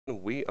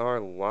We are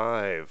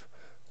live.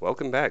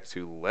 Welcome back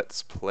to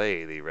Let's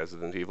Play the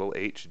Resident Evil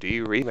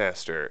HD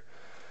Remaster.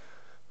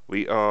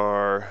 We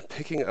are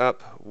picking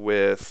up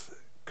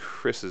with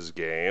Chris's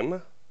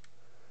game,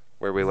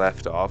 where we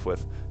left off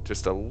with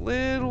just a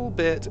little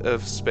bit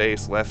of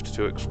space left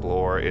to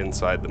explore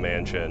inside the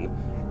mansion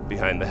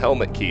behind the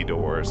helmet key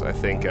doors. I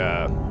think we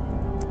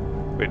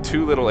had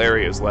two little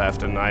areas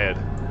left, and I had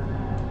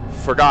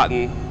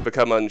forgotten,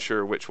 become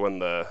unsure which one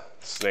the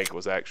snake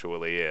was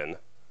actually in.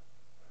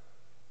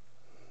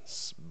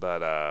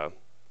 But I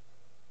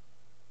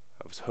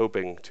was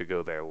hoping to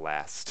go there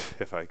last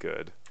if I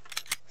could.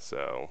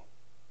 So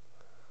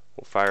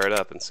we'll fire it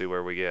up and see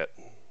where we get.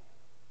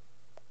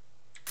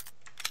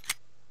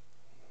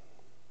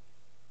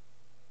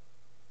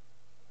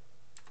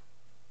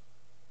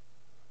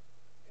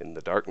 In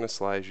the darkness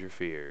lies your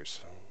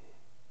fears.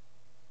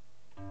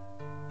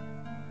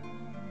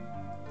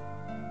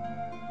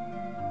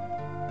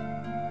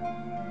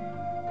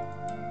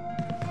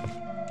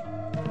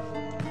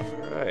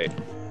 Alright.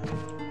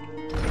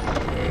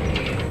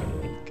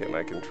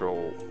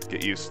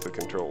 Get used to the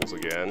controls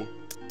again.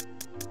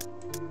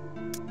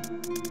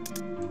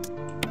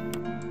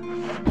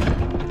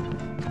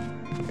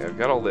 Okay, I've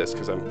got all this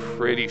because I'm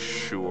pretty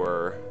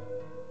sure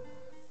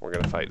we're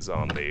gonna fight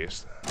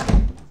zombies.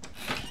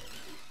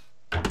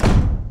 I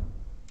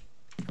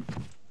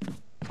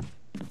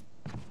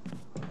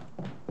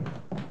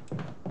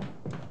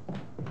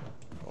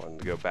wanted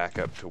to go back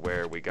up to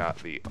where we got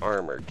the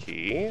armor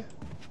key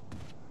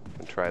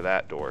and try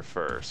that door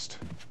first.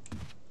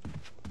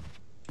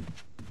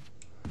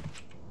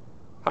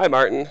 Hi,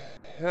 Martin.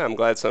 Yeah, I'm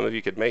glad some of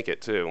you could make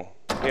it, too.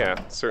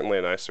 Yeah, certainly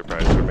a nice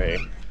surprise for me.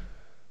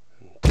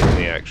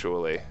 Tiffany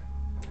actually,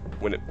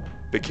 when it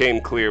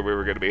became clear we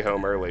were going to be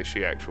home early,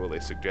 she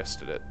actually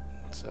suggested it.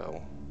 So,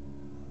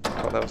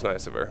 well, that was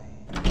nice of her.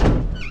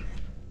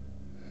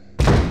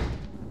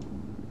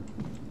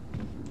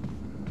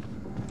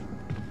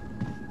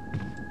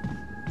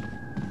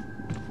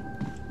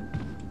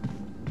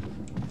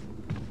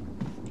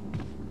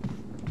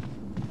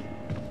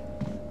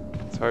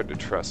 It's hard to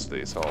trust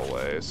these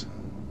hallways.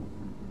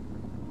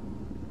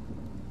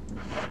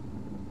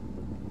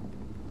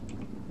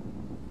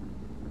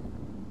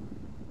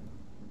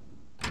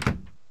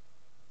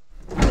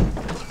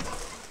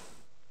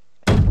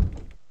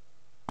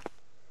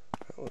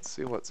 Let's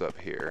see what's up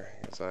here,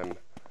 because I'm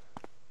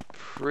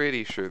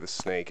pretty sure the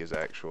snake is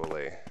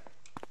actually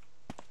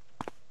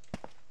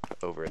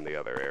over in the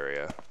other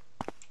area.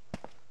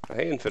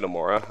 Hey,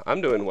 Infinimora.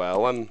 I'm doing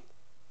well. I'm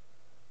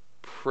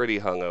pretty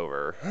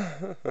hungover.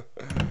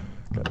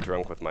 Got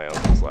drunk with my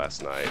uncles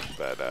last night,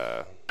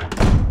 but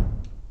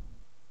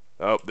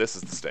oh, this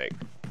is the snake.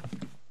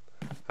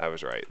 I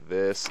was right.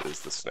 This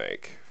is the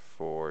snake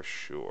for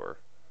sure.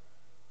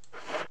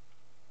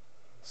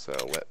 So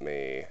let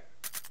me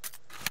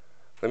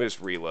just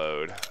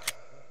reload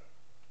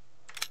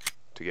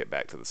to get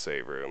back to the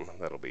save room.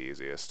 That'll be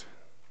easiest.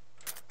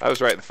 I was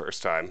right the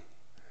first time.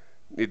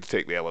 Need to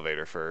take the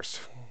elevator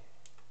first.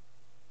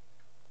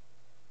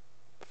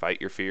 Fight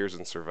your fears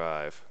and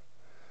survive.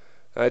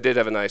 I did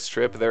have a nice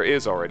trip. There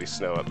is already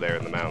snow up there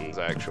in the mountains,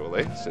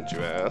 actually, since you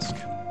ask.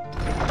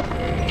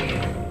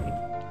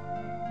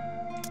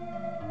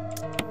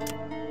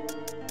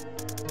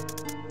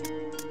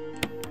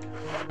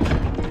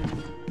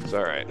 It's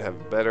alright, I have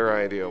a better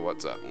idea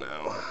what's up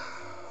now.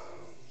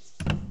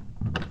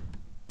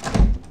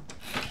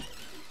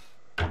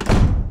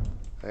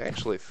 I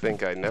actually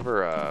think I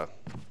never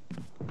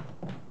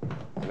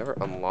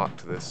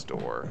unlocked this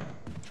door.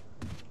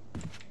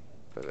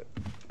 But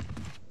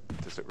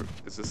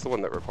is this the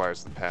one that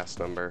requires the pass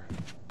number?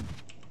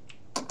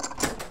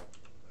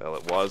 Well,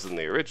 it was in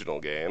the original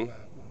game.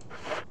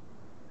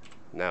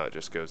 Now it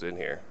just goes in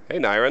here. Hey,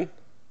 Nyron.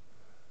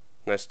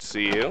 Nice to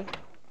see you.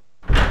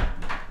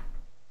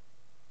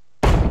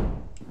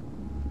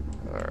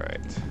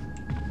 Alright.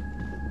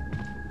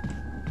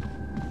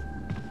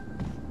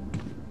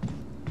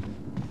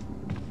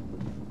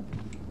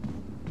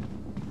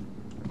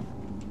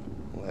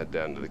 We'll head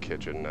down to the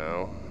kitchen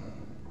now.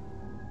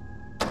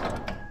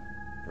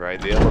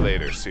 Ride the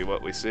elevator, see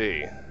what we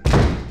see.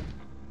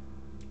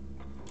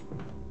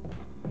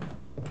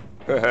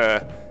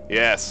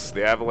 Yes,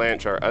 the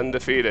Avalanche are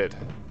undefeated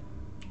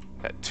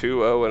at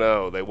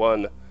 2-0-0. They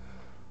won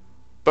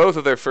both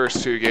of their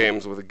first two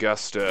games with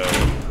gusto.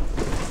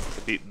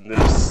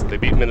 They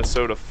beat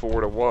Minnesota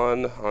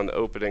 4-1 on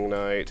opening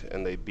night,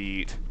 and they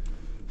beat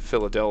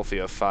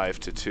Philadelphia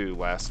 5-2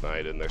 last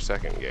night in their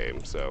second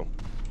game. So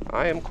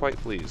I am quite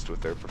pleased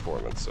with their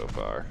performance so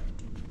far.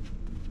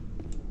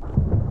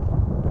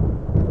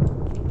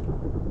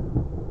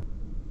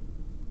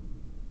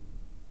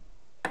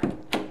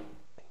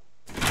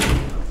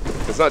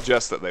 It's not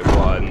just that they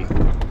won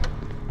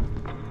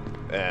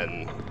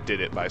and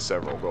did it by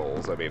several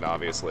goals. I mean,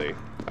 obviously,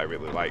 I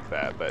really like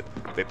that, but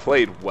they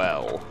played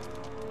well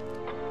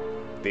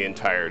the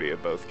entirety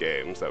of both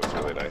games. That was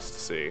really nice to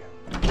see.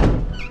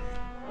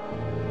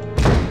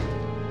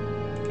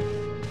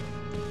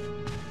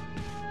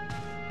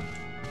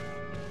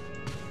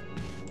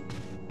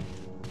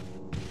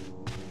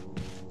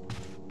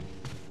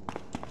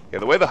 Yeah,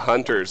 the way the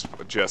hunters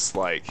just,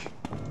 like,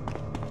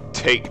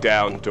 take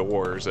down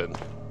doors and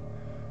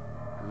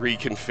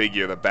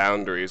reconfigure the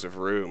boundaries of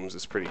rooms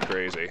is pretty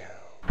crazy.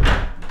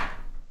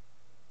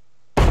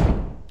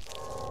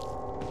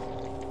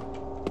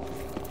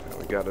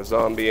 We got a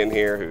zombie in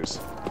here who's...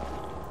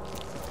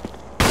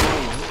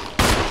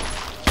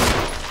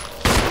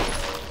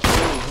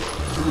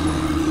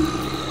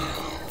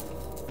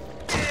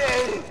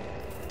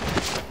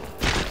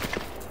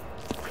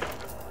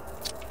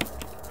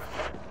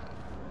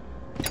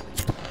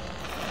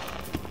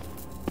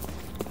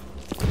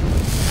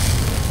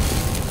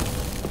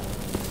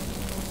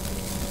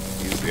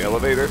 the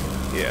elevator?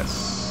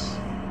 Yes.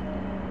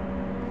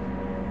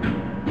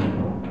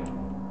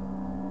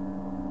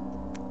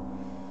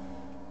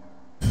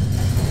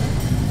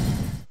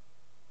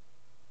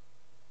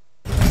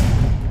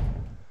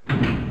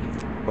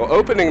 Well,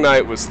 opening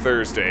night was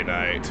Thursday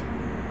night,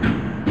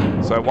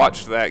 so I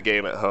watched that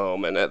game at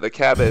home, and at the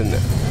cabin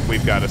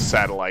we've got a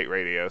satellite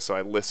radio, so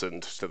I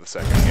listened to the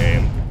second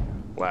game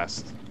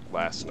last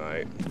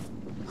night.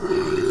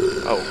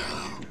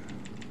 Oh.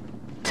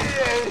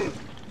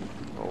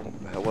 Oh,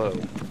 hello,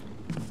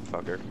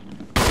 fucker.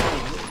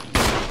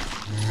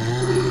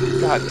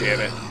 God damn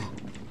it.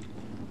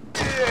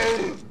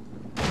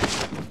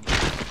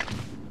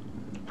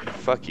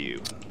 Fuck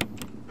you.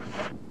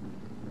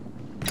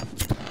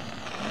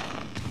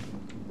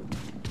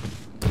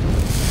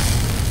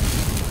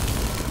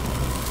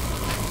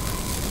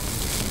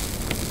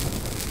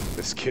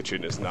 This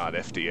kitchen is not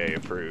FDA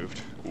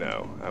approved.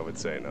 No, I would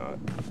say not.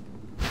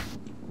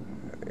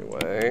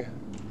 Anyway.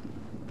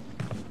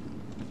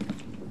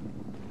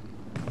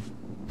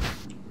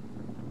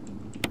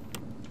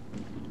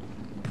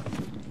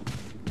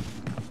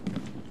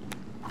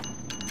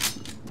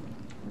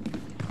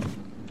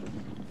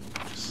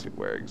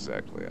 Where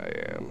exactly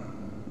I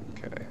am.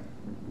 Okay.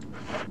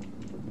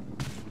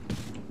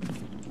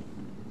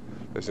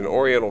 There's an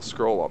oriental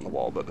scroll on the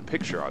wall, but the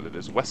picture on it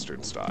is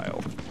Western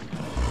style.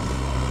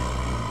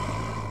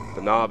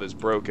 The knob is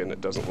broken, it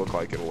doesn't look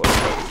like it'll open.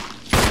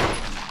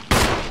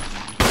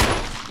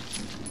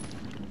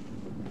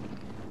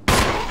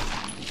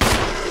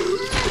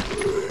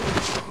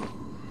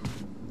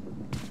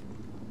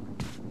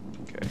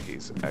 Okay,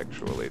 he's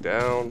actually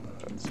down.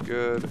 That's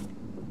good.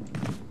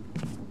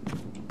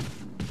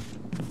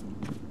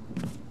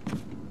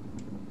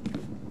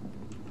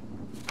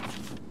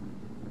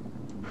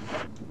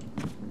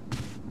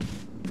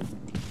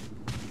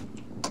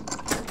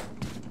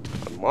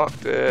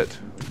 Unlocked it.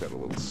 We've got a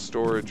little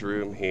storage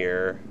room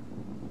here.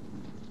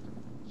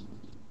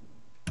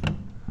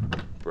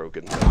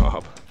 Broken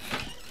knob.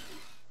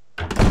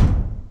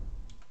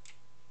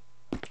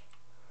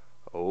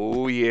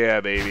 Oh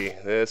yeah, baby.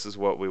 This is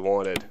what we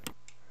wanted.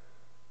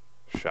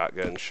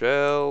 Shotgun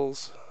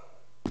shells.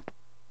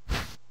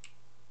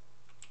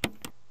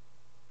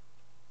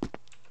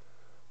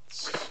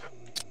 Let's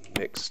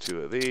mix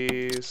 2 of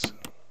these.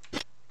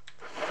 Get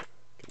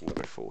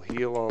another full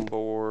heal on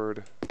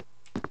board.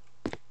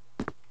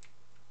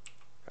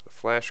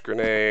 Flash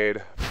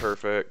grenade,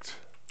 perfect.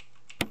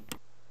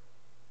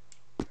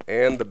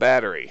 And the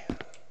battery.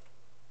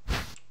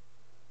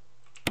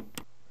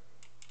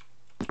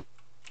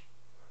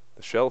 The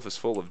shelf is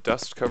full of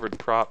dust-covered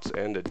props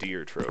and a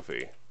deer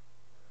trophy.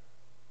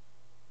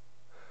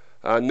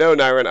 No,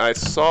 Nyron, I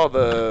saw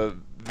the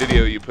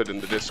video you put in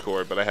the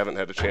Discord, but I haven't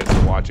had a chance to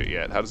watch it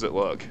yet. How does it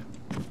look?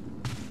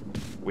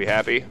 We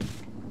happy?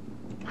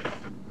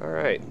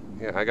 Alright.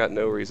 Yeah, I got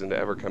no reason to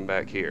ever come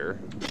back here.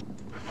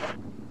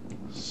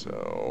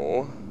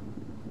 So,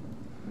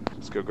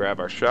 let's go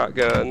grab our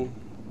shotgun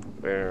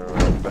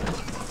and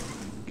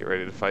get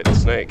ready to fight the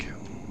snake.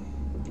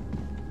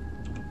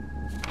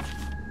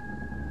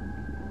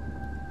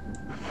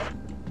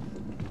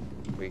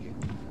 We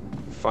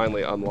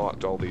finally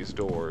unlocked all these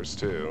doors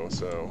too,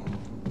 so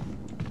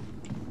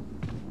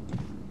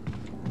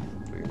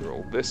we can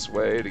roll this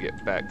way to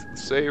get back to the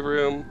save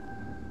room.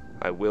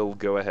 I will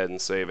go ahead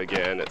and save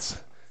again.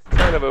 It's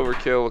kind of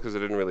overkill because it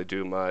didn't really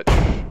do much,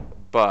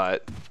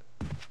 but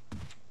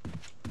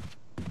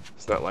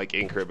it's not like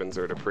ink ribbons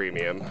are at a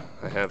premium.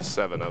 I have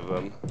 7 of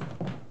them.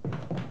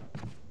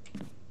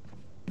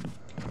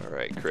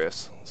 Alright,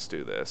 Chris, let's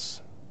do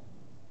this.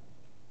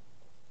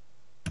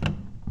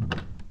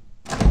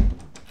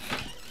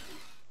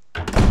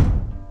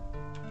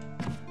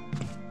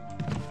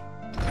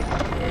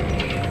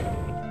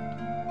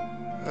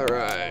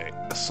 Alright,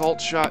 assault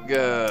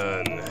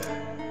shotgun.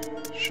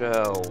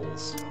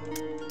 Shells.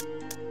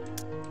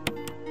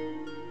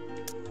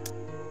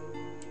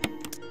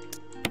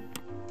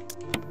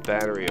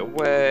 Battery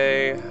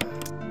away.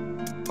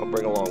 I'll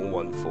bring along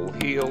 1 full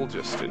heal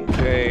just in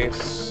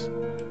case.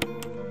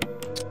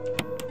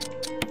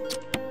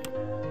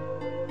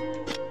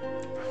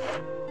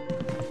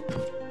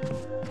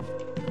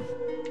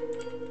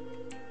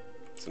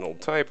 It's an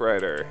old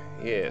typewriter.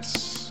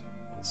 Yes.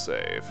 We'll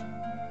save.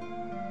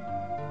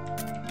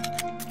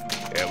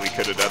 Yeah, we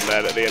could have done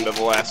that at the end of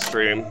the last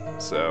stream,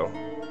 so.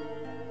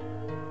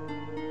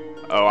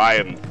 Oh, I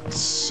am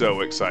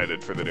so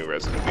excited for the new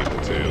Resident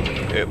Evil 2.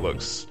 It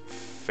looks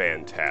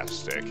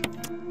fantastic.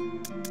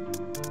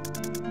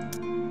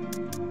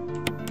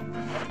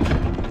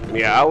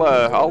 Yeah,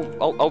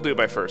 I'll do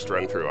my first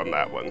run through on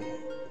that one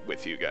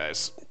with you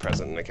guys,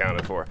 present and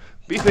accounted for.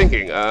 Be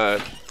thinking,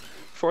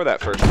 for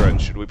that first run,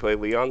 should we play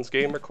Leon's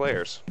game or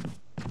Claire's?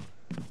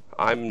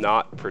 I'm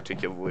not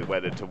particularly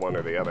wedded to one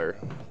or the other.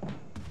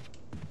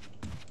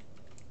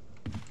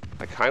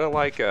 I kind of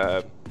like,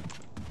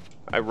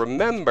 I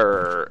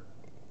remember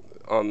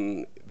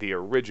on the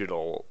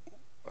original,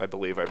 I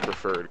believe I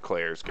preferred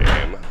Claire's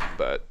game,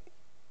 but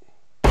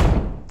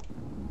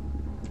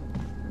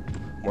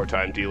more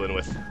time dealing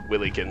with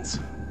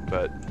Willykins,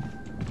 but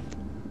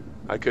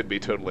I could be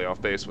totally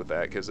off base with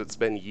that, because it's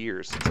been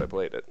years since I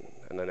played it,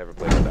 and I never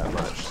played it that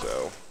much,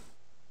 so...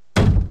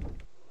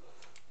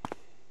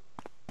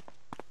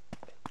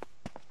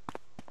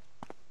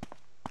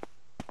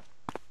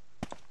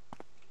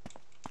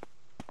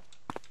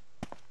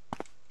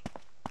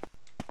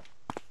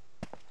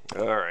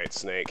 Alright,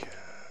 Snake.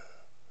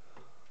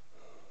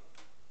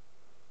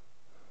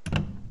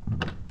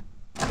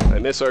 I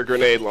miss our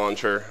grenade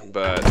launcher,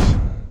 but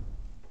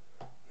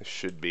this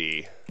should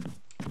be...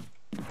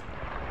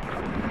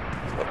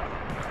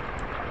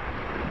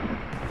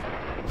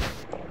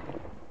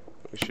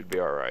 We should be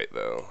alright,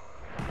 though.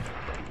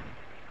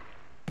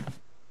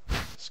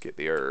 Let's get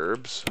the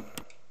herbs.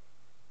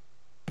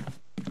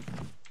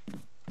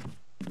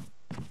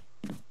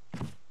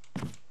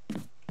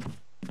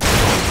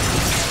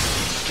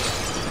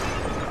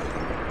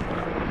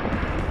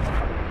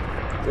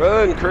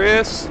 Run,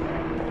 Chris!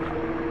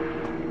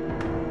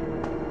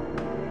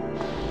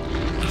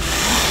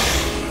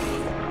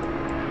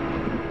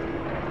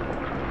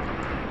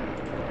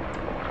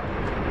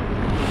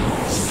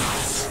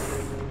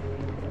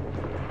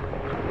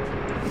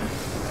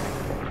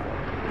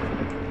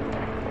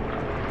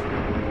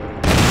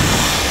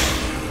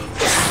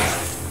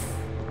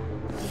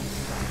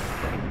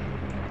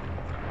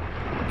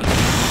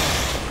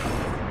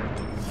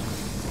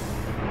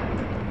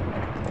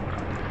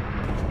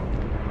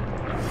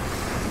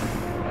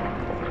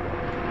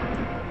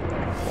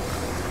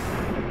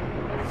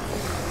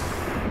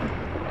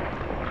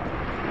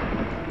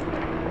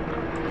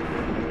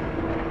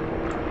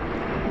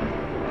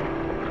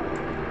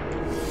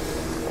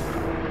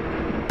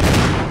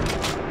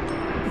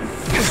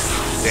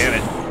 Damn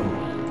it.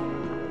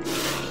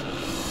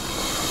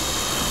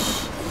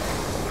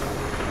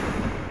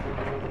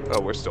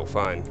 Oh, we're still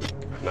fine.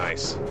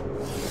 Nice. Alright,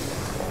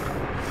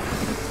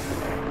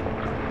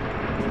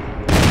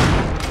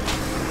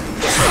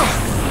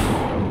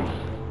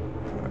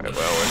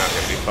 well, we're not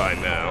gonna be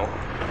fine now.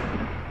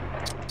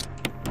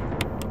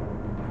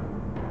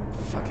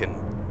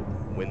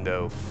 Fucking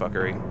window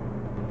fuckery.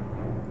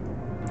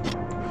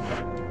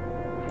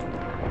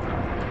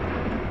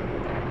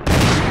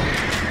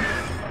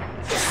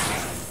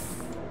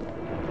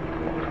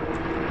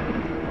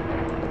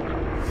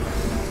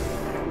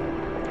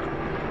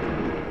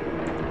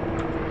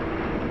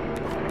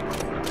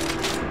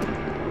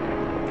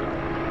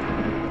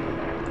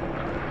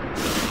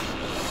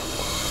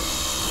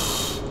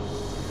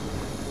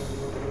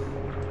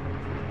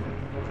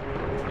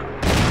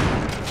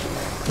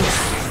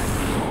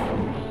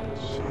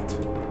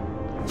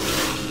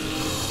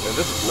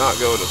 This is not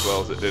going as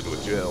well as it did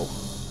with Jill.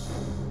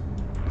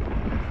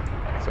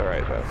 It's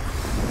alright though.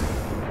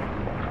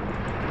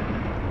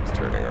 It's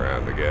turning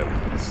around again.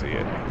 Let's see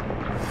it.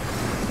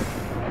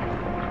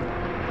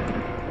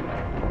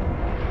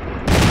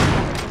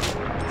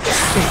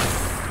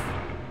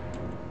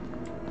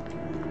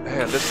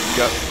 Man,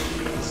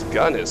 this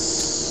gun is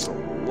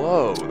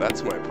slow.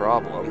 That's my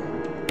problem.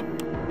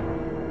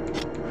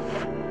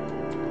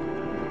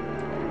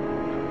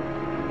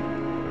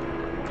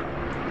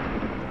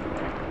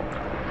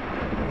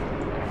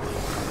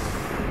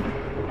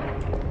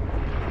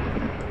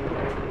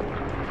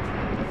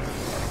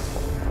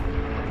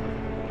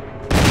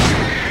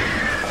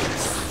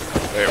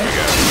 There we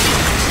go.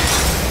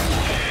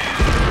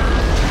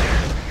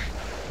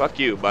 Fuck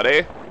you,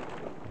 buddy.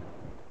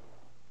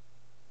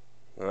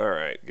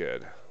 Alright,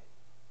 good.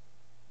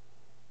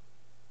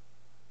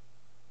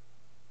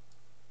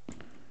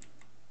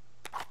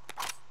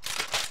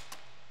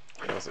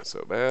 Wasn't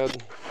so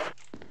bad.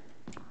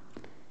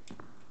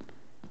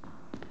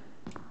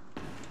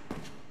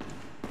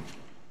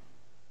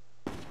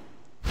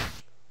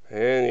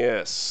 And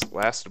yes,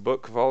 Last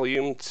Book,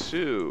 Volume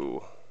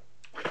 2.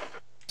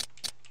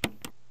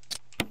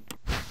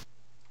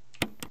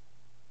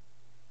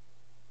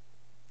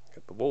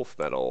 Wolf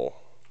medal.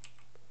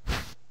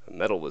 The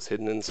medal was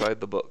hidden inside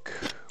the book.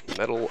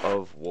 Medal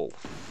of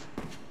Wolf.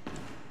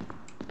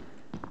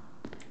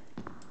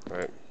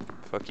 Alright.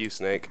 Fuck you,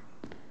 Snake.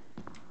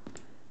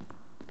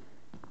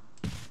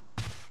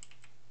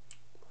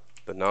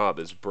 The knob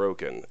is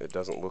broken. It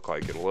doesn't look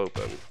like it'll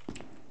open.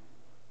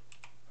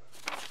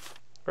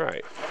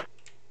 Right.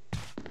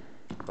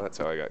 Well, that's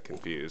how I got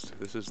confused.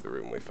 This is the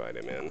room we find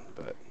him in,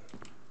 but...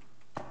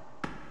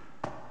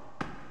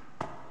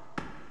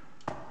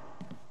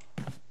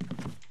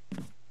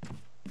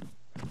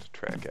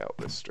 back out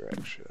this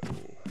direction.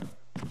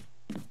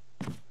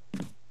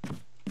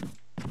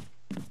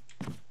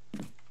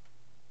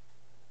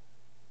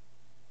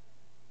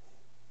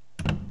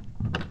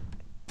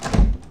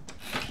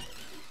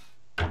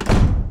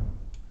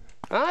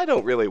 I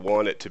don't really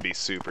want it to be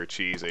super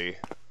cheesy.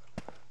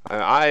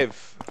 I'm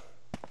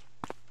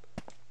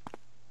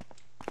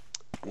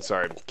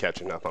sorry I'm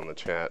catching up on the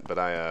chat, but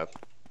I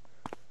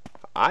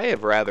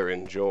have rather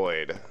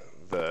enjoyed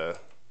the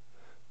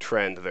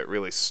trend that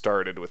really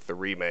started with the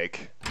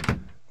remake,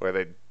 where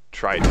they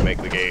tried to make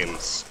the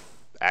games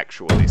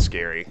actually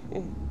scary.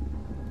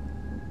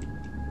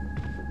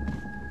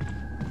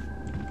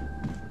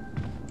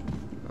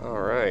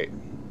 Alright.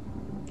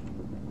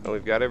 Well,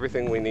 we've got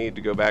everything we need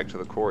to go back to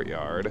the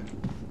courtyard.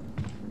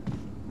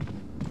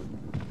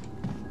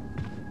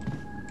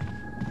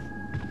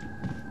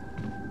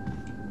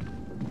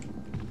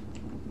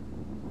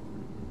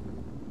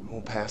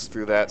 We'll pass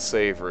through that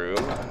save room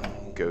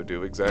and go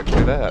do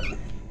exactly that.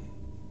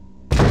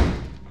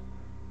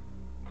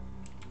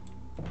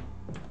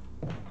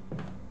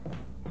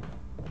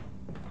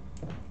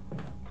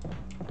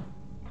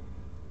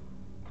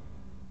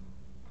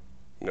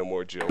 No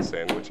more Jill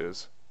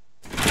sandwiches.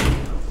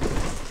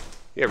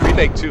 Yeah,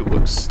 Remake 2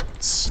 looks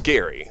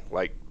scary.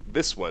 Like,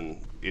 this one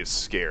is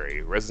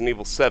scary. Resident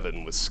Evil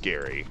 7 was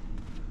scary.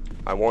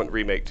 I want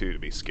Remake 2 to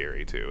be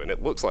scary too, and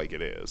it looks like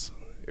it is.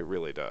 It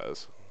really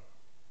does.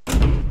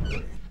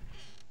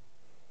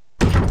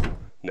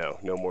 No,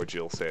 no more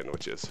Jill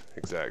sandwiches.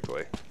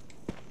 Exactly.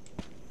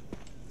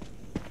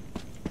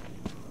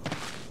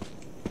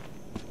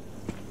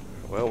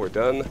 Well, we're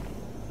done.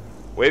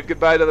 Wave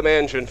goodbye to the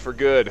mansion for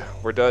good.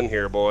 We're done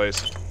here,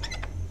 boys.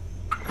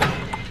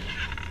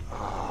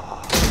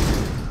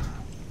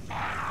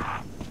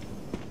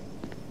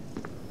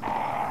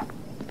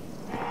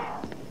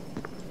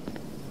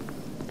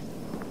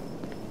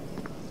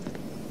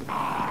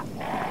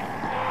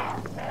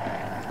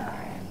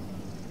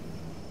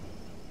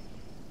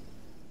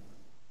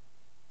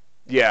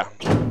 Yeah,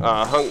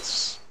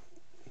 Hunks,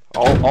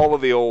 all of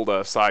the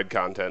old side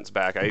content's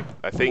back.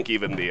 I think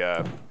even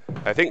the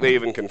I think they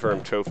even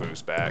confirmed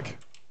Tofu's back.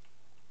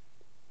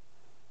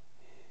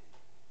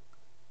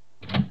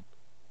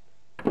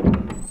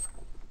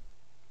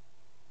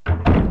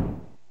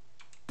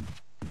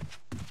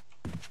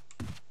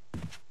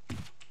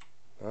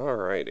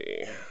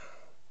 Alrighty.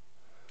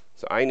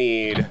 So I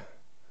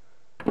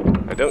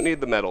don't need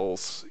the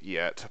metals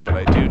yet, but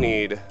I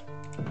need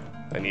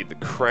the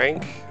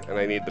crank, and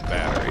I need the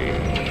battery.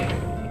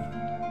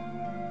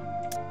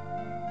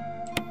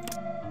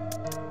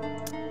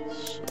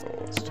 So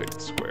let's take the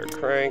square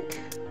crank,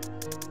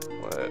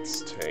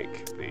 let's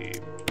take the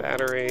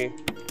battery,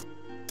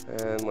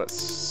 and let's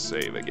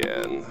save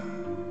again.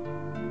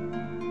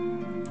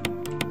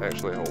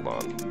 Actually, hold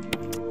on.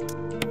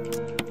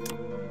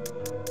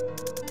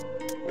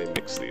 Let me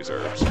mix these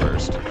herbs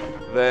first.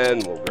 Then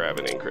we'll grab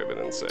an ink ribbon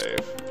and save.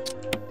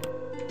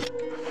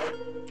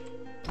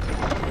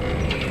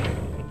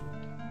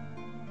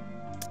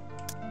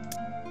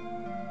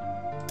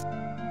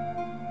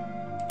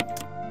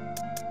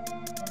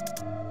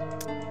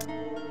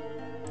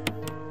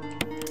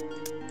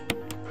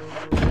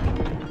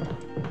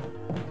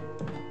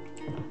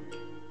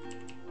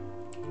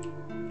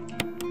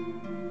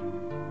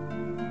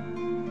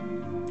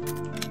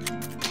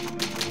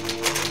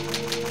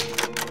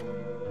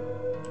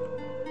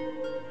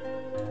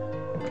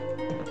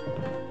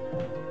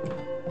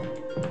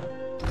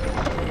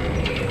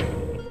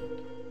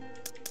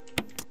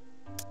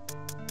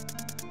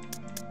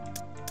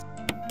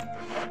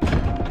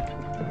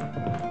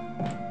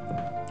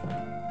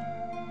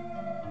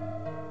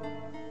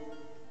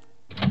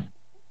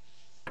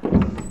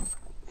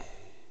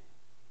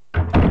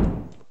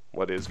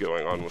 What is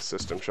going on with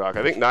System Shock?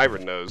 I think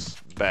Nyron knows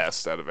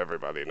best out of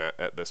everybody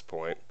at this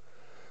point.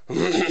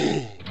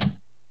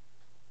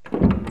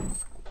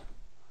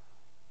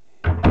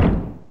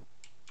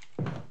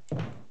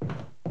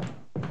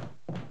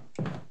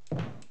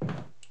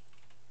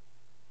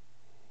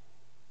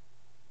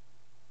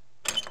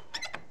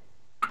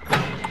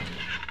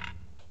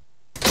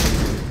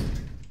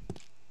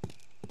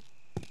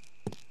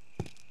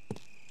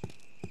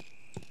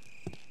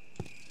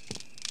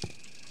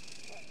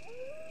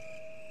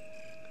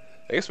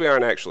 I guess we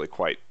aren't actually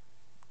quite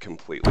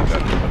completely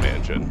done with the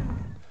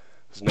mansion.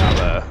 So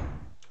now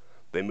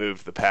they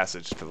moved the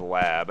passage to the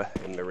lab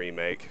in the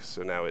remake,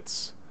 so now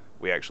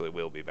we actually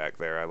will be back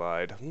there. I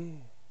lied. We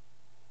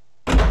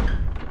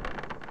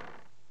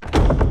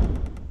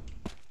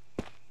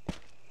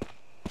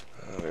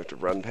have to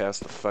run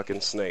past the fucking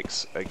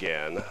snakes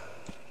again.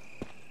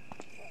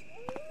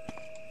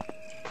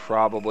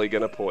 Probably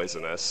gonna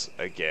poison us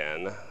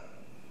again.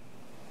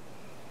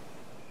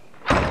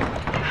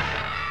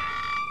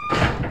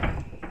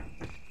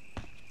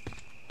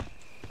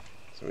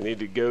 So we need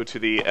to go to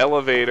the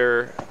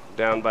elevator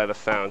down by the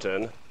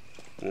fountain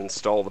and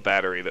install the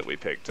battery that we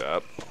picked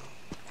up.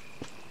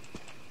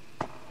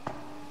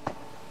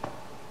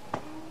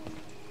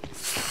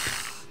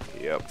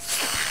 Yep,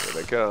 here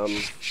they come.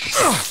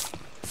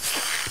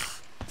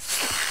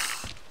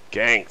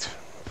 Ganked,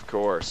 of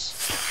course.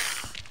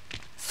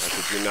 How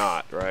could you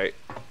not, right?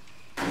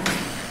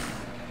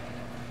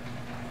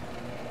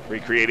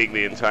 Recreating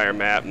the entire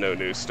map, no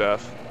new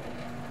stuff.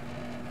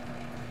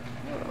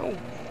 Well,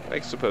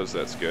 I suppose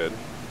that's good.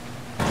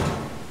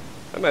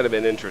 I might have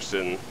been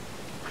interested in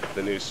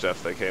the new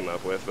stuff they came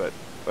up with, but,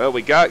 well,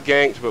 we got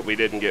ganked, but we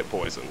didn't get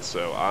poisoned,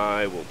 so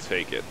I will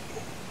take it.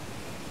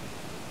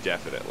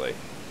 Definitely.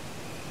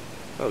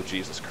 Oh,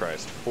 Jesus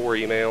Christ. 4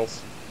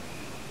 emails?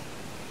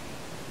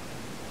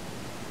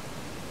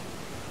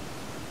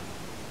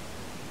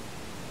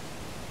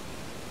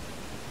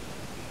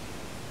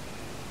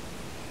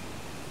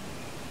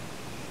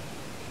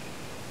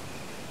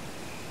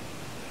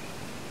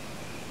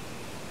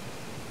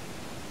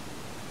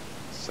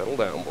 Settle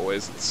down,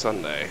 boys. It's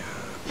Sunday.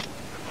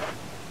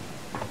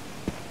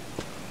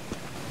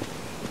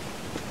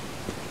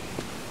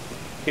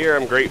 Here,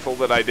 I'm grateful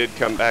that I did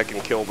come back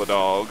and kill the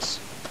dogs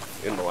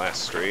in the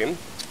last stream.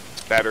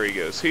 Battery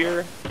goes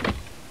here.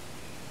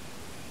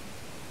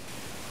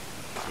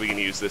 So we can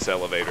use this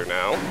elevator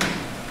now.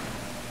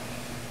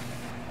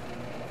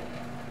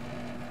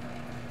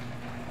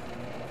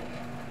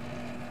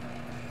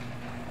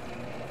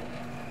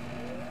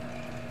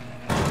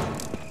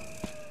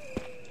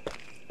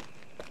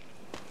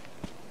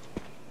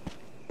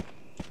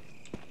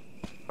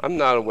 I'm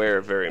not aware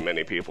of very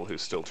many people who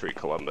still treat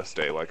Columbus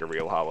Day like a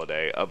real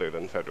holiday, other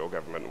than federal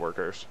government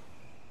workers,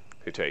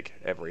 who take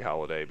every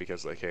holiday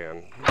because they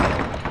can.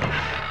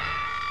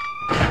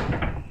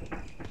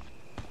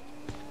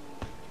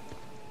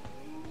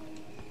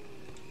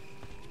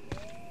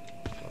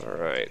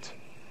 Alright,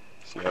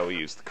 so now we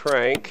use the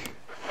crank,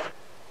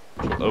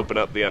 which will open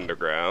up the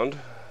underground.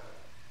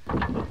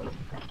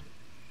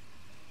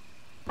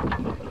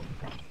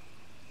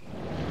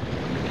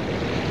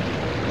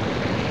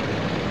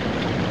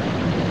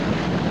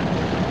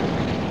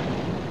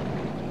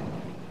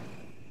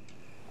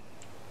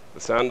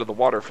 The sound of the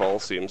waterfall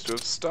seems to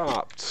have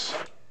stopped.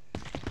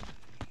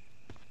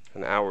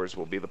 And ours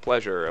will be the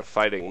pleasure of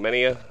fighting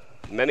many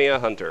a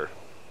hunter.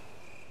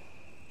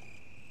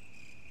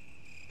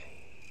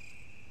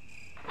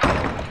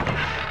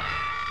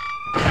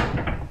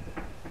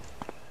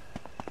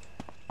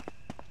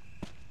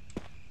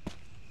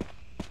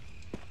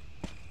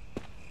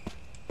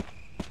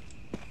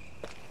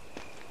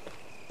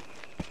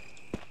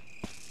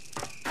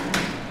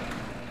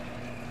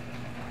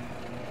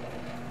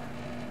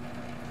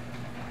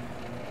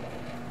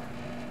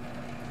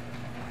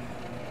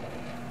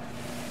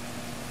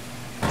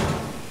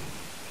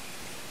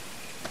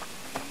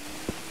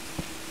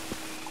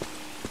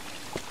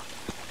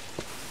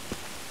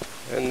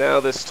 And now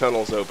this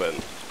tunnel's open.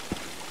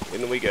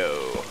 In we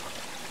go.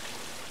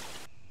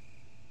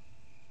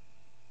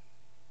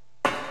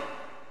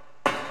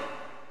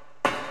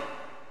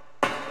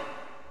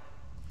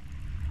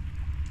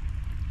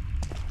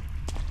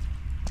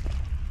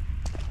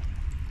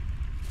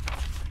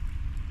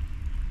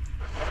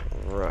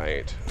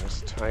 Right,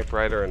 there's a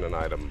typewriter and an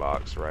item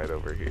box right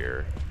over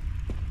here.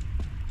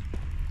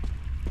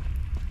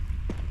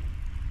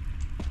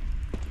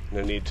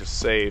 No need to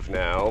save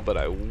now, but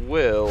I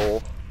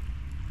will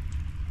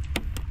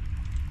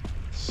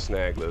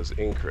snag those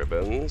ink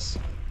ribbons.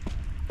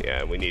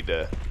 Yeah, we need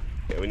to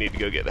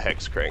go get the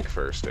hex crank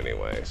first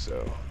anyway,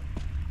 so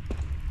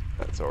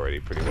that's already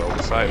pretty well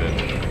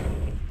decided.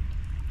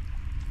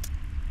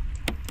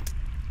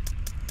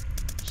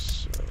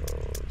 So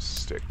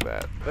stick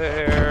that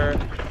there.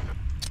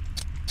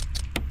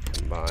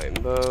 Combine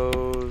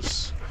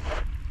those.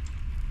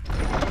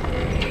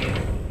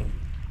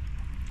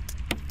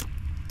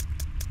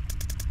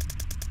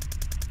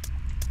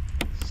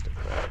 Stick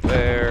that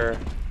there.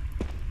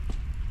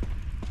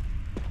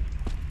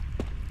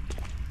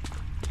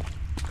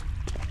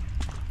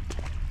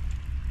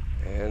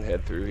 And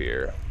head through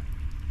here.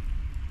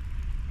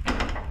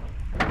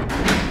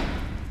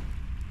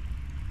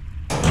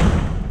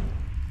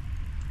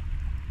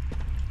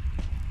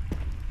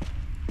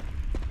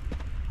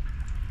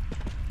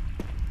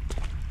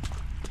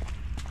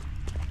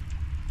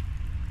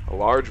 A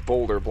large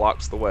boulder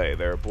blocks the way.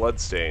 There are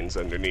bloodstains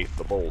underneath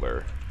the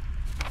boulder.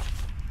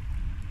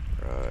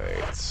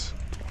 Right.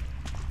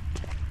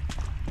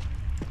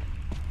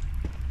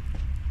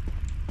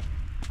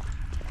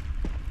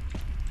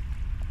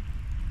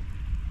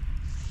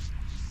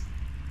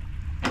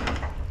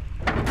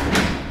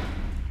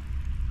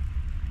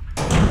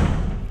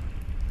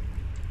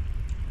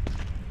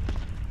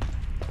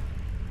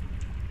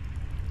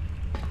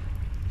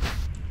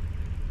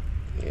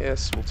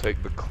 Yes, we'll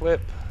take the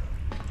clip.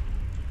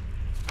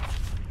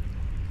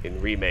 In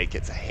Remake,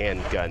 it's a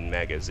handgun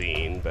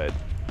magazine, but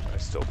I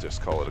still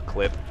just call it a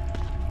clip.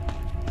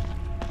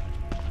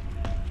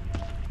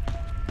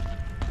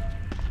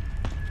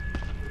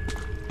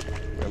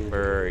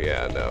 Remember?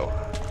 Yeah, no.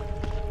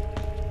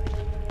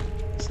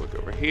 Let's look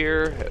over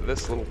here at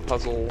this little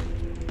puzzle.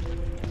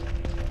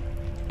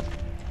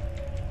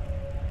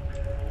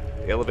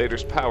 The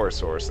elevator's power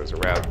source. There's a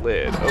round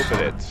lid. Open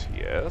it.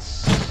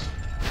 Yes.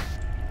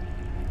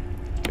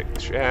 Take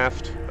the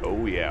shaft.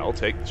 Oh yeah, I'll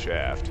take the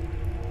shaft.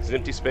 There's an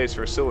empty space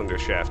for a cylinder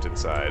shaft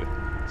inside.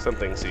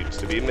 Something seems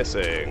to be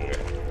missing.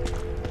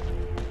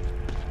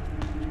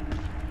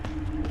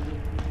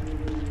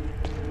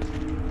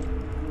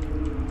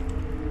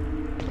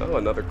 Oh,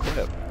 another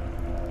clip.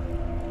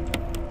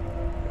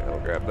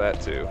 I'll grab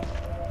that too.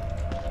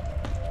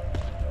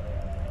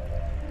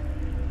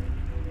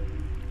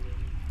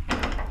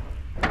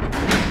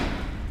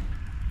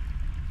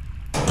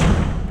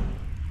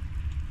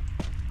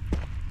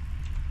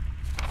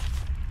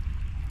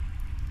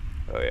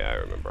 Oh yeah, I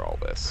remember all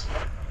this.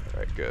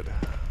 Alright, good.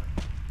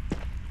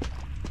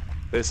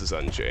 This is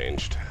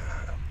unchanged.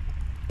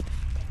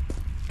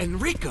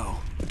 Enrico!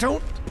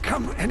 Don't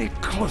come any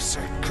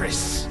closer,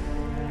 Chris.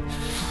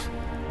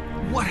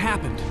 What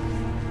happened?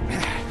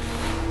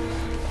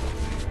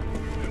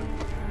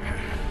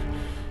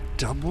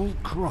 Double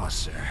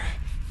crosser.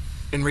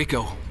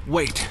 Enrico,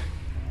 wait.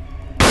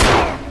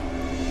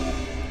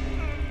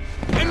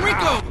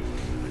 Enrico!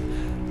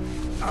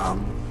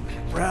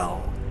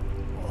 Umbrella.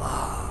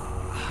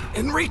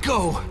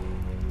 Enrico!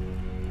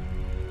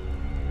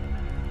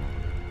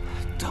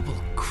 Double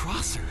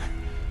crosser?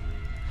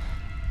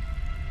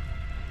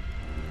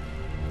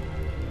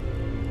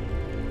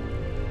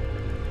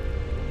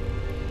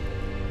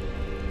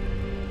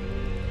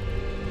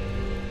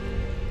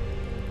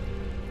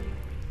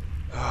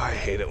 Oh, I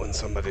hate it when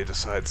somebody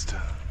decides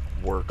to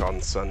work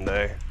on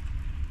Sunday.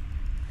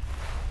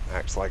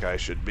 Acts like I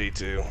should be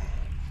too.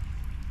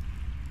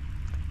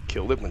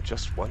 Killed him with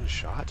just one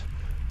shot?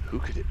 Who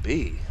could it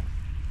be?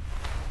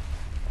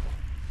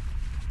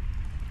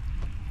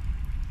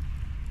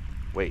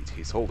 Wait,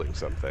 he's holding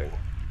something.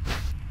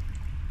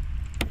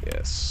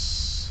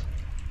 Yes.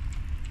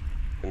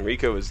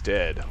 Enrico is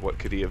dead. What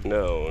could he have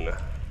known?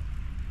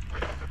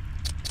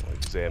 We'll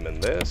examine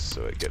this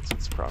so it gets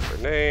its proper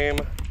name.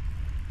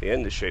 The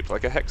end is shaped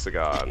like a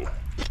hexagon.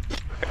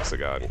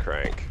 Hexagon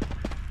crank.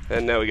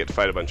 And now we get to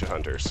fight a bunch of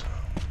hunters.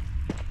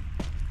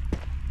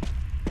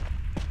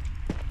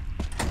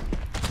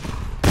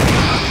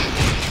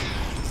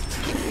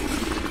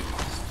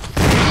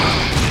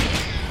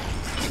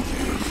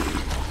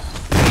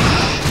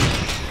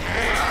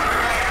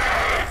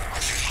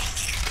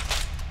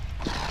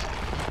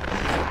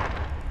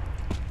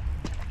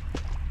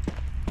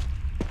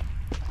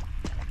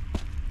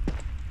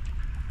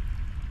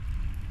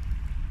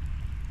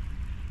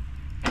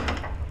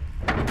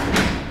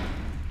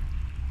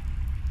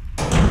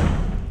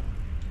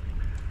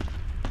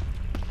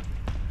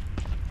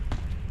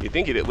 You'd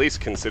think he'd at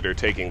least consider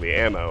taking the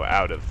ammo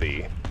out of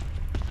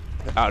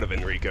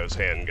Enrico's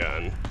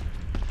handgun.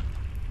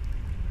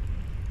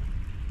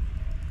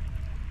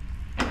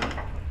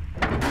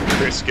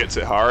 Chris gets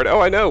it hard. Oh,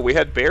 I know, we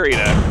had Barry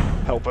to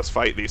help us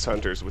fight these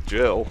hunters with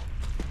Jill.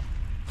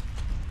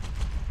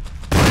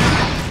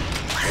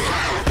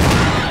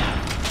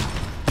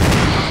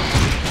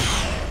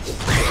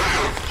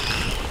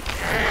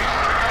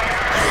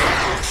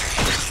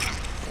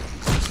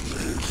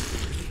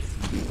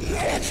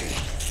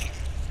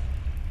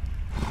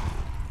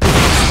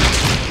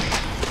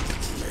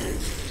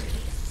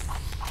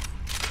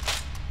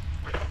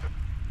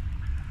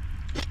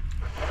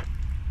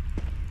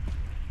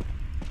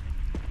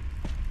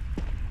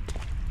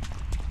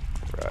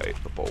 Right,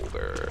 the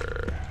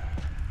boulder.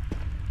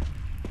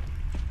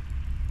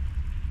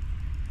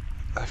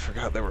 I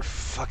forgot there were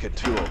fucking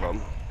two of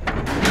them.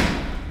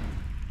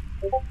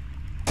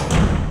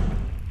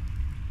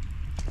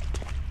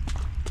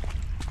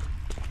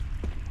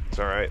 It's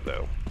alright,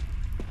 though.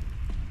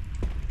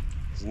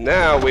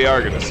 Now we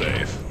are gonna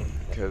save,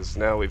 because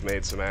now we've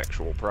made some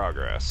actual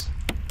progress.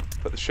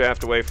 Put the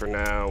shaft away for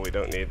now, we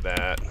don't need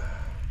that.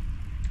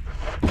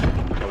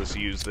 I'll just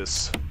use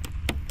this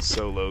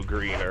solo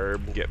green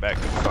herb and get back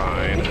to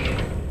fine.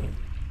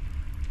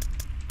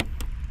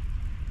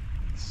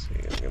 Let's see,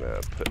 I'm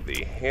gonna put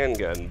the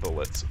handgun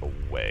bullets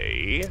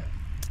away.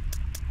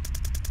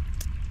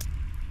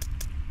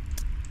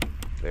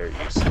 They're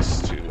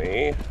useless to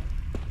me.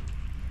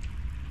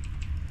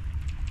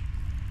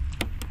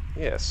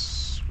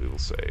 Yes, we will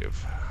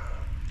save.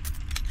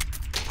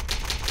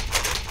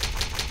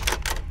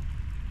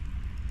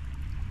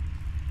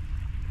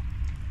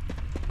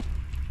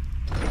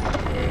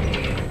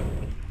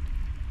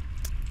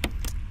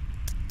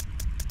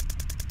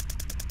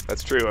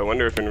 That's true. I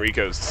wonder if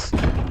Enrico's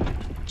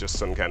just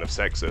some kind of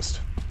sexist.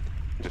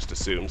 Just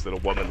assumes that a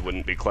woman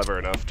wouldn't be clever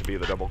enough to be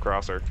the double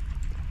crosser.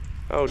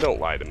 Oh, don't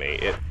lie to me.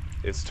 It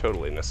is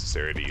totally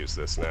necessary to use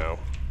this now.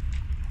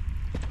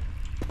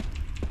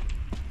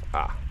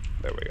 Ah,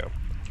 there we go.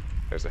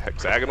 There's a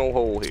hexagonal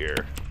hole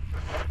here.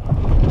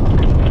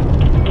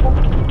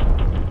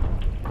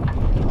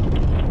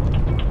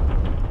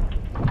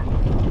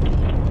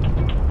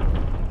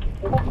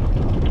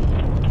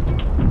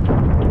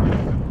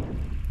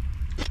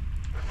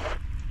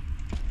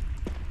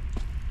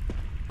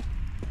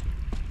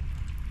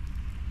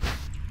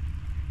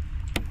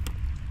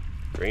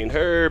 Green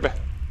herb.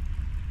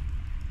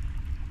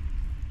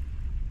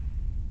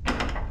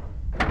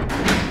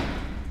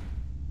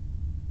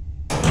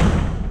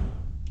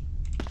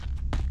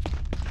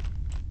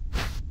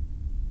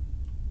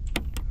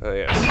 Oh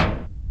yes,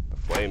 the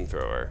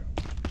flamethrower.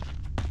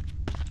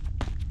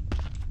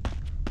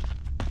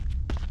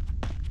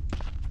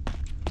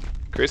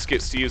 Chris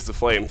gets to use the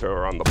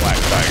flamethrower on the Black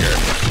Tiger.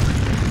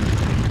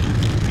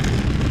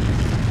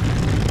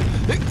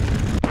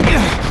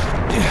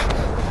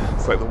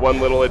 It's like the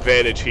one little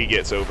advantage he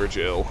gets over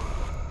Jill.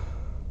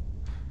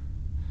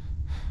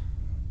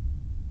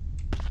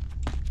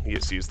 He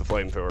gets to use the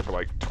flamethrower for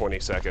like 20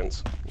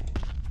 seconds.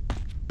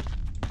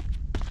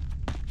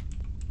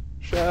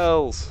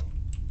 Shells!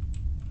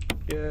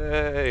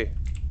 Yay!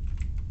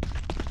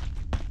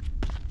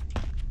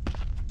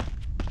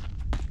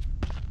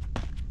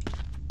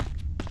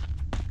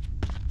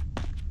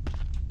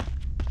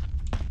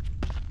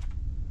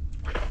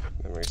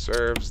 Memory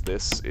serves,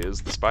 this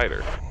is the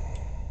spider.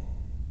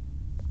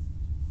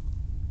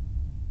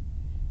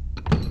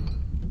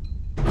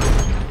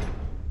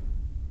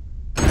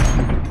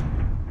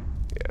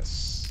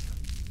 Yes.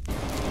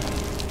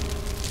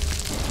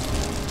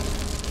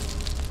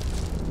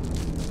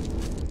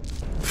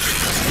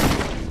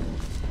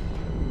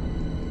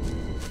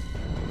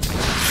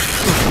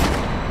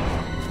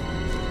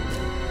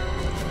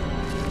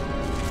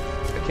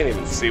 I can't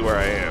even see where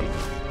I am.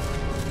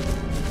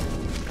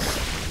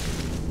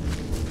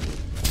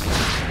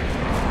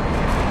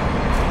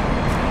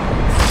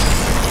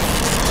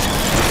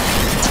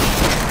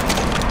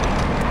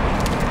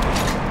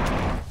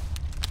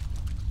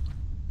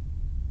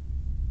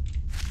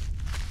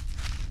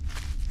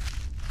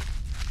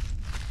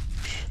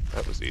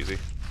 That was easy.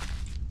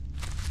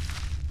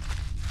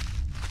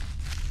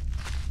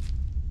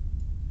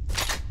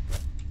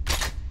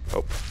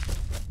 Oh.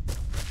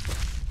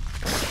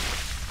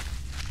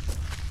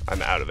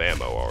 I'm out of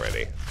ammo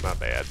already. Not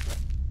bad.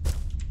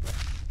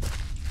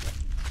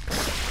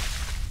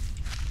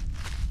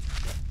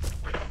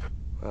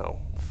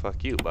 Well,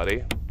 fuck you,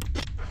 buddy.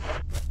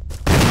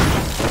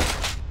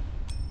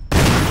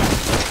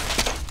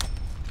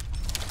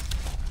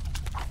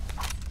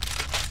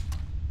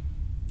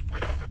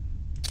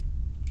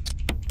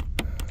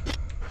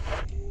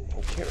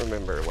 I can't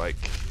remember, like,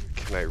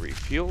 can I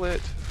refuel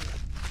it?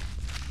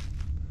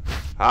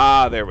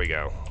 Ah, there we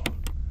go.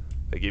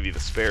 They give you the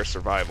spare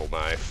survival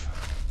knife.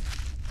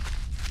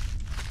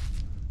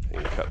 You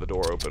can cut the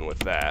door open with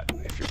that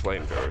if your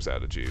flamethrower's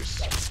out of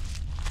juice.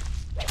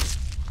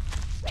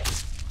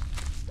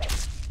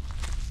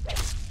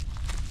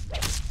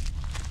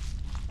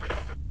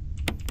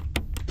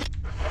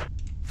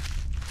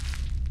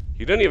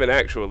 You don't even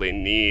actually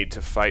need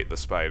to fight the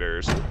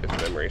spiders, if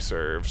memory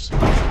serves.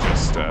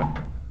 Just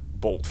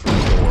bolt for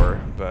the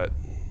door, but...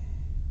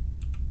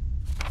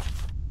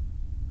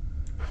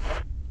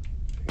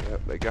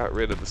 Yep, they got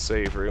rid of the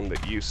save room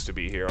that used to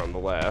be here on the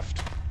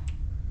left.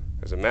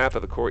 There's a map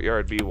of the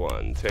courtyard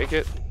B1. Take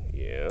it?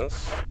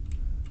 Yes.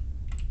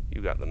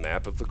 You got the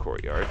map of the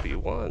courtyard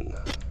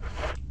B1.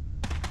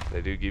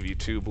 They do give you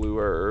 2 blue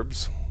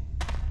herbs.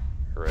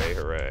 Hooray,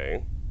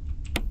 hooray.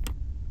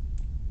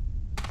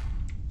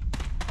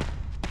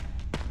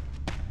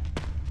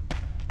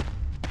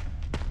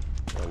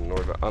 And in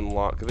order to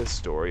unlock this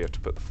door, you have to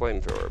put the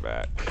flamethrower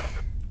back.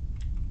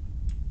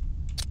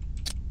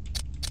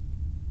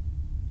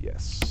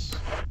 Yes.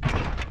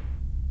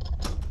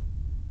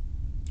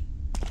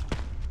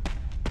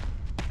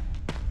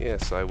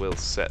 Yes, I will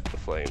set the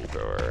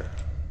flamethrower.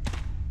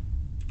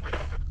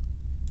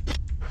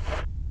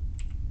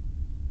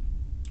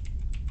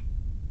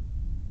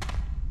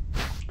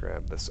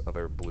 Grab this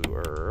other blue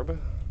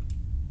herb.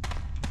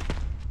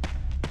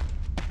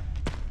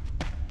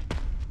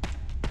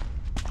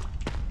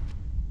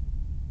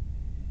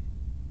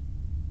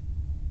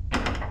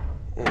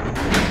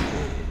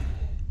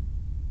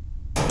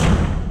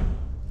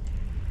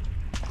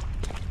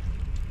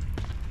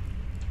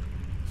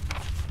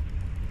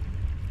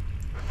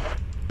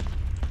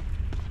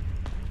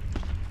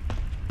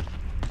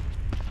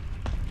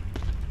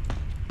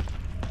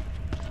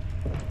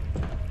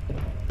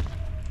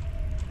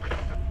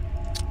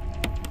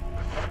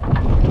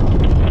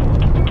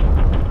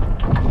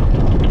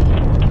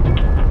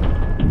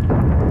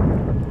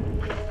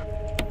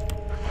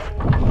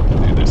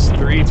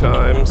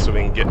 Times so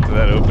we can get to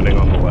that opening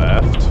on the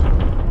left.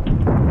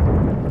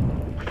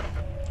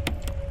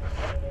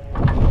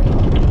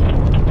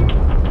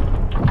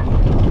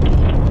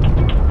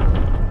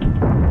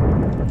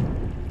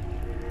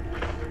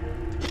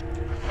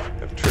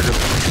 Have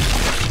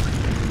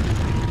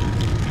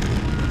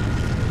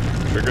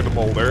trigger the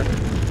boulder.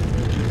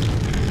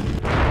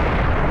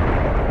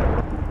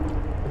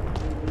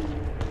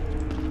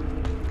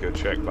 Go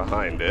check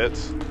behind it.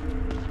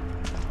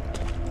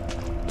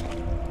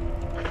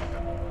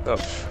 Oh,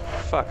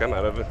 fuck, I'm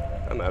out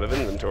of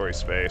inventory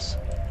space.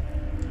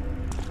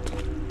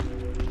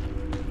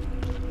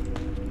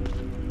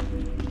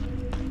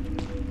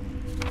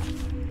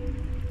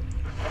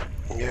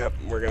 Yep,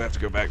 we're gonna have to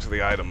go back to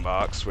the item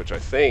box, which I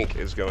think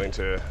is going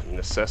to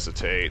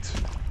necessitate,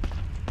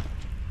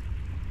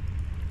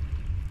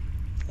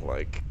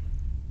 like,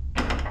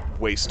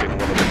 wasting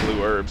one of the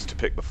blue herbs to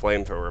pick the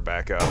flamethrower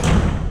back up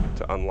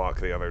to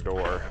unlock the other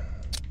door.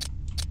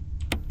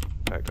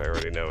 fact, I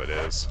already know it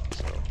is,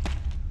 so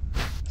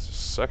let's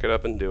just suck it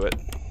up and do it.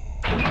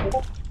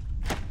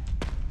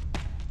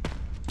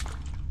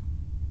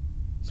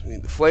 So we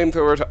need the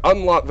flamethrower to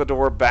unlock the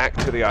door back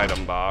to the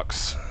item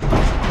box.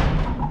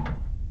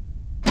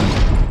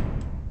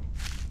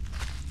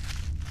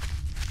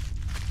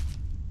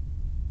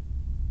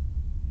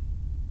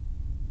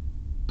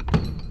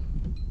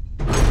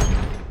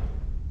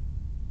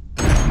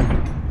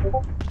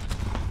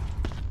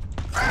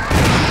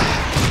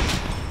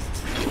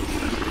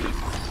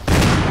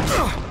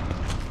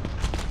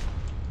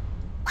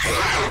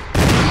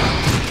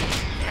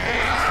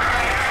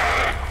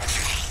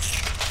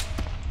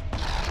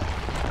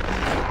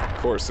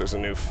 Of course there's a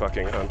new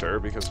fucking hunter,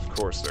 because of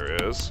course there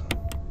is.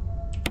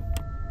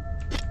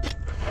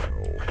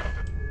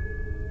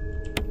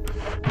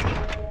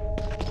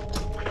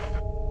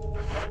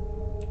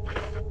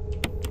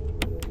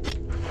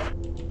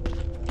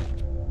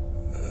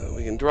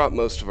 We can drop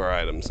most of our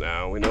items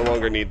now. We no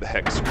longer need the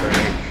hex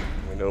crank.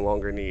 We no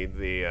longer need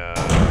the,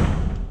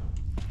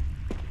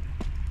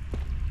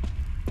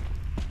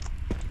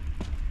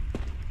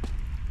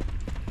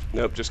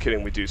 Nope, just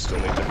kidding, we do still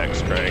need the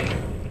hex crank.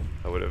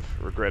 I would have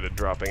regretted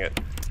dropping it.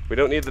 We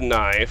don't need the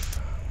knife.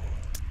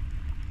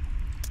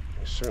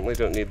 We certainly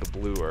don't need the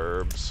blue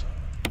herbs.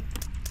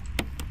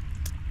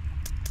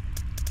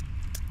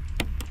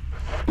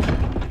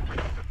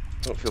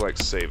 Don't feel like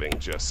saving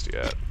just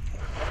yet.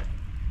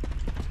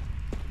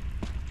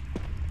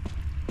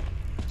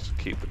 Just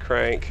keep the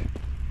crank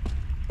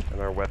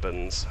and our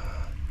weapons.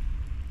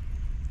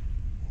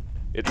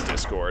 It's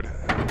Discord.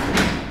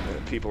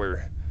 People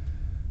are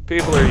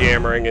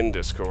yammering in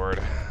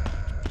Discord.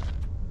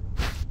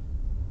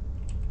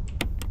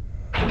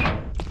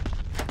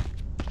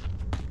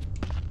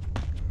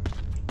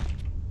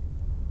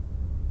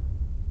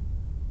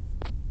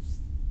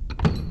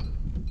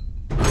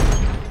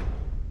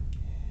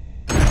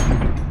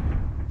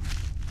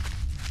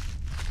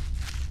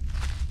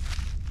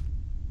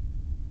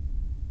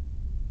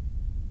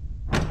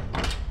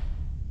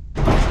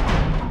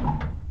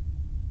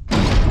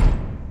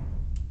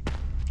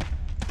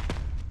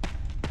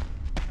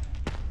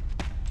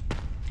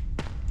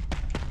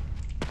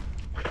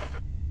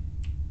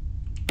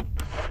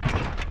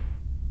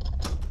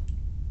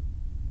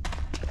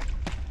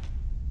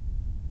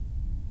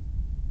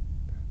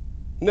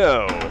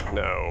 No,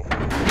 no.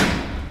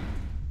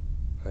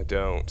 I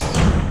don't.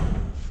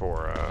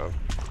 For,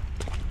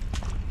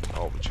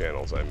 all the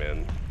channels I'm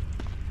in.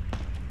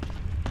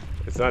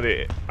 It's not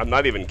I'm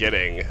not even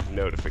getting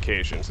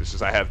notifications. It's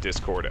just I have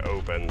Discord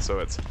open, so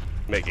it's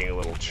making a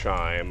little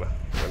chime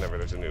whenever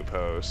there's a new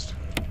post.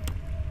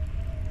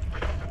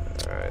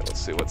 Alright,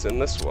 let's see what's in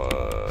this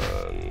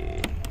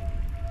one.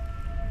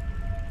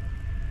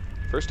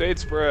 First aid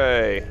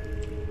spray!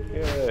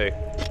 Yay!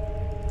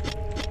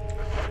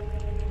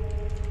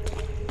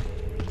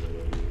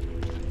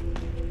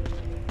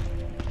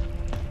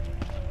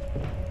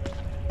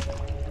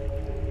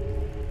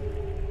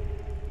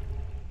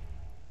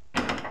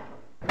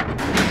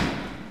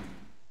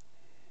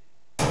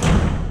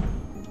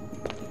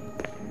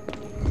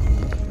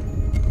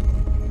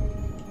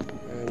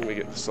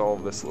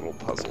 Solve this little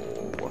puzzle.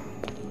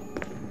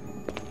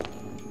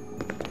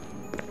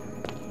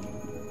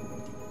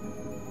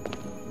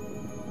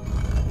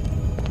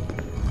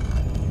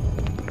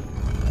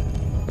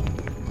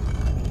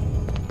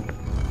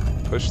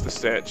 Push the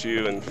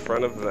statue in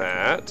front of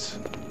that.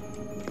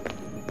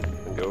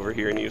 And go over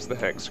here and use the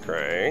hex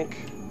crank.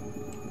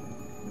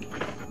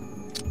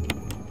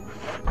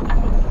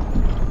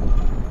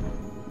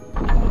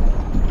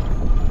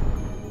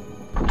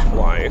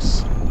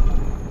 Twice.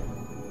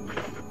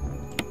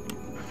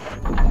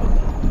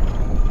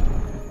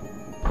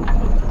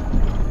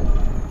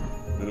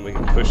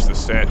 Push the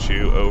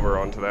statue over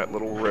onto that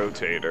little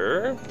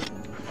rotator.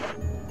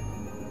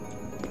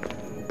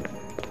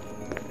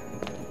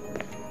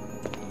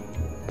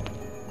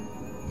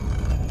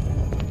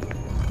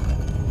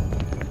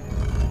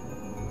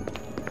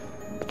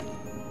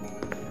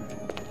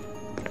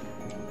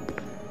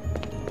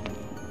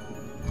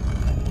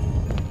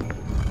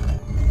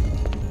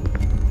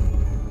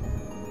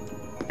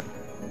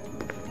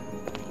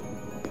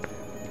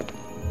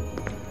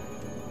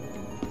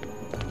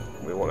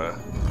 We want to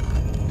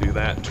do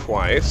that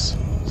twice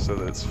so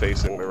that it's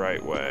facing the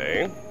right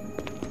way.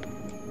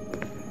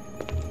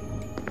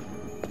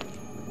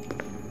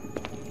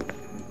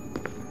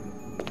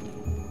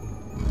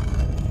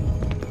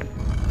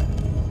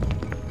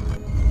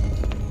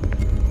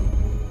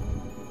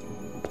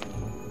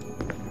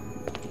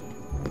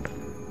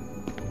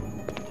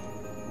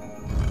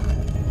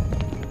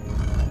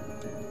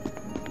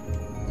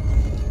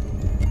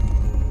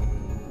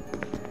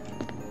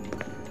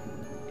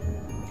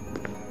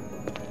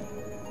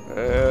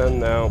 And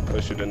now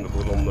push it into the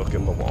little nook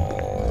in the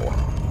wall.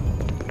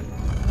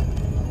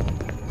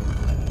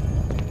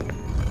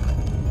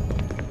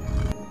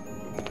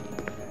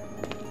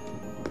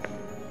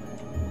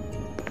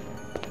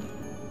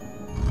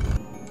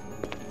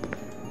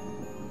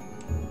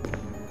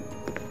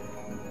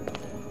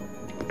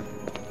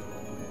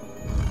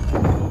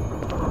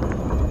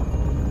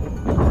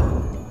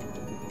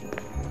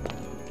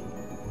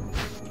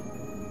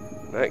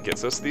 that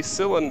gets us the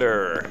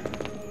cylinder,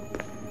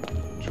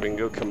 which we can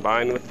go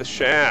combine with the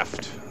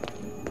shaft.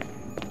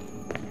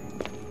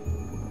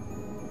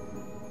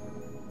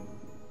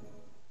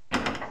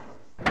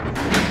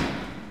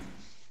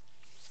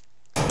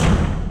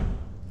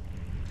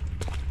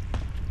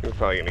 We're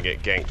probably going to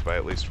get ganked by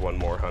at least one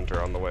more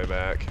hunter on the way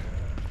back.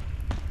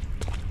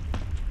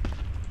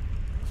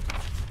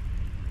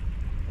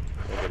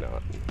 Maybe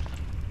not.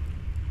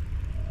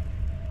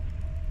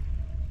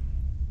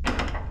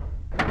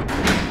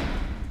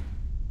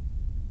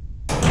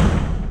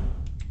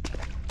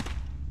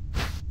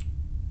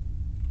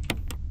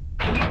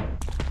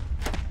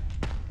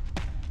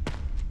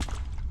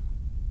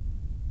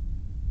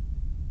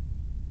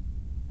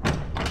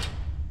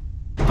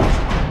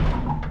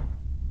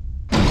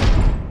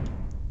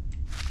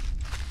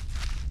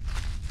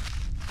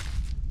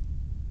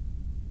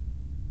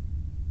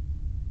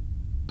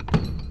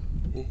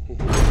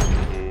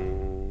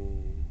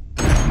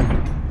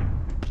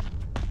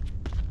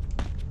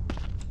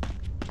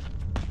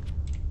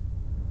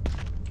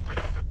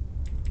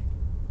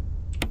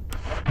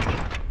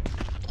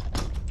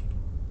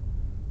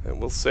 And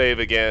we'll save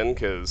again,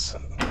 because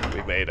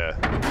we made a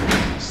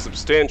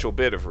substantial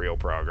bit of real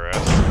progress.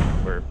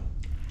 We're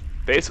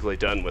basically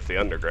done with the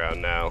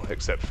underground now,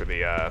 except for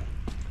the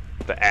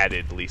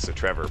added Lisa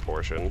Trevor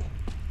portion,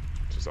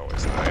 which is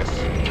always nice.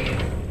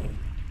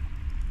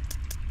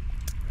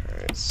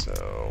 Alright,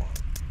 so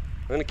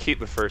I'm going to keep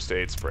the first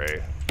aid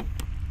spray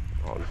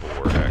on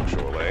board,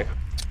 actually.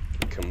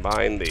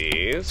 Combine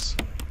these.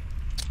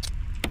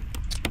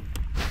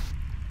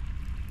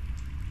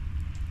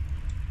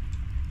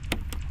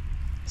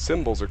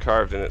 Symbols are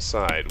carved in its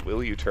side.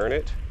 Will you turn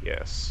it?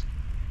 Yes.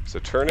 So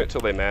turn it till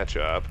they match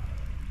up.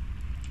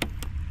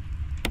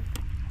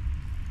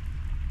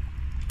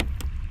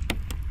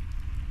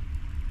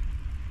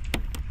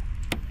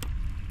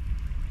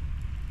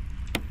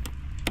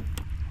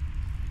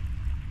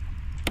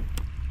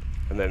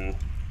 And then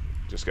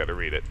just got to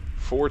read it.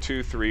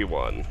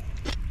 4231.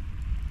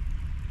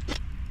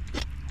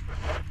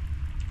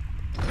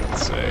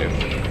 Let's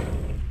save.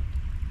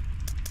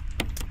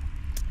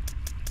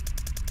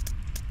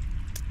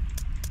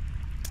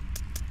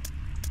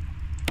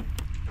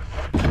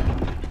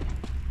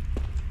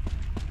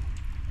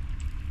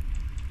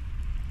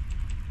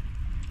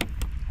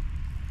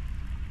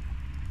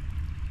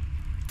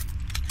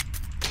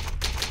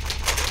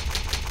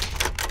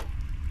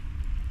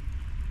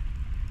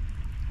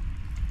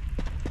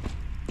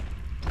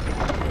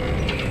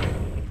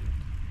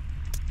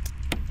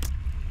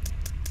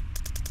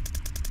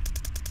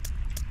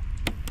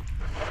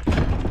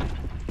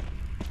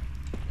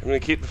 I'm going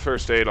to keep the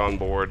first aid on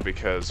board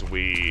because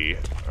we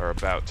are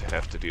about to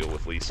have to deal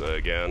with Lisa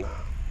again.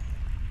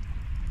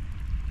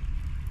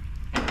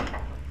 I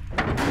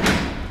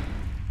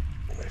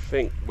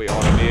think we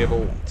ought to be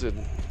able to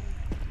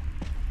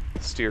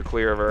steer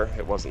clear of her.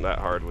 It wasn't that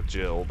hard with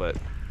Jill, but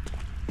I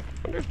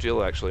wonder if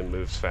Jill actually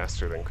moves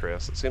faster than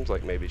Chris. It seems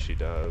like maybe she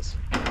does.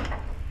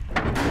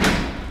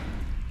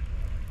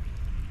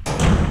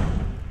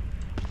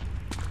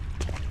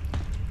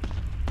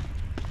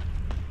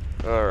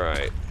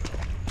 Alright.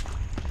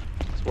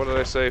 What did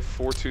I say?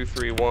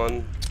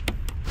 4231.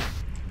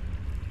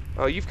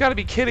 Oh, you've got to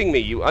be kidding me.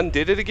 You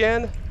undid it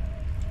again?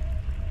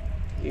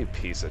 You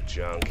piece of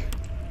junk.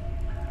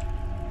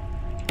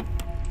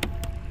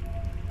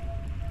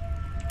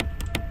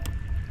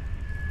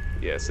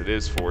 Yes, it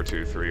is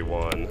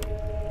 4231.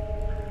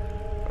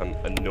 I'm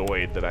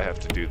annoyed that I have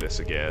to do this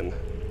again.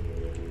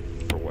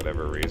 For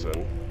whatever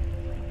reason.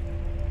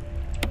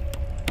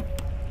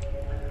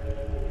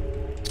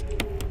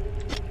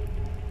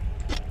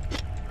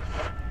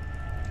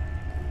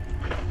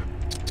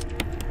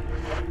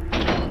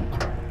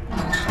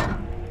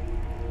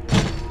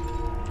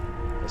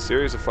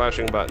 Series of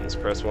flashing buttons.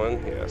 Press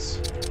 1. Yes.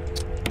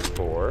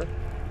 4,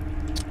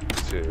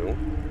 2,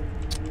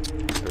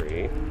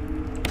 3,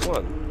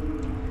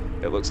 1.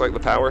 It looks like the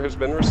power has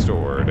been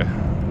restored.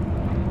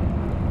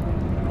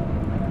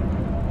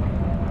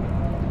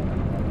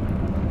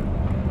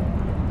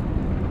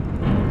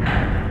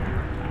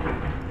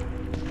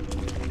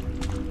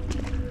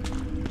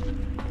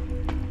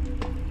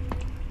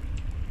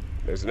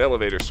 There's an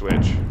elevator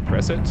switch.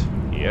 Press it.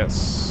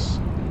 Yes.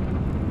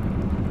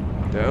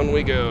 Down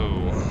we go.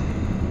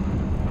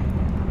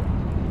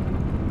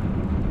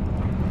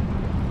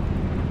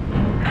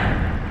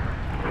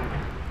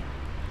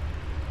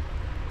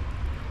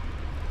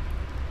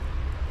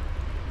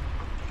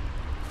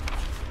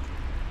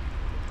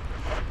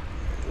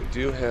 We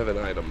do have an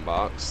item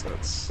box.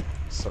 That's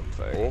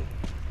something.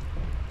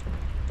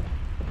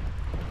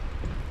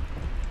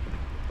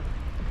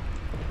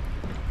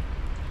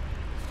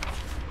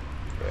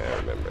 Yeah, I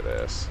remember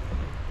this.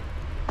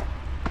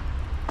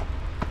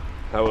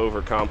 How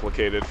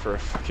overcomplicated for a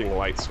fucking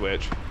light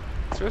switch.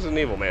 It's Resident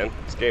Evil, man.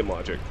 It's game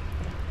logic.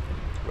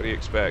 What do you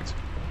expect?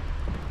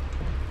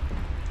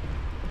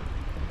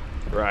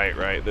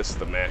 Right. This is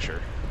the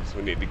masher. So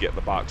we need to get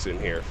the box in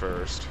here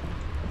first.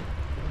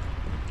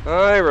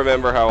 I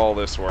remember how all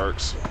this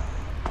works.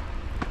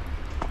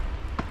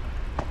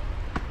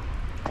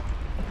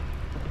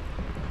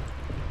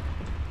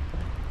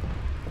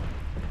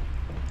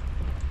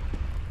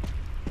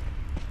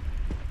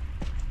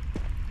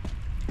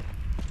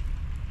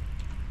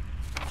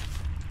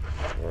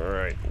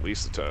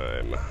 Lisa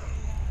time.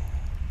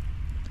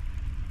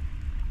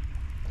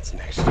 It's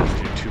next to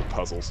do 2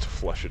 puzzles to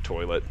flush a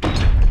toilet.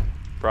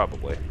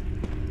 Probably.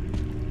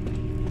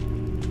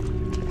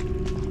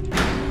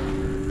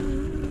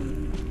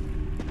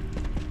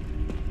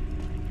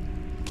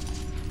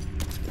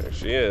 There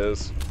she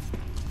is.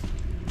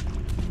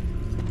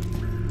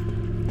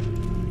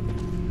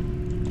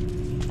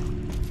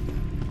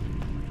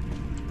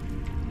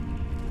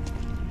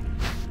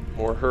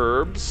 More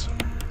herbs.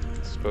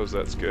 Suppose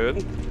that's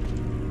good.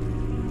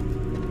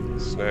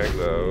 Snag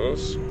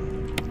those.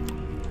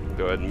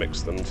 Go ahead and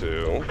mix them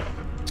too.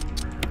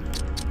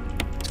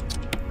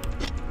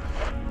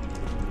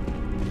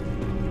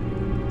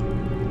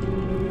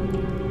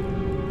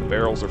 The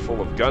barrels are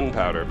full of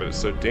gunpowder, but it's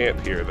so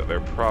damp here that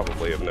they're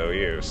probably of no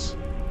use.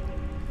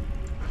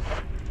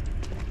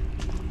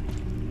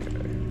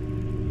 Okay.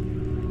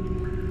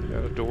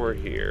 Got a door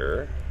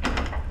here.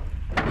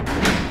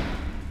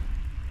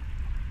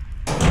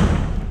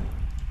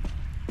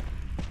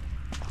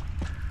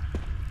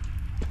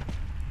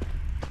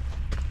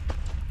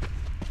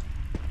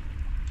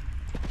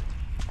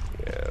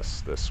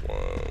 This one.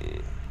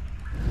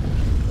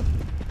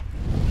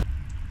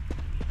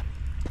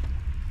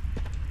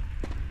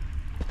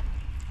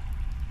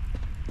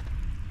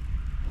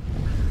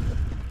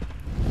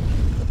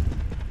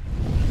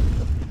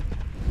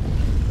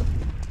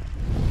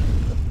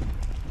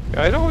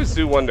 I'd always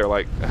do wonder,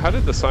 like, how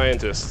did the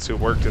scientists who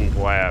worked in the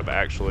lab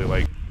actually,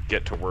 like,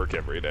 get to work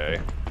every day?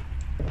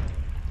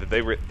 Did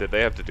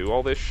they have to do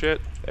all this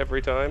shit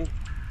every time?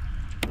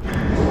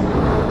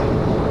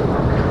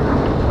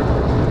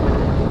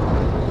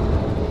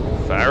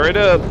 Fire it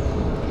up!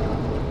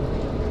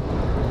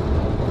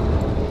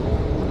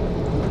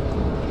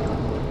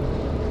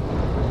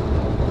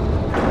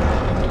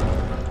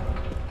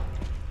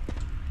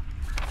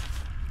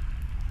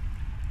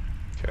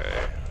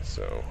 Okay,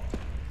 so...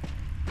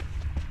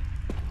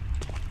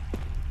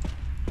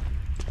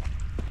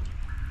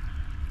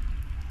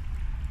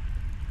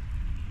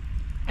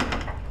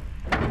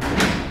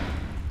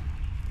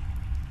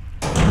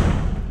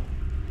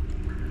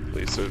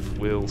 Lisa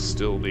will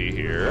still be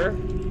here.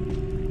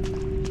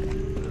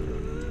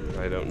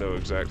 I don't know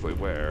exactly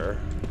where.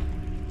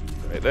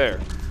 Right there.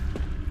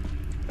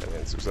 That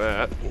answers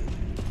that.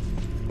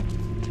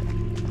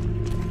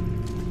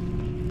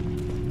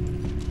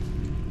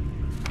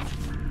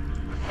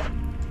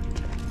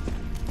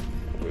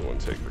 We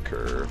want to take the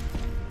curve.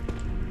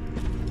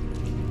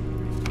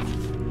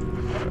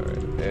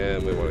 Alright,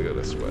 and we want to go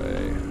this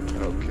way.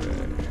 Okay.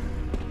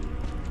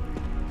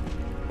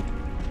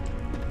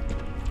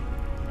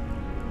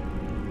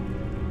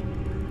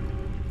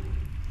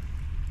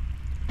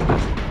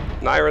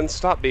 Nyron,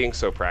 stop being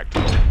so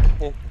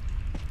practical.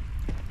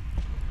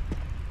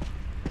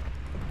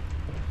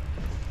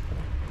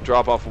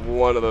 Drop off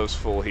one of those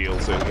full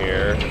heals in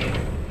here.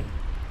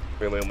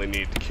 Really only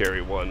need to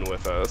carry one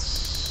with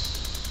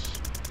us.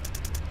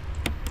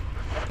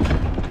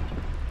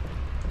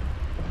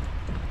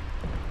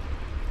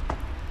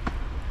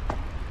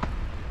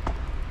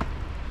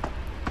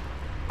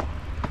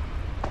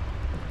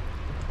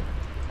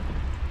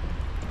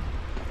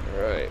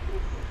 Alright.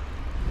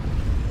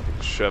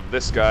 Shove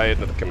this guy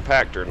into the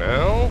compactor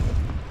now.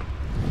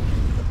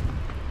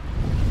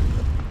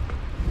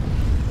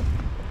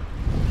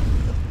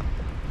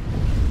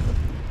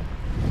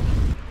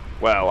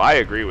 Well, I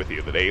agree with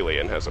you that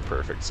Alien has a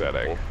perfect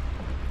setting.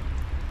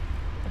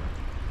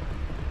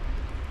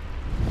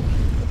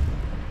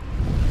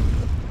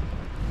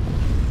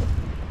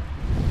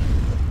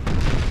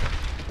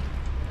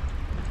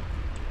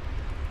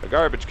 A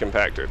garbage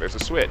compactor. There's a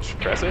switch.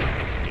 Press it.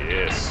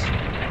 Yes.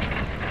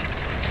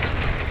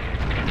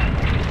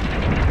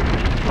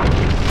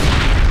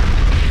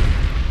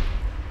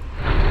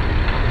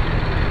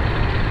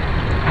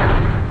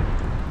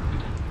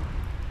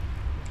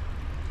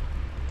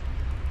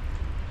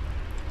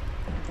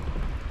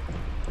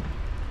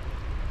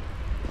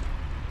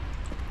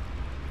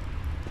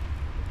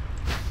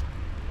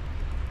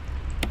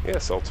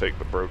 Yes, I'll take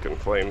the broken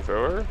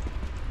flamethrower.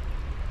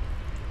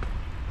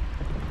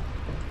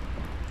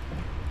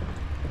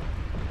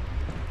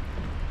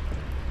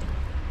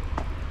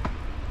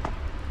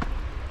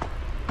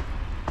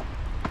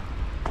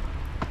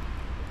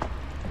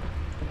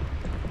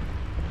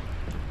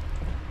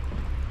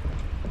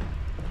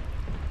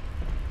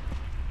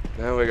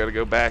 Now we gotta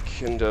go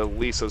back into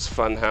Lisa's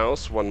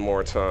funhouse one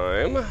more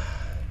time.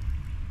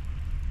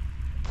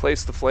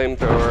 Place the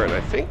flamethrower, and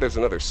I think there's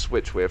another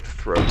switch we have to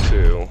throw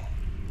too.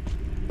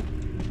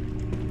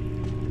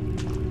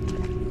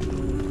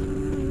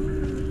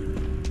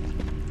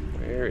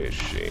 Where is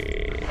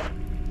she?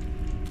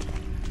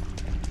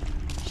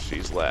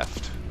 She's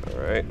left.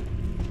 Alright.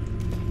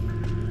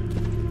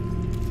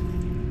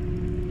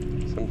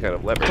 Some kind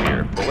of lever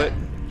here. Pull it?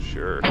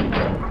 Sure.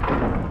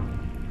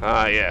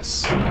 Ah,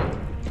 yes.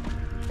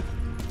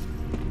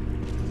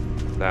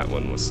 That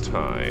one was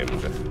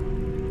timed.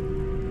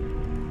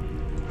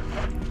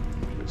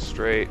 Go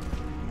straight,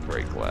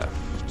 brake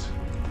left.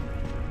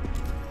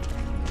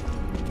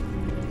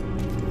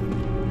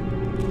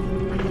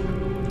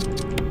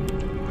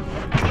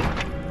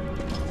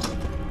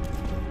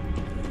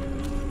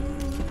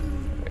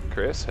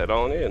 Chris, head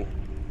on in.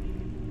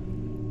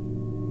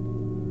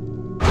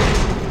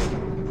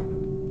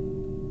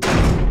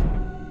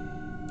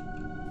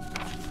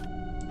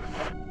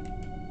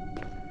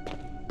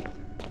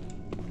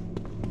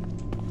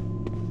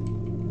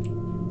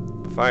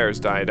 The fire's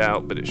died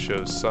out, but it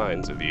shows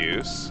signs of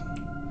use.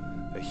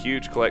 A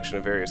huge collection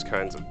of various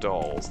kinds of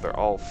dolls. They're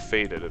all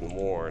faded and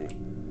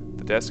worn.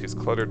 The desk is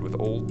cluttered with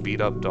old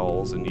beat-up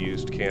dolls and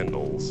used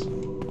candles.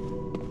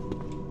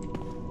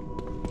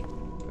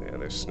 Yeah,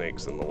 there's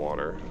snakes in the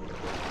water.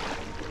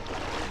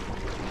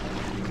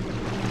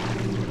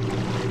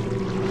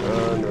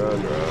 Run,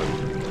 run,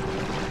 run.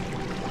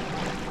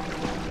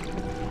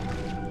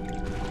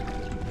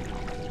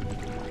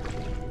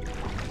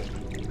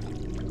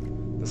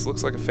 This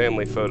looks like a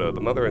family photo.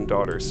 The mother and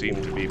daughter seem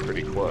to be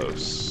pretty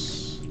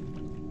close.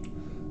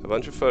 A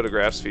bunch of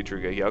photographs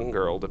featuring a young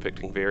girl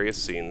depicting various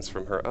scenes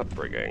from her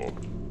upbringing.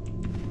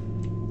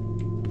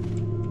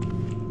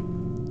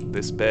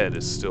 This bed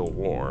is still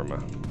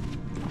warm.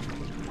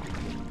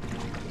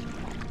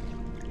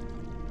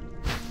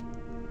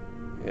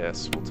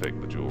 Yes, we'll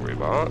take the jewelry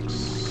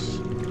box.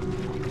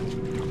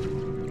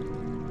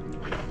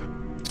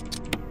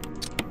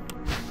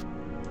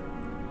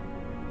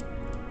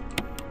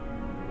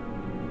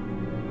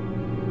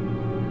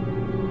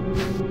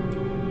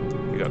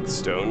 We got the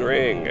stone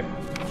ring.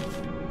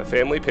 A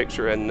family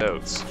picture and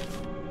notes.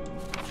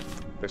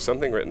 There's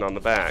something written on the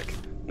back.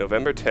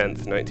 November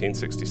 10th,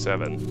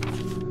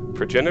 1967.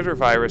 Progenitor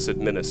virus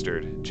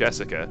administered.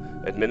 Jessica,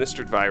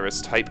 administered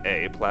virus type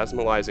A,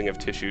 plasmalizing of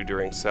tissue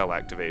during cell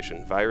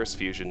activation. Virus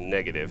fusion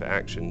negative,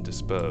 action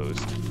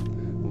disposed.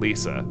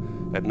 Lisa,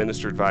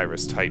 administered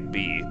virus type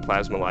B,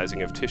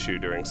 plasmalizing of tissue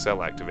during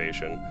cell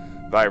activation.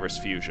 Virus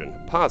fusion,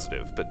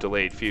 positive, but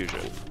delayed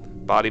fusion.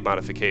 Body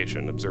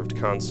modification, observed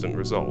constant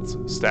results.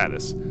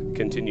 Status,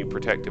 continue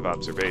protective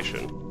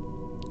observation.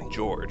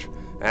 George,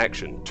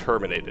 action,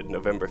 terminated,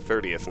 November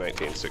 30th,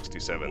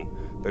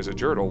 1967. There's a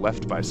journal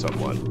left by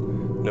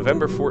someone.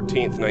 November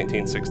 14th,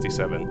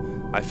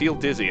 1967. I feel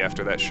dizzy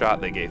after that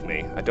shot they gave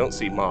me. I don't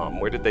see Mom.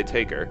 Where did they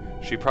take her?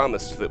 She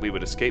promised that we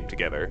would escape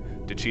together.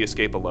 Did she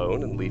escape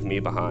alone and leave me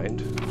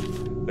behind?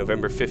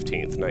 November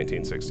 15th,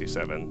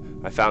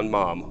 1967. I found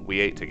Mom. We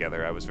ate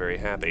together. I was very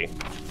happy.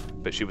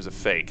 But she was a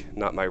fake,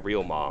 not my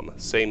real mom.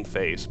 Same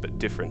face, but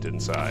different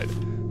inside.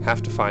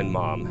 Have to find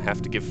Mom.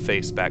 Have to give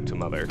face back to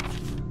Mother.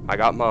 I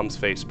got Mom's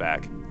face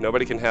back.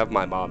 Nobody can have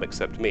my mom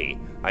except me.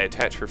 I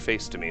attach her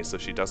face to me so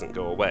she doesn't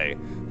go away,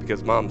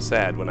 because Mom's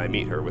sad when I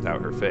meet her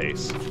without her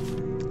face.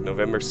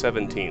 November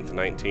 17th,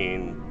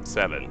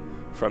 1907.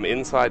 From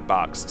inside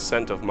box,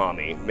 scent of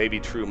mommy, maybe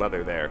true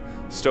mother there.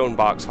 Stone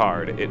box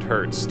hard, it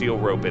hurts, steel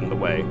rope in the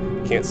way.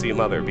 Can't see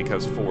mother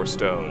because 4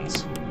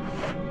 stones.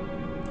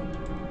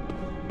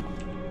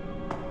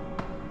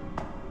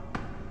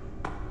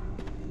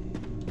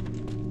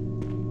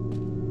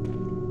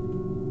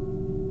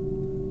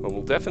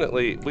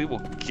 We will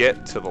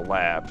get to the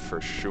lab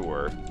for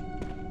sure,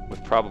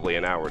 with probably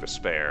an hour to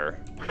spare.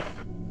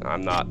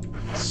 I'm not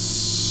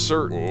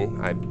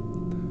certain. I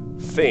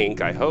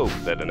hope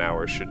that an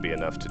hour should be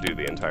enough to do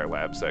the entire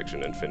lab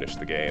section and finish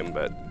the game,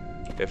 but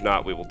if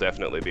not, we will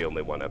definitely be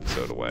only 1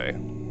 episode away.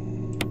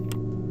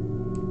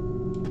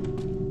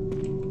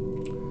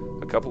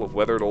 A couple of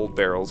weathered old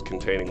barrels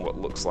containing what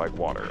looks like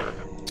water. Go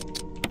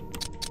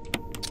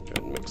ahead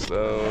and mix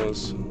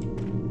those.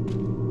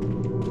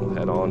 We'll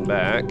head on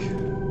back.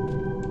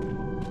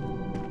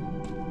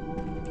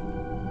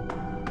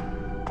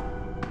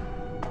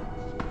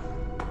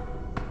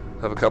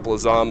 Have a couple of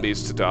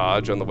zombies to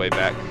dodge on the way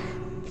back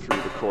through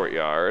the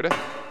courtyard.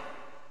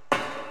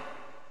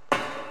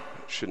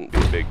 Shouldn't be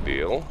a big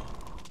deal.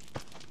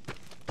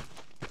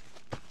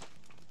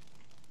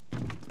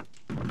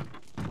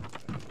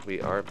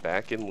 We are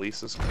back in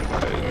Lisa's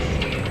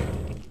cottage.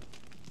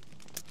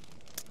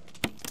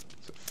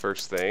 So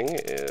first thing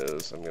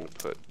is I'm going to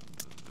put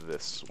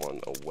this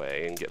one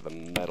away and get the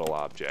metal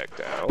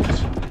object out.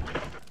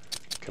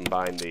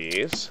 Combine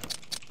these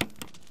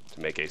to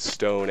make a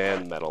stone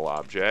and metal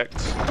object.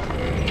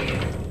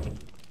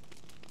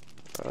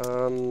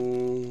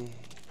 I'm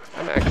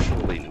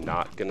actually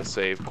not gonna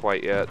save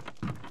quite yet.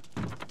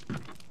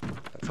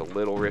 That's a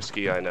little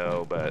risky, I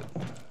know, but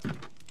I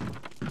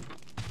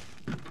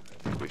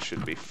think we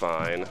should be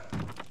fine.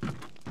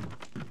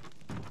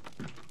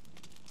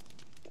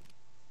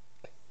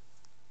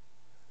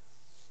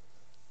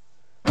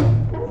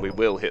 We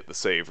will hit the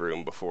save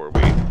room before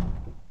we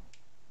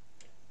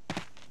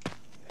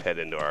head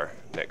into our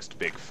next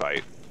big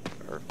fight,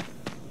 our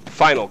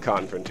final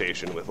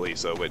confrontation with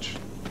Lisa, which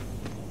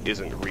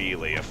isn't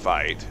really a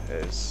fight,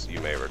 as you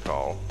may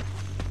recall.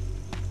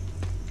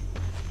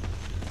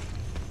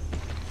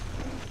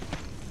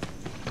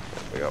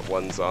 We got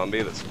one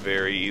zombie that's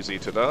very easy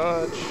to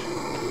dodge.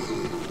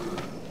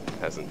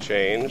 Hasn't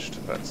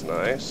changed, that's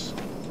nice.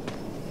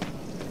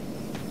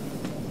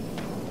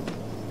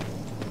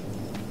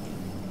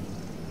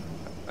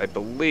 I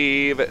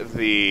believe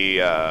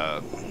the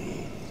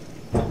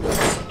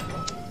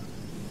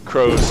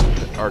crows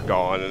are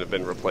gone and have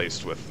been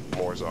replaced with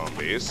more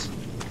zombies.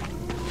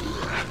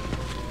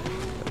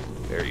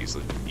 Very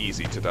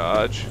easy to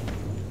dodge.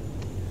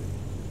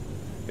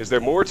 Is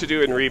there more to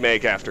do in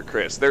Remake after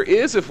Chris? There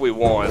is if we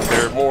want.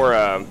 There are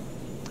more,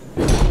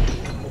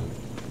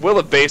 we'll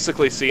have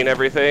basically seen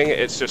everything.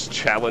 It's just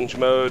challenge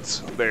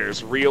modes.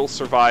 There's real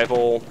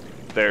survival.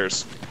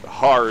 There's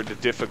hard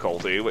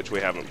difficulty, which we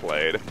haven't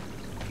played.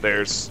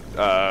 There's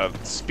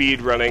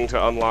speed running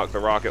to unlock the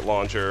rocket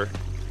launcher.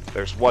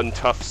 There's one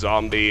tough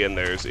zombie, and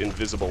there's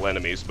invisible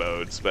enemies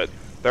modes. But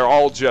they're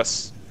all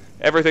just...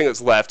 Everything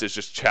that's left is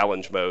just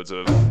challenge modes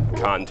of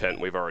content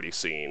we've already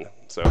seen.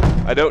 So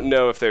I don't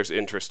know if there's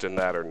interest in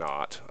that or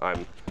not.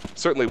 I'm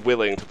certainly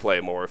willing to play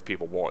more if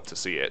people want to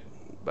see it,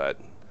 but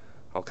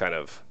I'll kind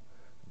of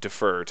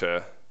defer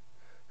to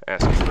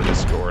asking the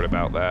Discord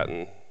about that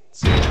and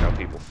seeing how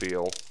people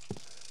feel.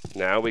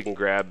 Now we can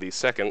grab the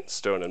second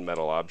stone and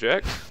metal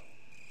object.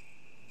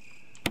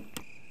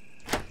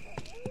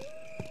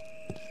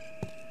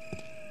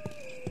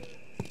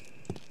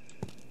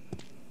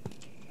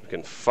 We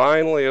can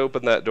finally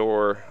open that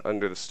door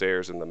under the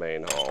stairs in the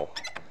main hall.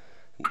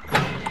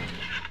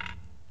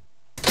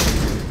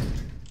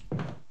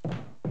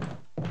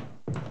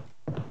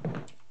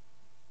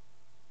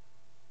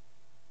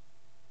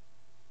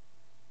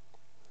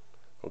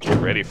 We'll get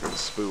ready for the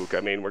spook. I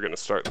mean, we're going to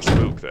start the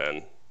spook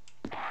then.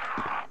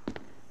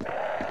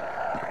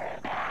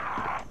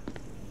 I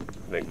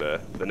think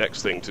the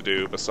next thing to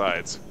do,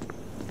 besides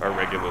our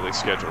regularly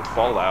scheduled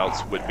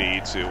Fallouts, would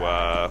be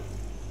to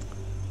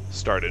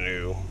start a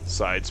new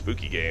side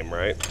spooky game,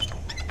 right?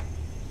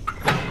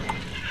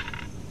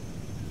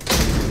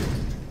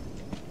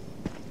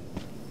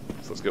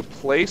 So let's go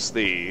place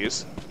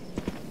these.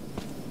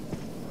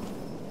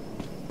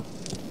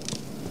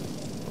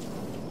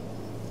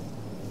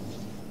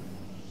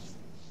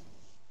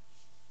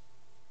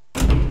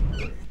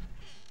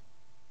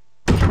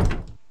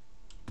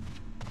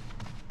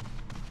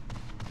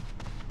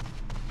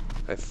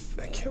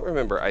 I can't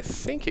remember. I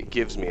think it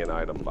gives me an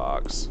item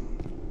box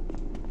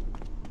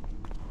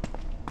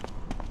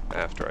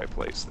after I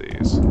place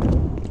these. I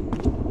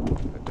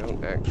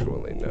don't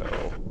actually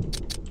know.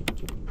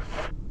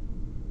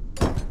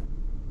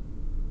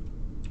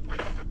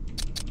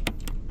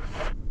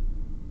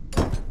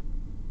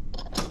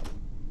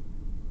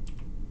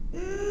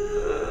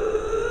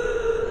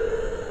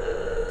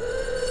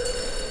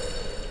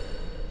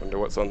 Wonder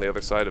what's on the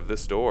other side of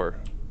this door.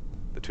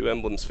 The two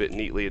emblems fit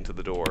neatly into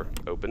the door.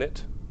 Open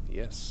it?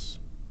 Yes.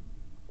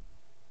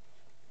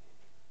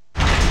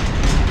 I'm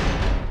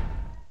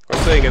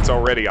saying it's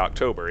already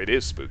October. It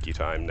is spooky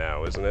time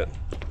now, isn't it?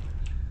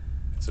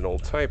 It's an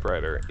old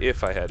typewriter.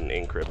 If I had an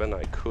ink ribbon,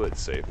 I could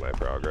save my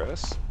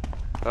progress.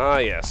 Ah,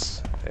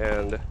 yes.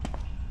 And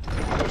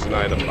there's an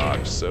item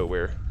box, so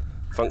we're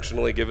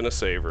functionally given a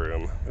save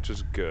room, which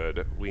is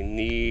good. We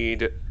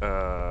need...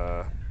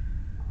 I'm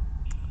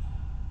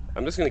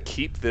just going to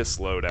keep this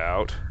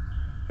loadout.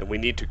 And we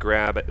need to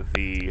grab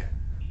the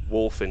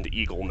wolf and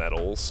eagle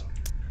medals.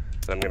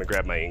 And I'm going to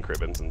grab my ink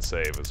ribbons and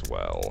save as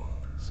well.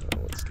 So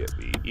let's get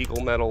the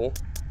eagle medal.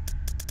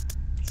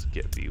 Let's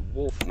get the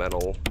wolf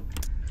medal.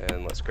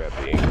 And let's grab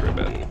the ink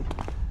ribbon.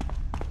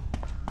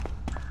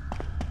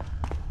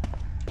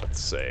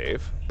 Let's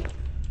save.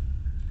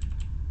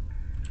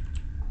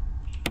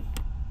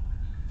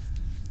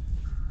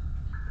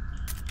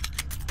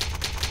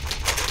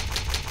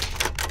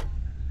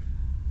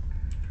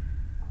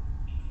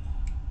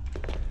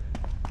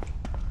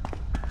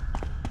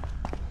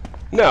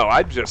 No,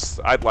 I'd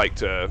like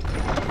to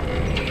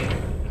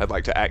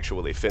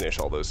actually finish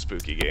all those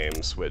spooky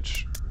games,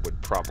 which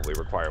would probably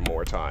require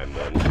more time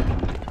than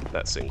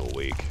that single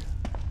week.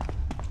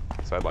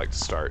 So I'd like to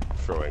start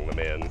throwing them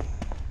in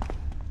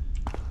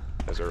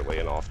as early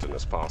and often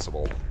as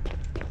possible.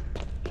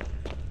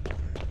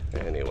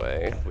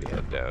 Anyway, we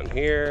head down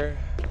here.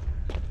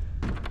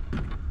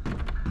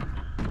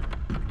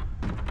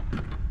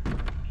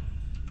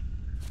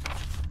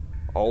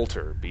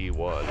 Alter B1.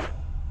 Well,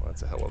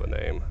 that's a hell of a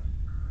name.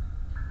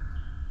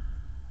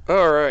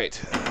 Alright.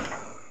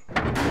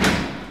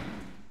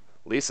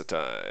 Lisa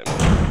time.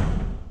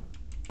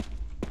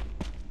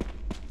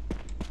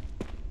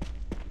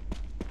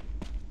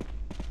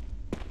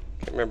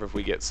 Can't remember if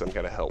we get some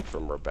kind of help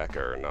from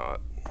Rebecca or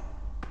not.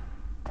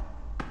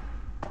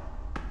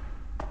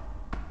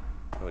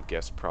 I would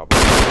guess probably.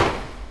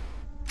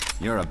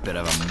 You're a bit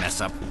of a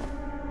mess up.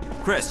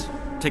 Chris,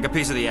 take a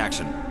piece of the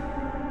action.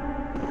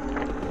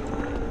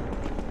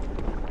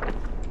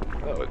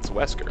 Oh, it's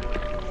Wesker.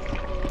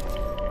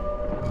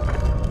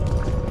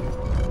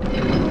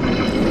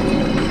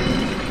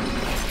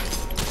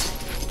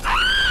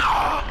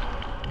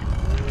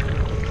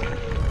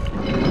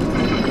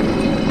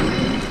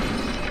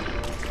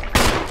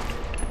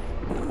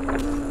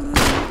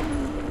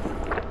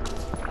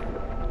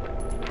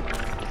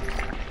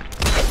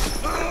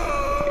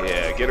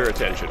 Get her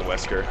attention,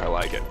 Wesker. I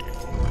like it.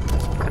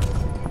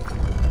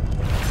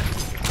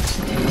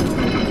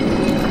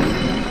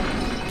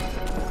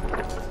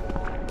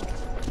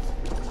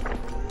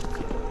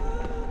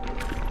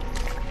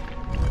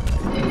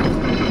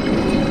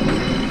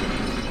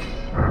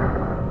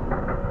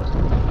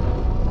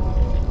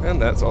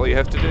 And that's all you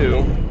have to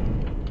do.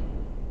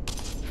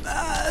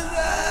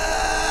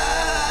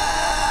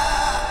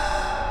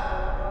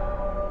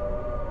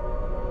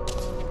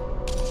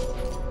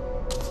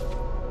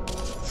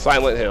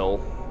 Silent Hill.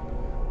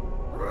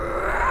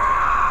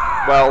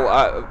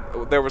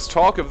 Well, there was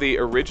talk of the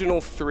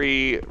original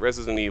 3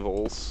 Resident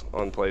Evils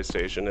on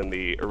PlayStation and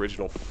the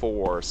original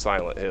 4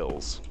 Silent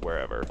Hills,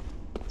 wherever.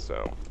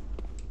 So,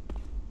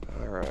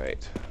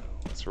 alright,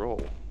 let's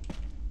roll.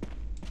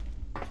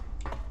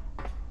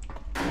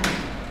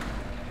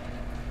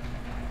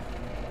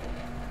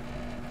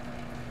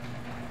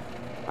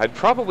 I'd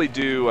probably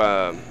do,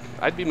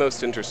 I'd be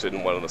most interested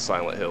in one of the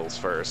Silent Hills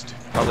first.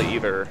 Probably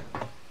either,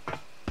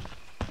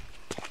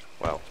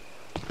 well,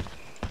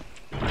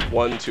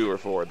 1, 2, or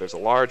 4. There's a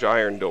large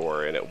iron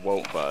door and it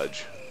won't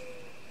budge.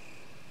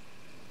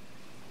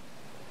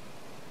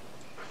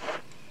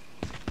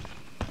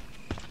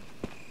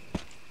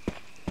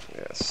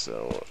 Yes,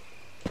 so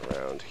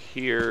around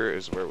here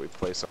is where we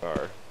place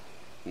our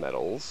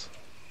medals.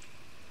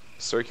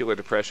 Circular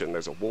depression,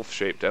 there's a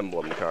wolf-shaped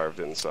emblem carved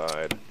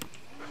inside.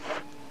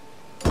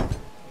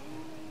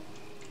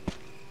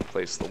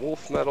 Place the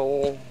wolf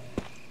medal.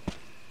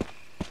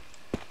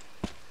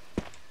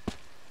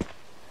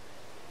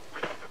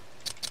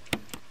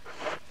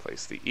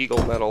 Place the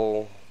eagle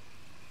medal.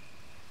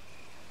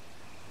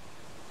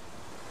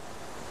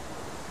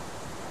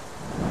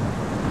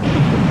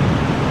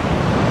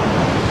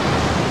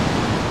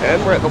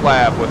 And we're at the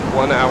lab with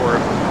 1 hour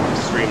of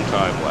stream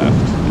time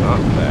left. Not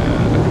bad.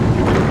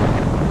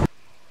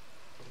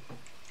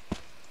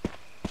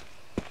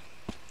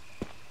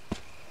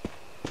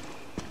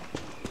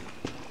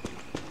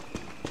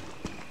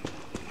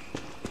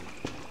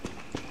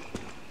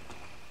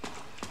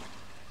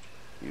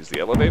 Use the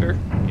elevator?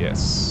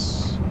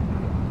 Yes.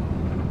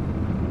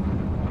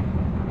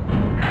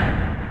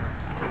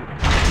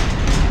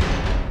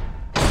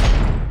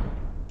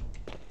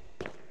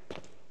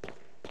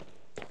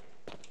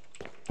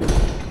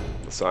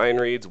 The sign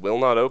reads, "Will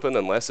not open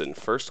unless in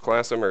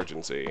first-class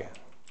emergency."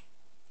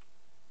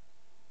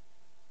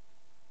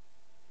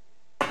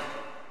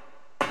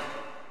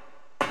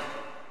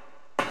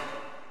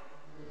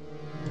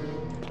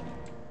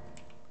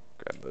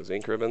 Grab those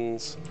ink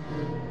ribbons.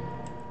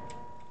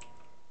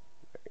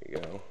 There you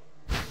go.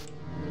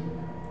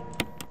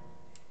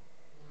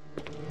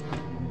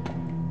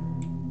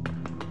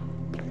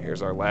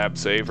 Here's our lab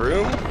save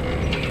room.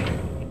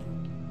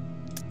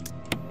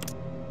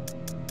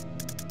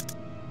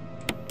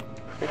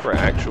 I think we're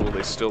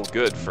actually still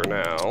good for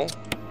now.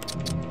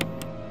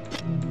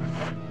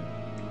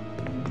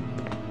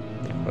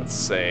 Let's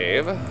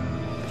save.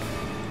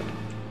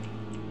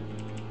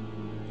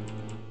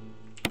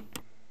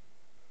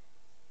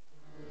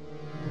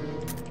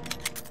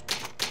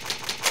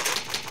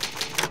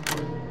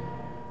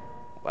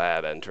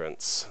 Lab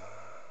entrance.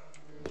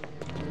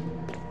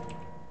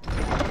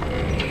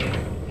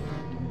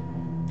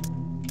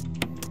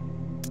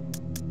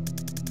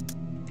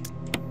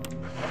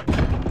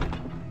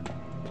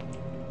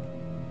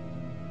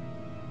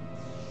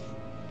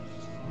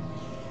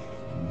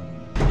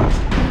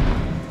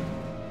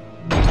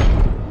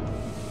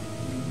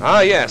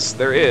 Ah, yes,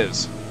 there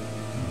is.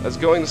 I was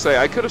going to say,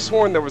 I could have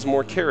sworn there was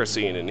more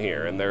kerosene in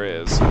here, and there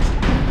is.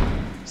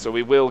 So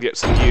we will get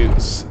some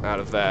use out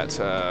of that,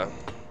 that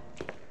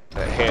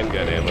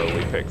handgun ammo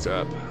we picked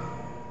up.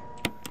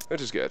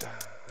 Which is good.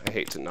 I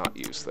hate to not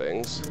use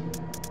things.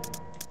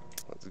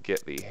 Let's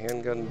get the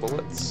handgun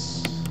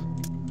bullets.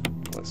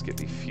 Let's get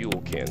the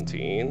fuel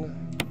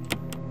canteen.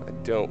 I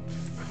don't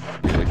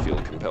really feel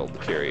compelled to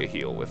carry a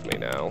heal with me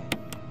now.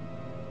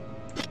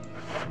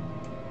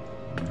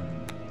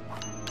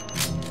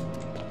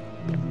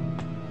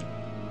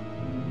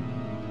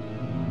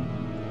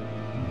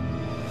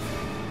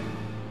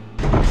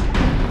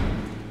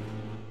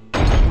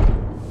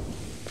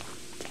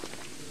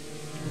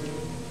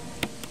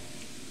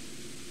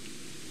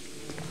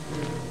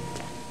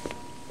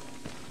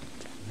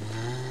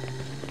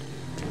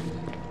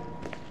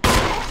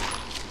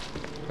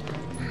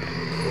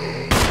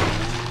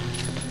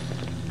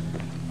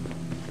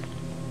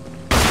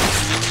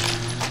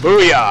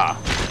 Booyah!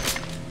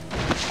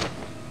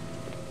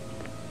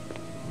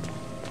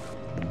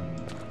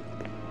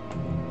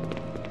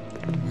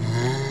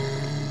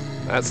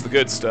 That's the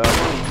good stuff.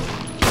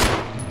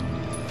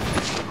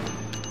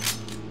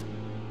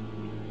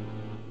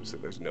 So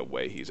there's no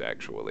way he's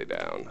actually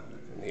down,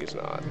 and he's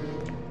not.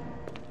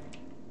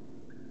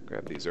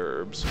 Grab these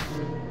herbs.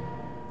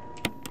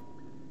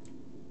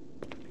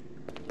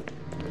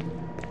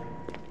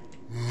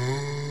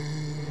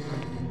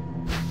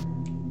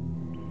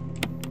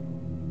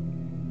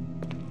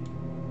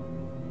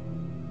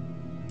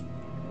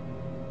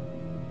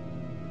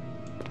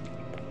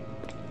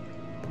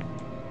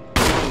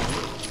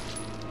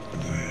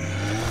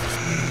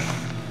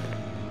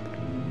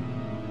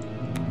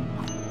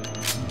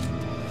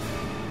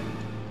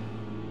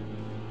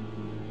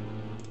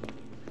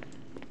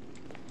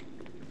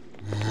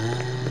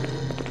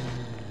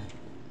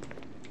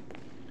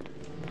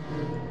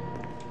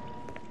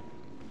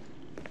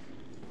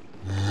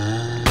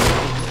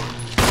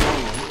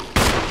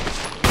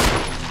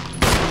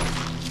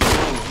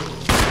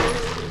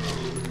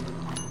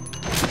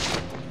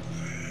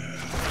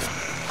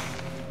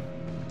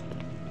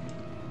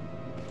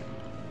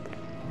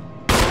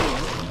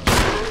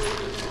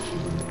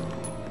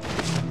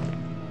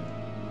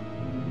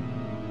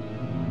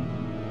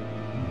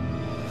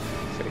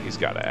 He's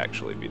got to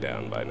actually be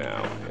down by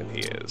now, and he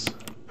is.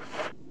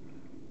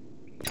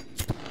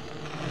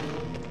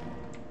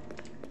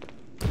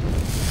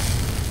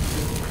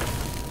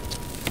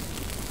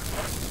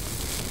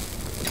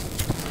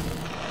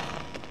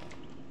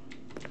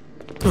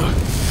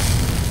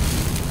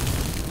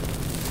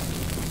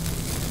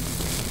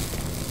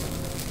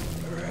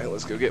 Alright,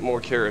 let's go get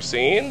more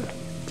kerosene.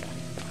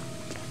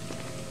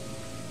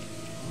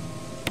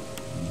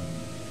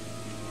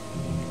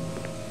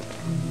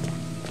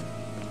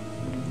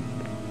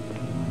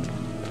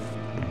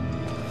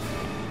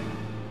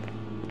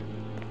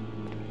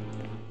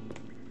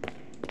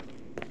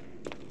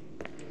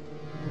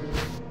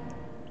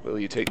 Will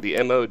you take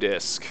the MO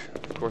disc?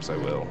 Of course I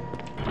will.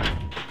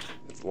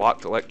 It's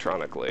locked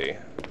electronically.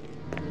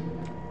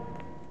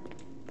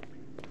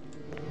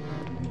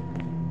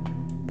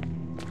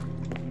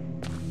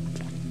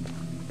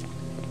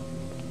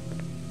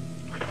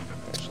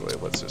 Actually,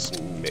 let's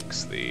just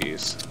mix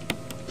these.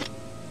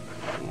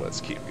 And let's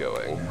keep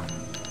going.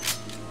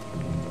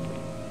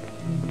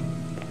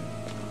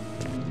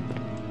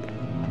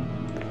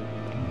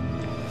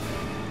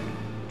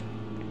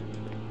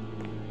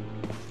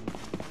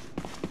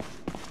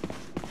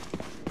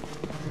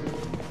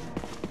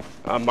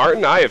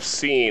 Martin, I have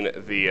seen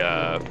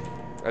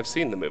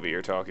the movie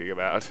you're talking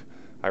about.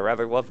 I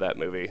rather love that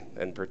movie,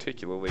 and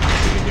particularly the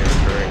scene you're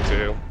referring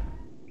to.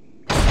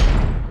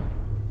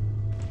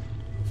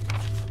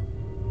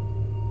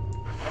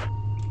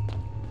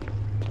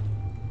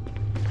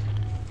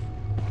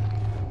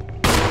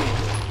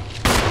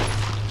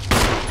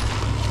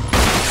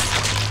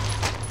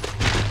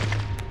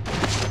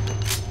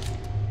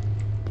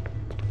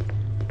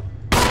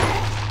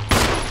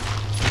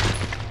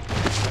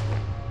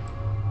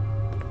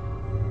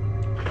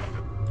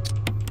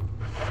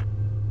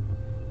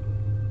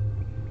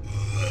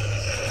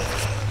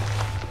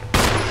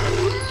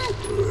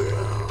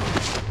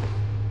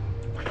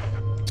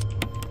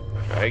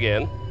 Try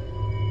again.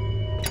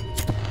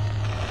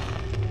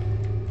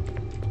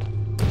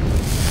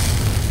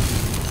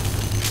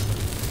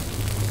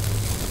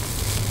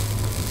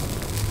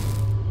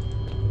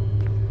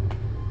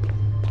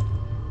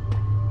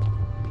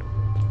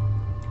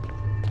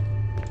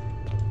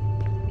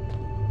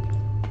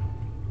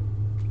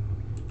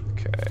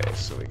 Okay,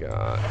 so we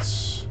got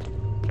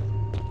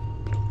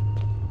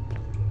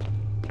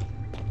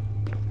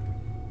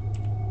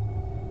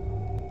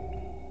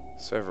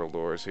several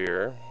doors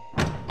here.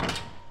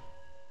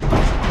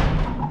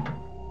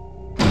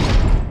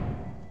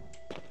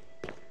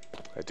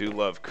 I do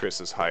love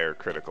Chris's higher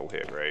critical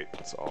hit rate.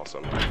 It's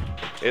awesome.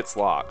 It's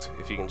locked.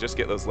 If you can just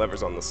get those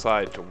levers on the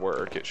side to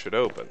work, it should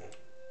open.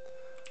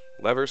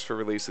 Levers for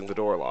releasing the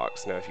door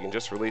locks. Now, if you can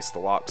just release the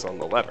locks on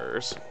the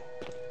levers.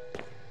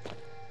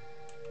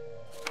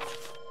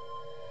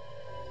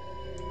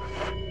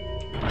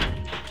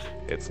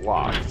 It's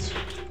locked.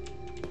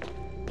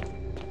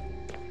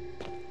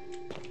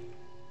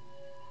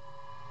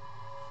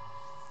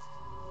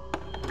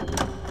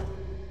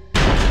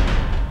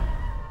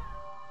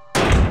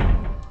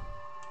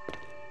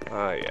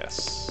 Ah,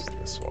 yes,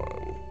 this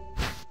one.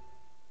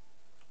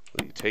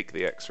 Will you take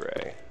the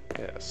X-ray?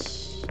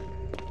 Yes.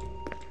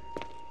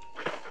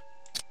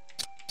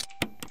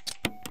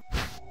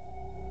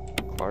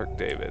 Clark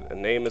David. A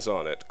name is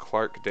on it.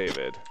 Clark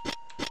David.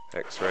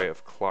 X-ray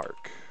of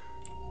Clark.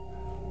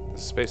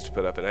 There's space to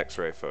put up an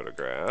X-ray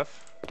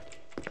photograph.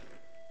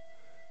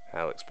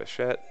 Alex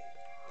Bichette.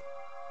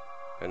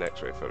 An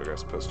X-ray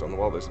photograph posted on the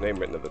wall. There's a name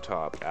written at the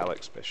top.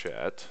 Alex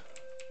Bichette.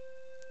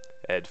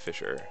 Ed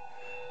Fisher.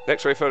 An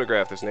X-ray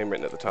photograph, there's a name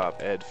written at the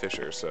top, Ed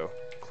Fisher, so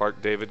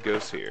Clark David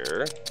goes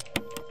here.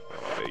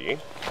 Ready.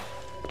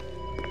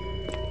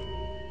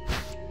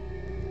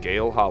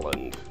 Gail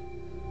Holland.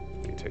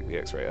 You take the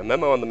X-ray. A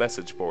memo on the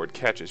message board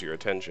catches your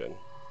attention.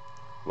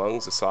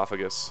 Lungs,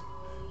 esophagus,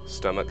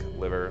 stomach,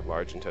 liver,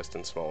 large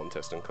intestine, small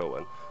intestine,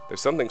 colon.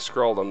 There's something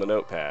scrawled on the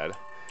notepad.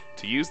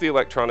 To use the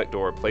electronic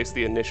door, place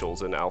the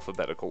initials in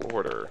alphabetical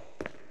order.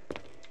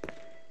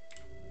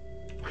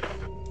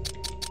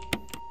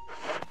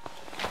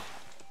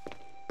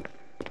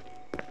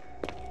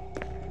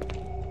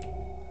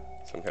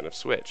 Some kind of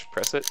switch.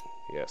 Press it.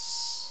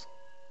 Yes.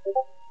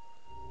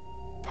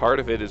 Part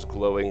of it is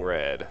glowing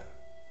red.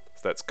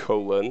 So that's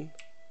colon,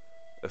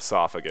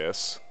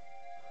 esophagus,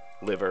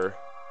 liver,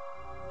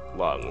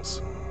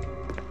 lungs.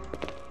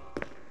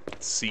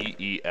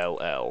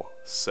 C-E-L-L.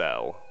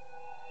 Cell.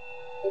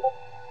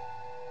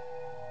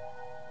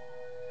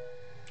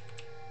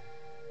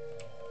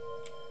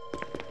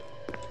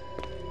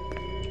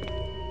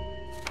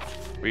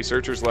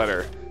 Researcher's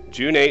letter.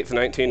 June 8th,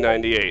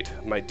 1998.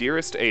 My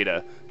dearest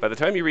Ada, by the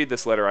time you read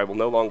this letter, I will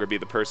no longer be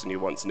the person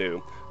you once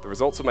knew. The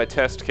results of my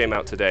test came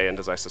out today, and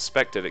as I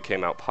suspected, it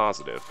came out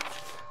positive.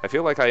 I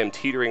feel like I am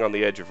teetering on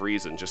the edge of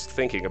reason just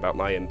thinking about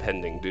my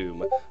impending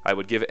doom. I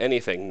would give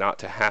anything not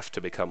to have to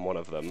become one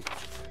of them.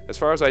 As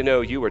far as I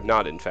know, you are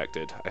not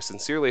infected. I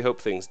sincerely hope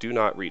things do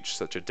not reach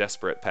such a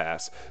desperate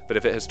pass, but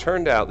if it has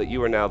turned out that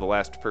you are now the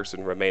last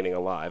person remaining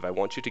alive, I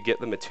want you to get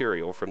the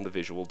material from the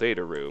visual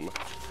data room.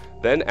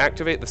 Then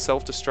activate the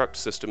self-destruct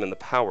system in the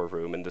power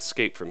room and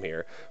escape from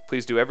here.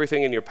 Please do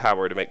everything in your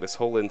power to make this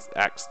whole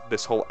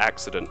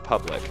accident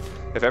public.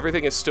 If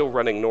everything is still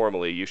running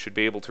normally, you should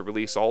be able to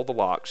release all the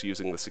locks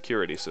using the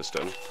security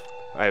system.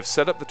 I have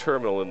set up the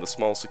terminal in the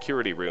small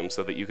security room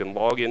so that you can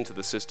log into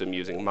the system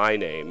using my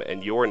name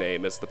and your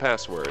name as the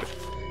password.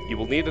 You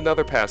will need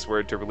another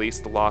password to release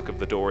the lock of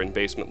the door in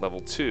basement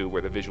level 2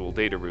 where the visual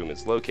data room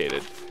is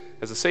located.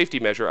 As a safety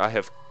measure, I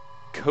have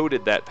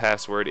coded that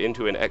password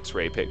into an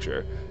X-ray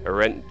picture, a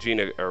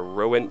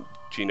röntgenogram.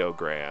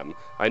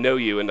 I know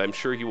you, and I'm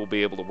sure you will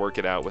be able to work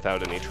it out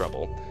without any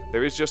trouble.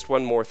 There is just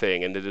one more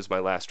thing, and it is my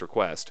last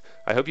request.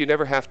 I hope you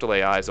never have to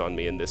lay eyes on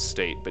me in this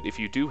state, but if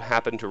you do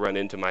happen to run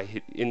into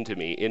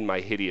me in my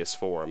hideous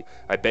form,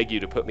 I beg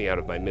you to put me out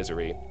of my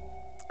misery.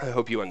 I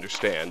hope you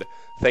understand.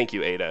 Thank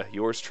you, Ada.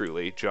 Yours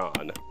truly,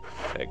 John.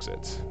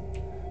 Exit.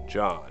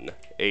 John.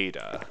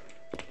 Ada.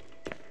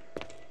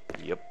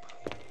 Yep.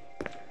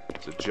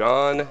 So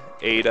John,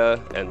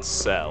 Ada, and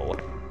Cell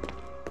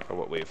are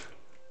what we've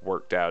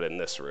worked out in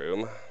this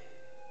room.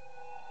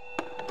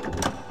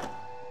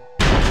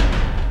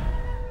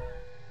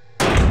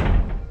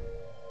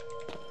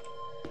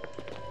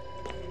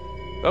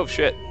 Oh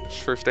shit, it's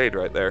first aid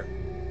right there.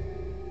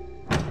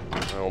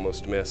 I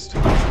almost missed.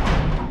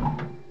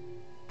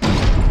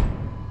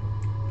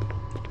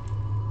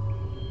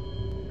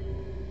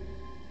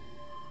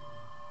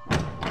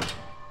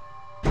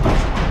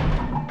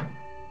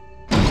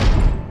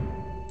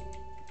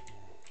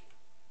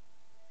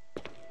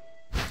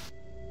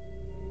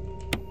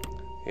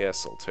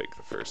 Yes, I'll take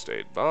the first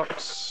aid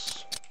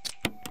box.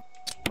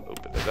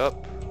 Open it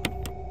up.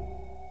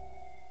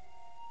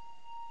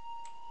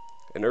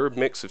 An herb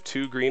mix of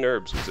 2 green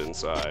herbs was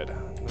inside.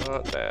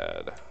 Not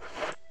bad.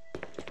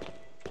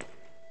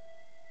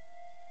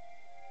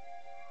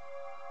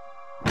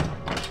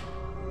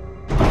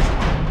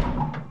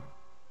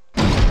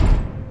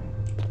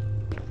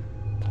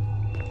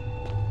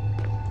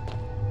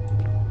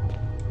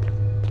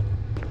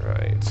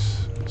 Right,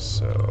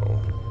 so...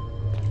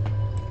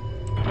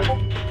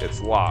 It's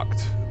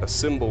locked. A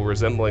symbol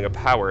resembling a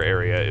power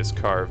area is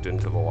carved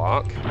into the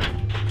lock.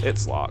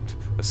 It's locked.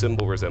 A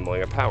symbol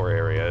resembling a power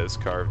area is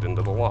carved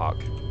into the lock.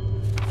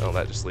 Well,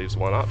 that just leaves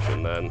one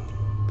option then.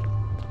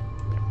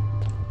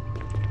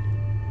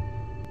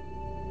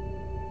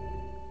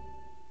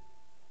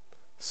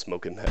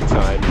 Smoking that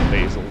time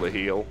basil to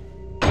heal.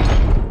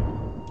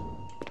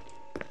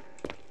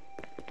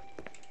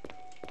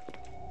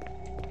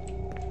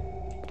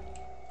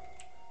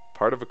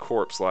 Part of a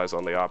corpse lies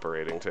on the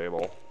operating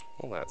table.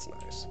 Well, that's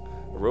nice.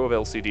 A row of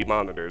LCD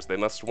monitors. They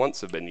must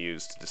once have been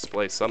used to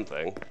display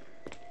something.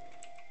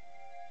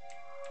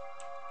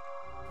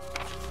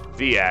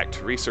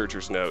 V-Act,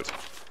 researcher's note.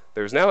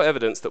 There is now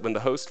evidence that when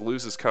the host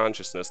loses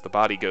consciousness, the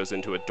body goes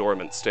into a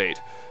dormant state.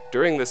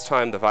 During this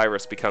time, the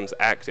virus becomes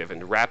active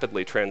and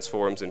rapidly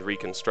transforms and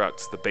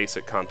reconstructs the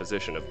basic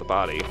composition of the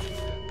body.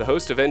 The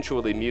host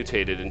eventually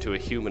mutated into a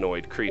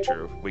humanoid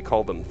creature. We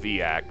call them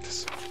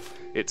V-Acts.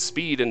 Its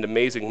speed and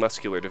amazing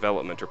muscular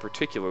development are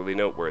particularly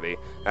noteworthy.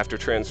 After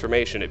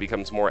transformation, it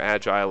becomes more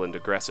agile and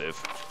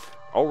aggressive.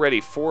 Already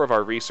 4 of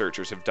our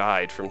researchers have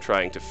died from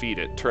trying to feed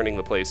it, turning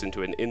the place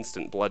into an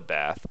instant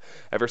bloodbath.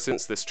 Ever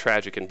since this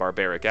tragic and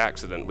barbaric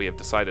accident, we have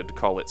decided to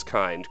call its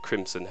kind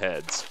Crimson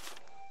Heads.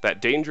 That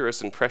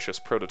dangerous and precious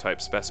prototype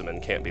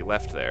specimen can't be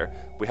left there.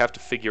 We have to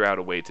figure out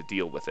a way to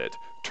deal with it.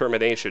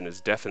 Termination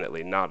is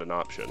definitely not an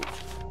option.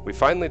 We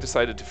finally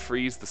decided to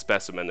freeze the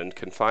specimen and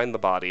confine the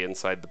body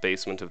inside the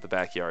basement of the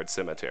backyard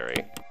cemetery.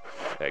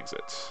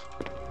 Exit.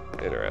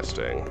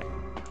 Interesting.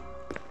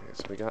 Okay,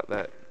 so we got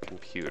that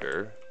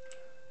computer.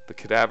 The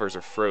cadavers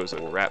are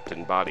frozen, wrapped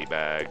in body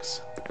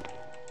bags.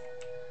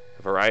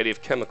 A variety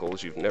of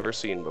chemicals you've never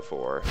seen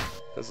before.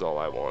 This is all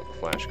I want.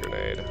 Flash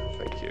grenade.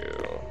 Thank you.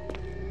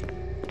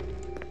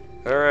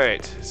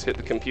 Alright, let's hit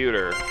the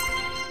computer.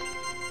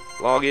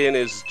 Login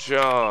is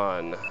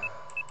John.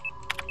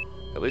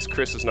 At least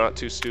Chris is not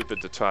too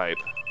stupid to type.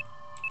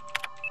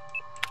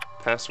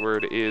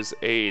 Password is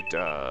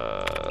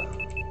Ada.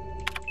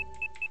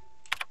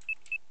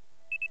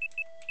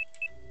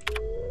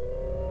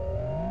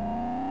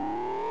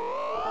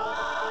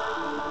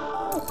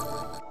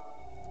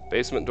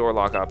 Basement door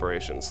lock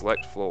operation.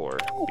 Select floor.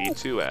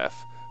 B2F.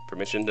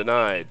 Permission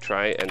denied.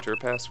 Try enter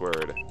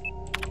password.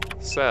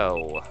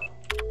 Cell.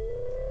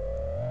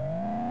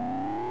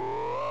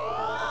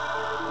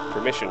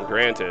 Permission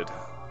granted.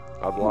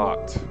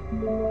 Unlocked.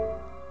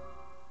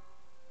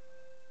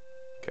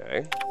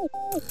 Okay.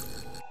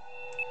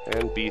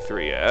 And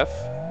B3F.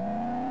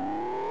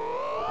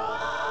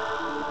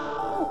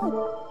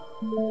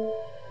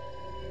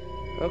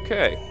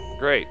 Okay,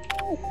 great.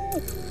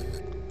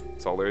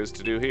 That's all there is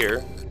to do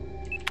here.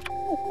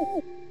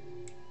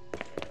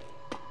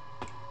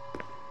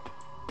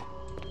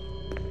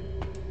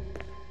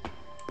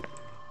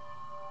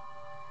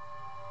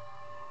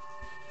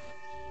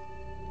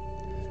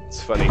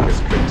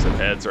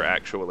 overheads are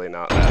actually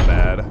not that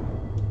bad.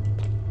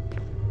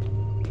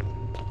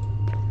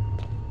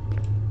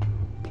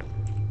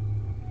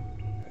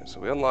 Okay, so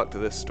we unlocked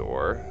this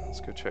door.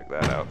 Let's go check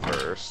that out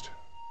first.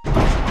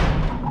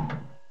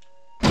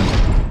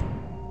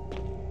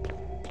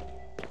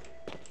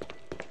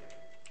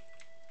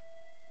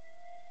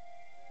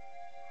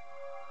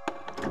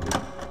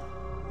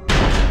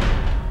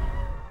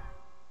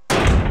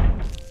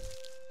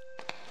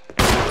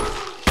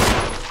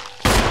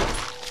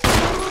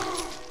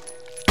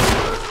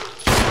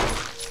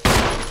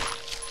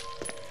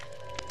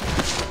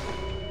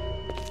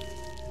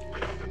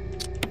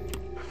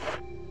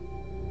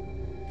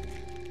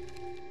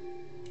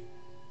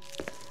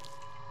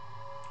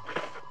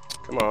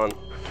 Come on,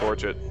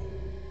 torch it.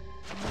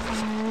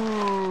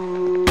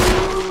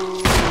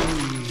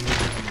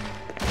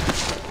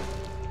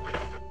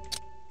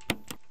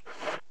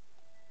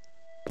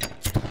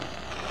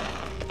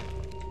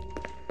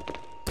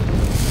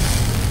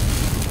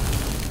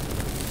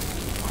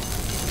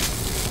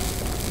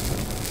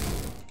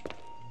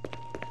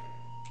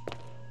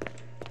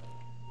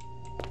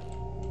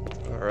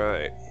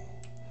 Alright.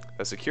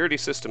 A security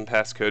system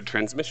passcode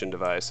transmission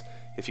device.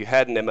 If you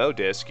had an MO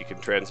disk, you can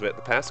transmit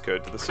the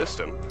passcode to the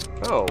system.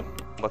 Oh,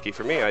 lucky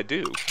for me, I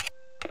do.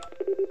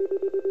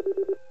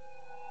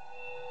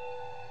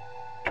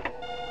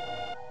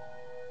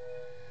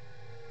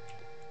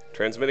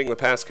 Transmitting the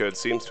passcode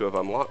seems to have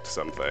unlocked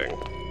something.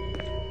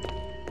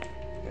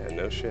 Yeah,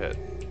 no shit.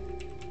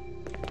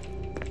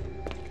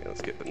 Okay,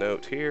 let's get the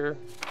note here.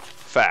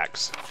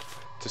 Facts.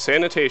 To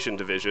Sanitation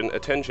Division,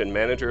 attention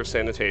Manager of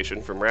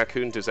Sanitation from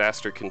Raccoon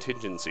Disaster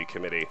Contingency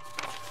Committee.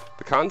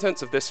 The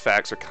contents of this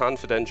fax are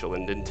confidential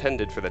and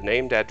intended for the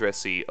named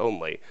addressee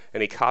only.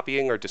 Any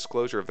copying or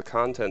disclosure of the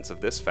contents of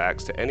this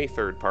fax to any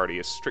third party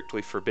is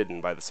strictly forbidden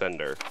by the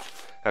sender.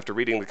 After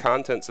reading the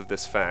contents of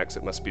this fax,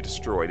 it must be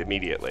destroyed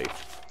immediately.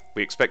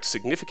 We expect a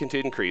significant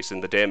increase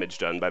in the damage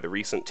done by the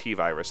recent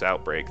T-virus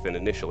outbreak than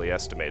initially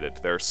estimated.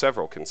 There are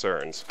several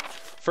concerns.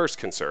 First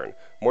concern,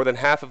 more than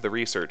half of the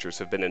researchers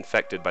have been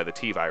infected by the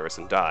T-virus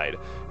and died.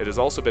 It has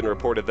also been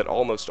reported that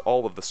almost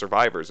all of the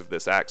survivors of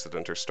this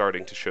accident are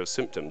starting to show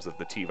symptoms of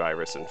the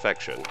T-virus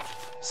infection.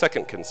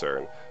 Second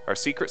concern, our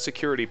secret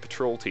security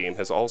patrol team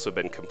has also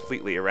been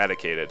completely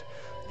eradicated.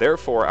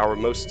 Therefore, our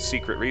most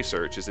secret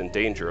research is in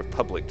danger of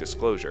public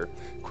disclosure.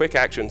 Quick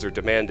actions are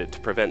demanded to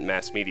prevent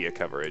mass media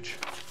coverage.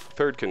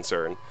 Third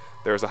concern,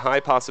 there is a high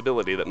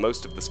possibility that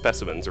most of the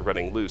specimens are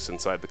running loose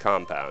inside the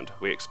compound.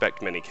 We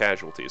expect many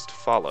casualties to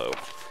follow.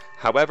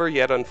 However,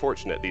 yet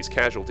unfortunate, these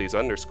casualties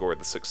underscore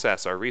the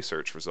success our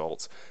research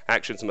results.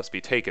 Actions must be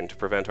taken to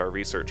prevent our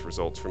research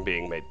results from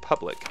being made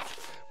public.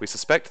 We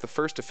suspect the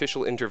first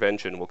official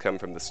intervention will come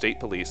from the state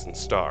police and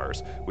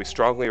STARS. We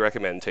strongly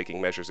recommend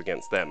taking measures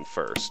against them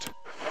first.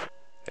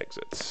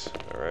 Exits.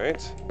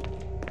 Alright.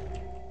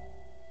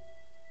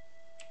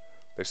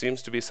 There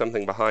seems to be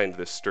something behind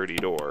this sturdy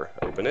door.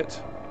 Open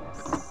it.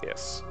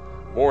 Yes.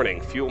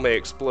 Warning, fuel may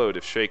explode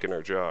if shaken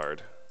or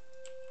jarred.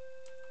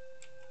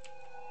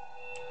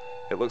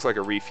 It looks like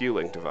a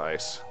refueling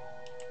device.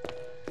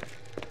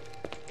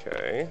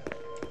 Okay.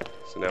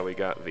 So now we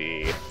got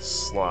the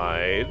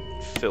slide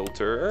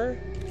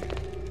filter.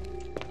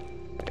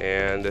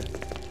 And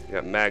we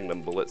got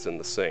magnum bullets in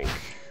the sink.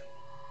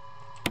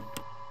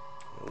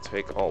 We'll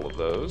take all of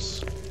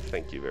those.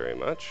 Thank you very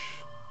much.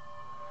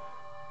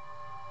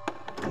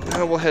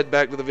 Now we'll head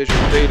back to the visual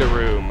data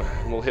room,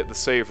 and we'll hit the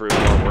save room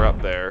while we're up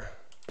there.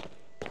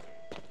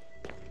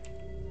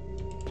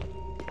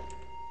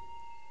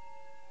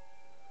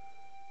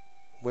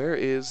 Where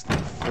is the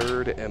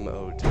third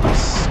MO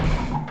disk?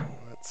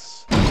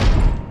 That's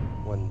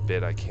one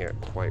bit I can't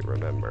quite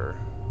remember.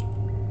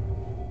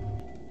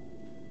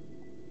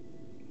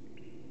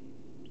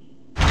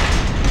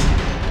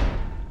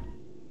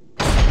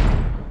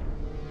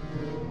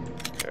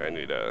 Okay, I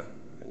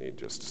need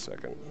just a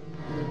second.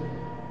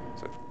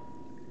 So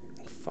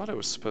I thought I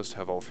was supposed to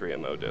have all 3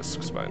 MO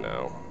discs by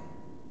now.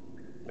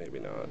 Maybe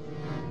not.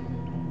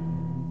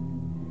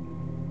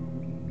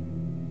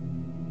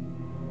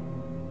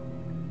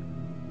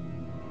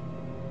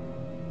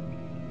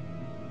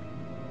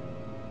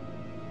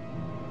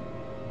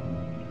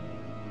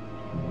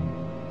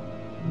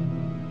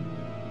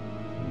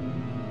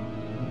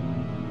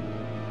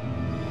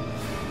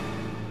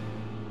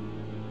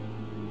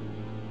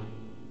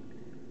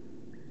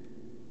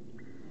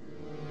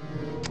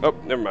 Oh,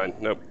 never mind.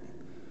 Nope.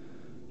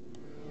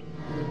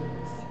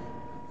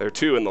 There are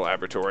 2 in the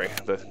laboratory.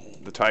 The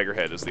tiger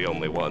head is the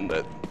only one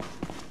that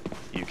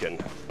you can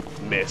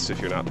miss if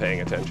you're not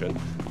paying attention.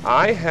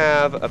 I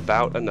have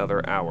about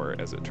another hour,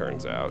 as it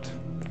turns out.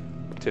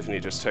 Tiffany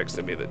just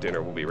texted me that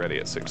dinner will be ready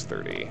at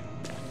 6:30.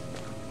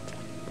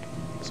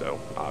 So,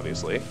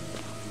 obviously,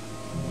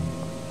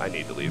 I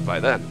need to leave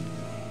by then.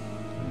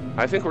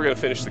 I think we're going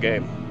to finish the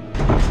game.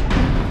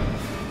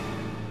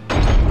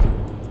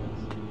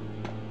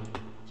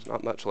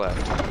 Not much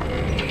left.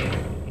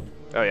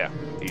 Oh yeah,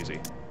 easy.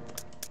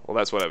 Well,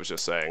 that's what I was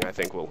just saying. I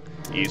think we'll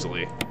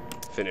easily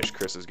finish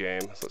Chris's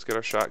game. So let's get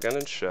our shotgun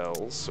and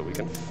shells so we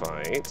can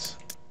fight.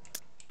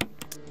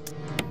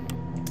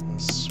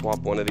 swap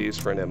one of these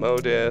for an MO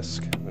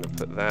disc. I'm going to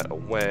put that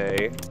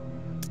away.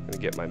 I'm going to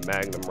get my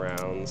Magnum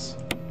rounds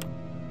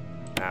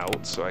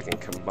out so I can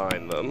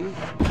combine them.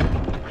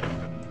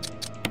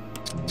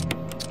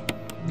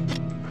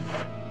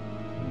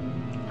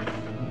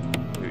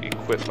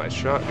 Equip my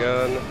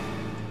shotgun.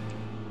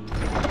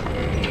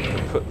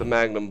 Put the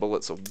Magnum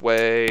bullets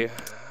away.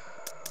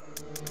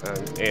 I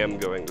am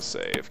going to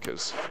save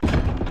because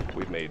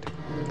we've made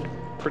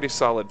pretty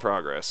solid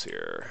progress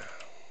here.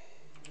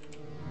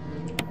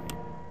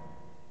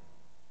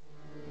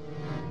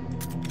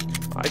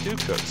 I do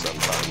cook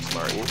sometimes,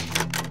 Martin.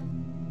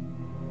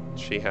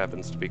 She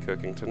happens to be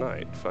cooking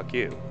tonight. Fuck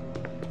you.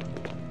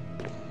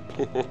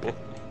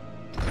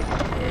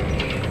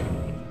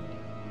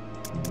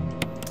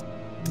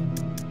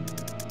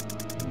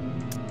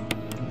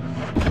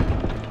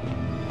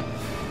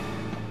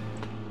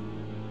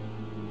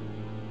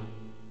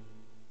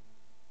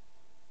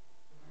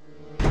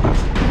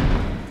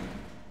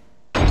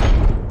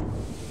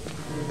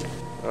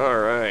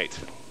 Alright.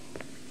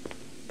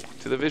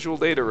 To the visual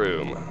data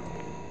room.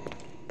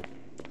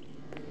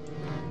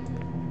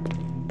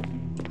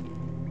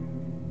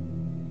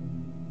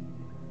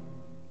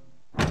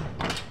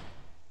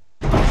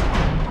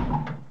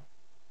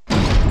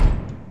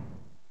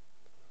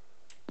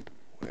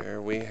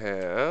 Where we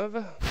have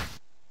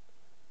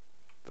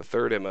the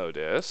third MO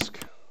disc.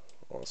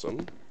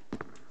 Awesome.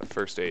 A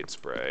first aid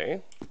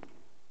spray.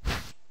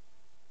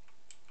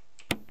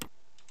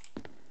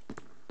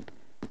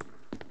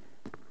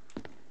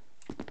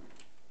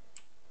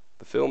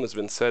 The film has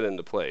been set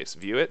into place.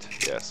 View it?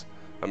 Yes.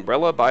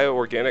 Umbrella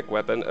Bioorganic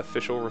Weapon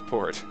Official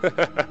Report.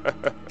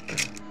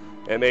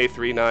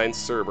 MA-39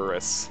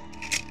 Cerberus.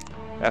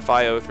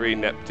 FI-03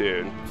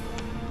 Neptune.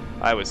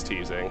 I was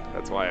teasing.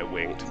 That's why I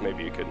winked.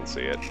 Maybe you couldn't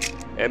see it.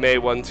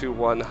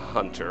 MA-121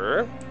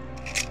 Hunter.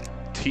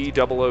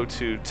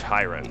 T-002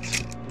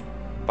 Tyrant.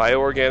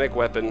 Bioorganic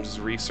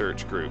Weapons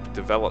Research Group.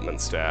 Development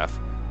Staff.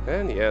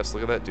 And yes,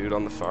 look at that dude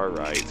on the far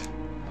right.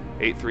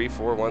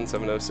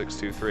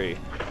 83417063.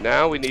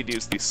 Now we need to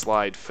use the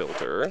slide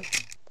filter.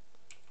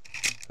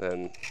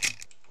 Then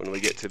when we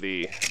get to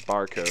the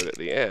barcode at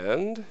the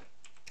end,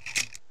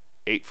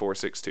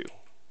 8462.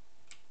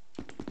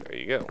 There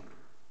you go.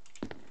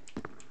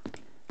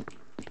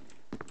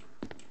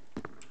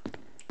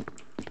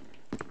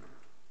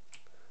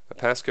 A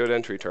passcode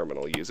entry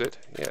terminal. Use it?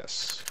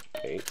 Yes.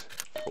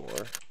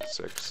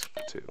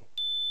 8462.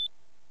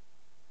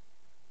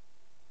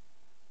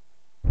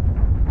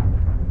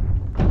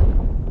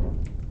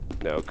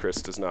 No,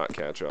 Chris does not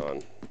catch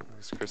on.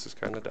 Chris is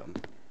kind of dumb.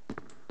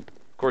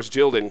 Of course,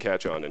 Jill didn't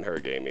catch on in her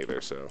game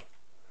either, so...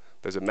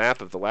 There's a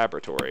map of the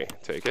laboratory.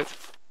 Take it?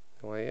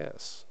 Why,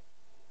 yes.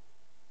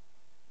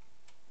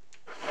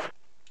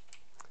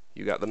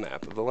 You got the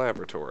map of the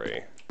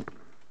laboratory.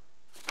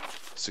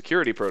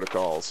 Security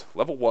protocols.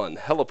 Level 1,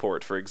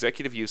 heliport for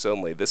executive use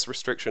only. This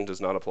restriction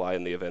does not apply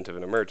in the event of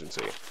an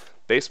emergency.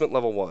 Basement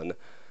level 1.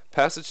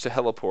 Passage to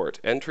heliport.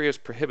 Entry is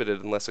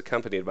prohibited unless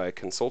accompanied by a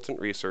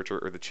consultant researcher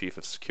or the chief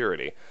of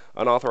security.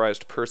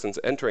 Unauthorized persons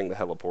entering the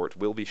heliport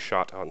will be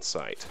shot on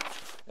sight.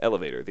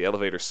 Elevator. The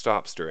elevator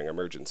stops during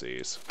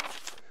emergencies.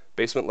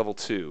 Basement level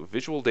 2.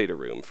 Visual data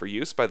room. For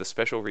use by the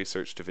Special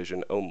Research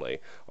Division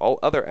only. All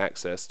other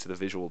access to the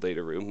visual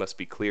data room must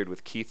be cleared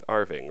with Keith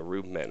Arving,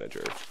 room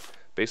manager.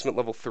 Basement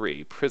level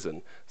 3,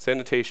 prison.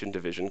 Sanitation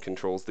division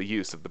controls the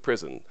use of the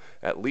prison.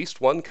 At least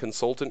one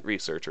consultant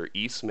researcher,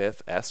 E.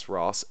 Smith, S.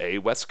 Ross, A.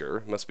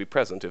 Wesker, must be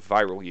present if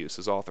viral use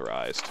is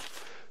authorized.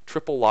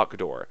 Triple lock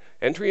door.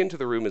 Entry into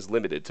the room is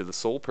limited to the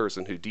sole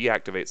person who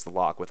deactivates the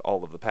lock with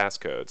all of the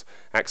passcodes.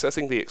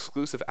 Accessing the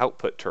exclusive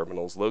output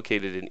terminals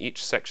located in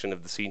each section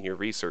of the senior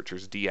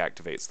researchers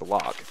deactivates the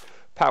lock.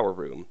 Power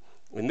room.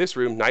 In this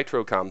room,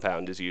 nitro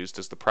compound is used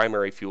as the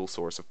primary fuel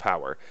source of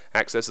power.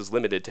 Access is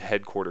limited to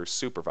headquarters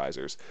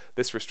supervisors.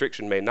 This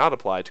restriction may not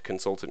apply to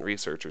consultant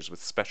researchers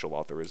with special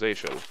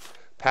authorization.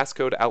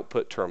 Passcode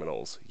output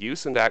terminals.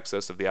 Use and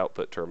access of the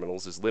output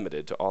terminals is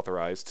limited to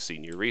authorized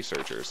senior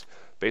researchers.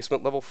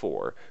 Basement level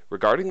 4.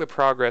 Regarding the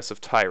progress of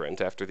Tyrant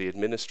after the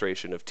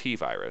administration of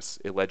T-virus,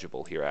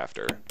 illegible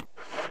hereafter.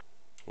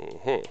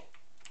 The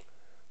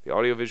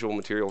audiovisual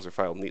materials are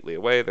filed neatly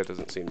away. There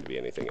doesn't seem to be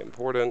anything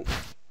important.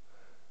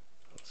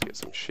 Let's get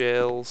some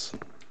shells.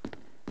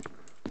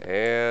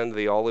 And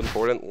the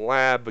all-important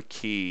lab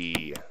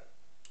key.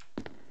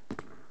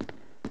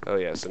 Oh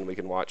yes, and we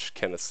can watch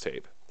Kenneth's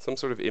tape. Some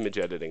sort of image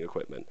editing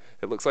equipment.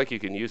 It looks like you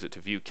can use it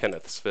to view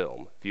Kenneth's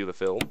film. View the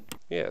film?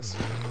 Yes.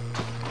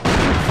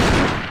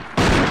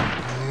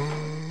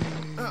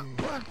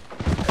 What?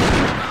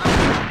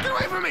 Get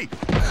away from me!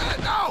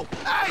 No!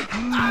 Hey!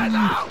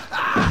 No!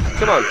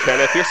 Come on,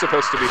 Kenneth. You're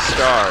supposed to be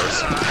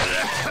stars.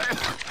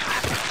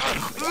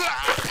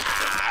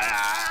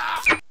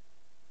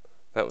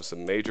 That was a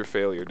major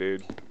failure,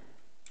 dude.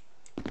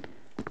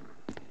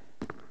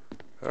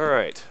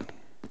 Alright.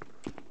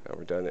 Now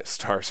we're done at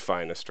Star's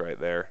Finest right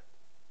there.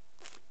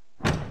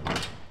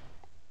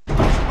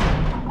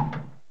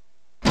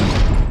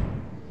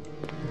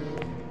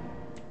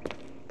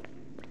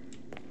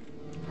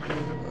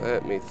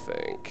 Let me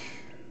think.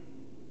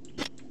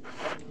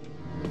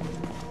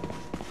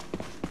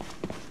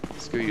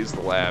 go use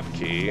the lab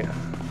key.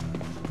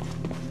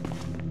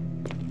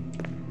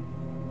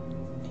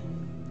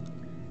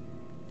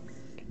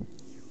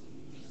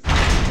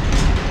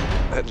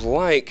 I'd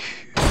like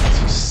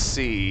to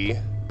see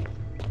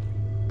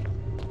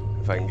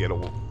if I can get a...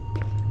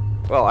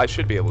 Well, I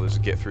should be able to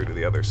just get through to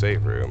the other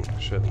save room,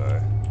 shouldn't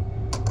I?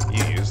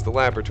 Use the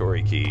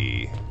laboratory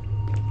key.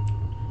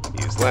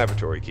 Use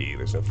laboratory key.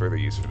 There's no further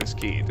use for this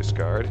key.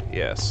 Discard?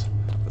 Yes.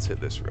 Let's hit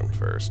this room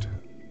first.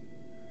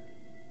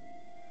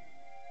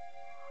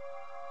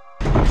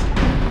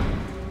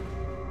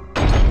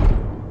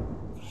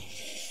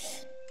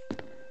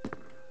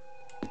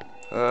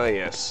 Ah,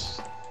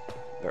 yes.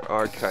 There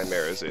are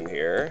chimeras in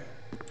here.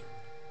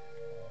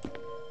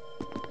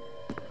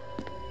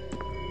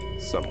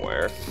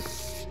 Somewhere.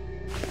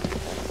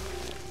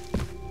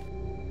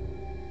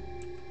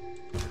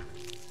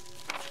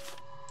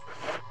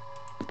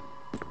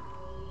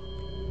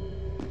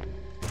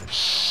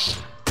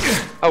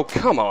 Oh,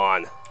 come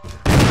on!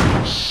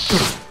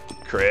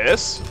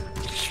 Chris?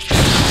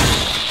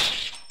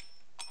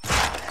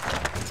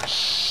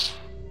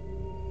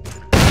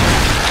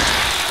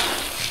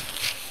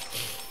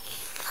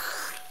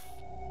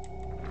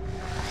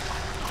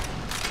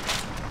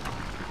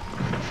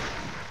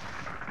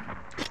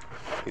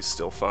 He's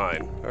still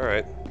fine.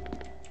 Alright.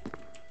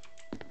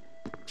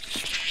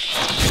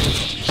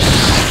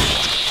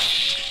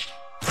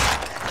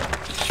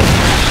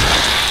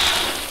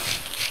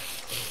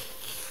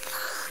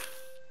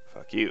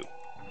 Fuck you.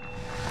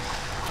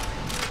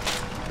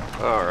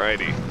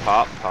 Alrighty.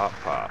 Pop, pop,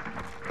 pop.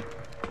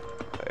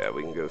 Yeah,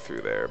 we can go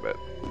through there, but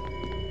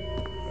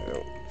I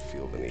don't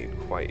feel the need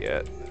quite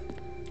yet.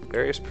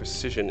 Various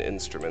precision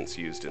instruments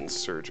used in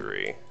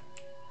surgery.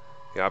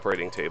 The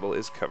operating table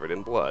is covered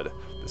in blood.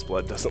 This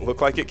blood doesn't look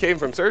like it came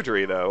from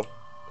surgery, though.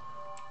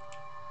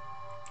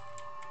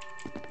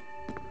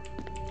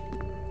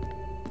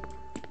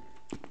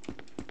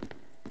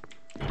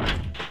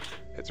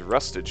 It's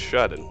rusted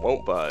shut and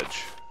won't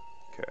budge.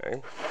 Okay.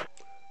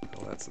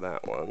 Well, that's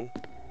that one.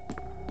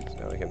 So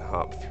now we can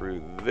hop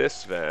through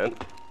this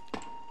vent.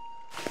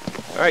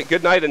 Alright,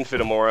 good night,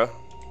 Infinimora.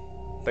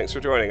 Thanks for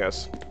joining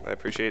us. I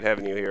appreciate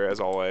having you here, as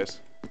always.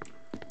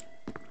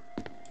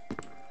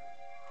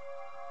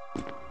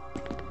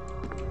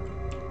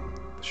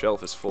 The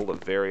shelf is full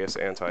of various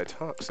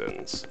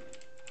antitoxins.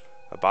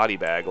 A body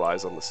bag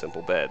lies on the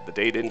simple bed. The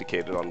date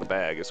indicated on the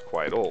bag is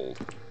quite old.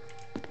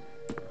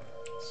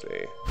 Let's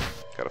see.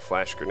 Got a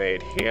flash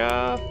grenade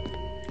here.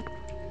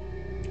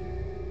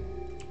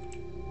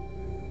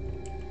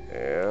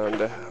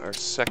 And our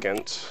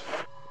second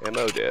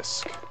ammo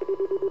disc.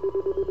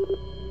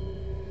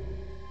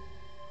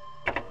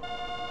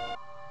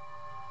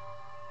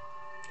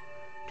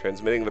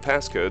 Transmitting the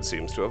passcode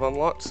seems to have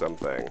unlocked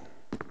something.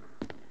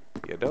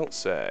 You don't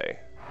say.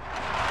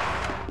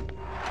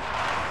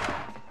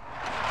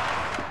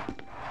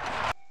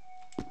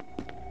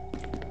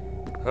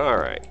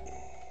 Alright.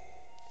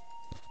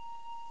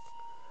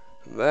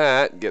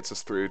 That gets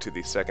us through to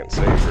the second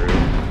save room.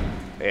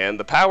 And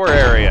the power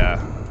area!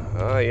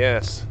 Ah,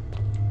 yes.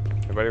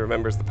 Everybody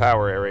remembers the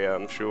power area,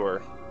 I'm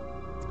sure.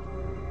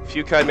 A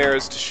few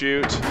chimeras to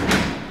shoot.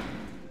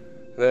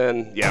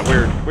 Then, yeah,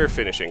 we're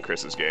finishing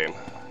Chris's game.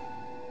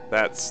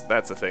 That's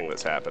the thing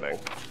that's happening.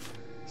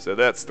 So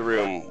that's the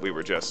room we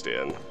were just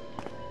in.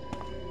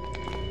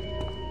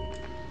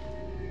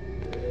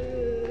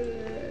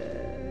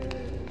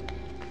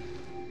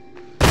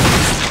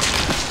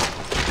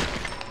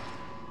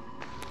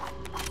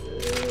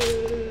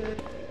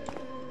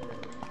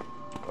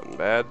 Wasn't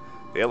bad.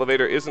 The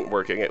elevator isn't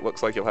working. It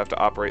looks like you'll have to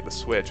operate the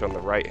switch on the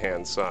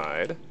right-hand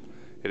side.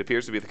 It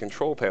appears to be the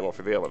control panel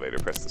for the elevator.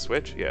 Press the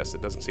switch. Yes,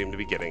 it doesn't seem to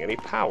be getting any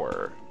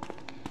power.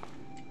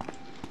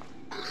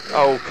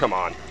 Oh, come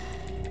on.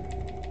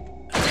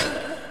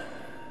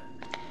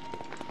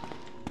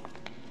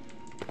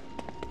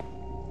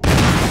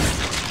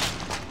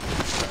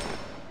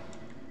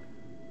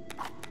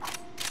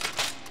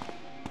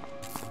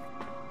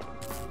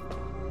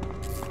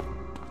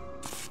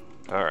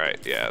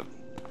 Alright, yeah.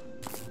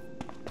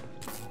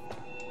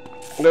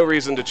 No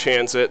reason to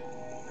chance it.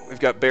 We've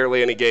got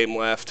barely any game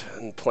left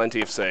and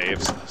plenty of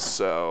saves,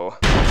 so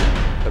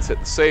let's hit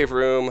the save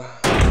room.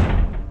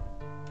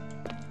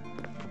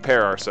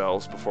 Prepare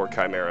ourselves before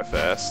Chimera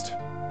Fest.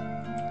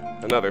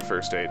 Another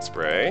first aid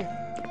spray.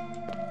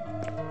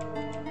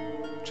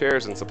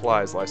 Chairs and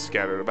supplies lie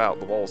scattered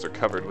about. The walls are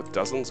covered with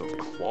dozens of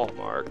claw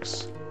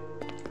marks.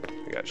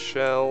 We got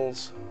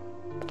shells.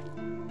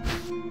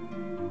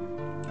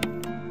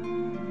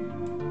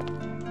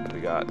 We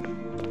got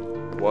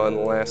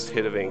one last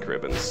hit of ink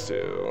ribbons,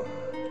 too.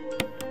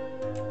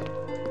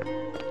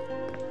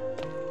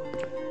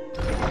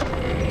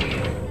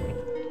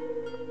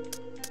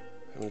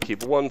 I'm gonna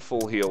keep one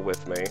full heal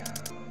with me,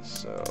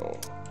 so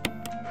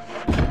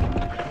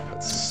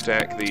let's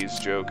stack these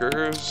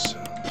jokers.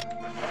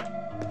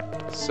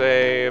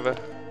 Save.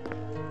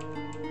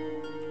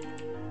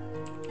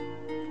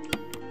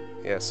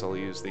 Yes, I'll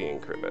use the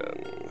ink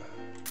ribbon.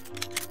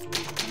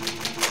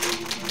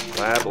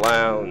 Lab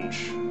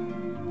Lounge.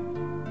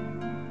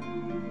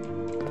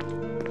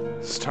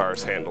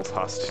 TARS handles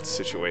hostage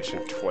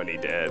situation, 20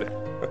 dead.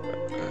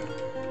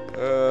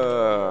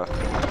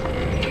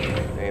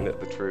 Ain't it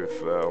the truth,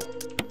 though?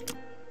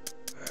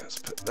 Let's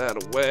put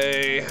that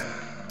away.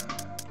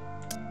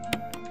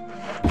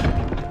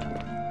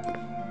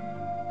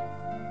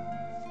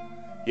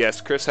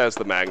 Yes, Chris has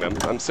the Magnum.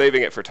 I'm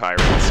saving it for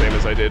Tyrant, same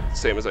as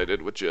I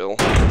did with Jill.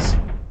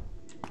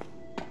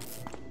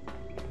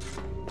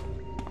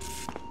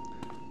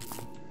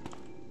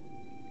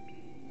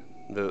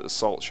 The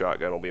assault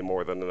shotgun will be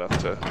more than enough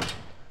to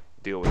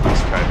deal with these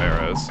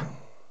chimeras.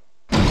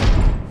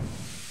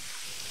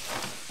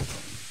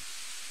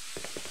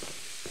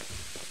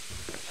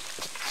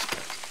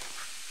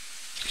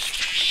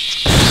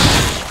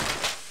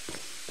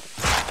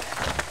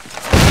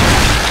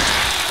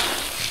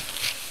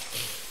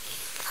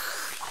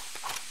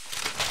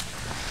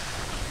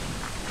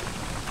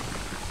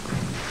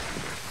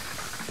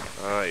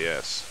 Ah,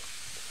 yes.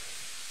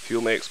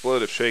 Fuel may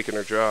explode if shaken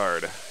or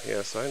jarred.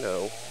 Yes, I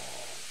know.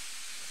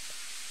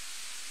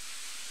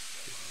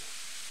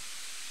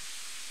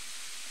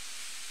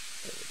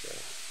 There we go.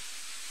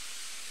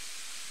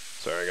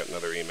 Sorry, I got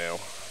another email.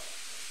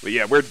 But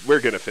yeah, we're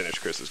gonna finish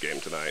Chris's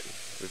game tonight.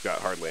 We've got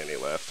hardly any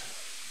left.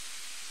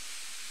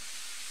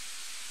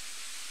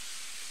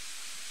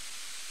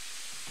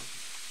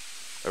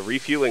 A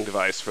refueling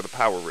device for the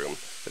power room.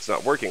 It's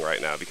not working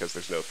right now because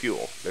there's no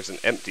fuel. There's an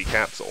empty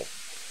capsule.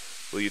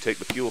 Will you take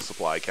the fuel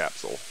supply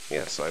capsule?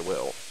 Yes, I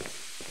will.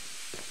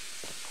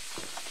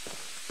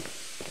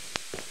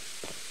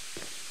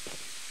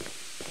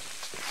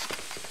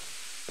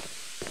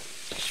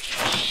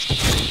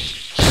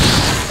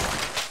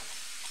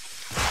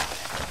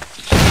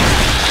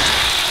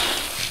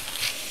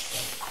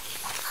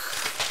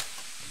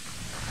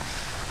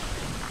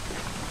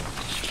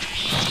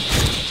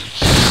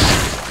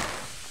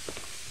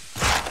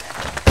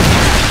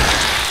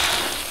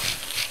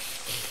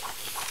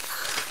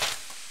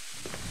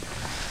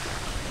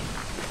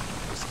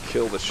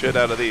 Kill the shit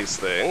out of these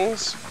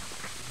things.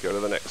 Go to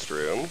the next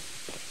room. And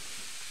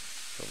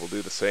we'll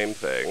do the same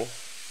thing.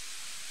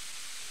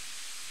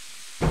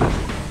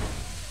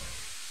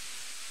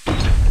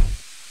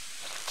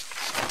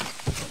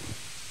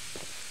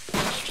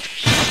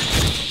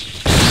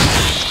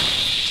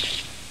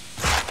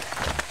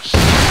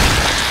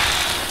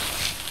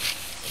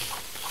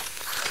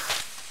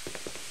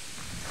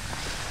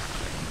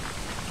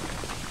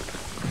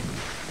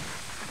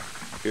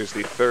 Here's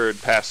the third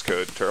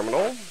passcode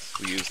terminal.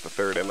 We use the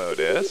third MO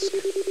disk.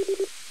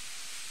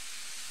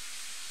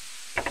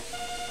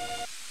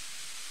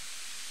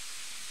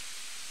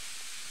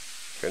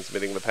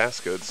 Transmitting the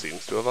passcode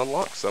seems to have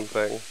unlocked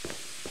something.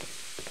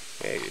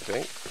 Yeah, you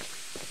think?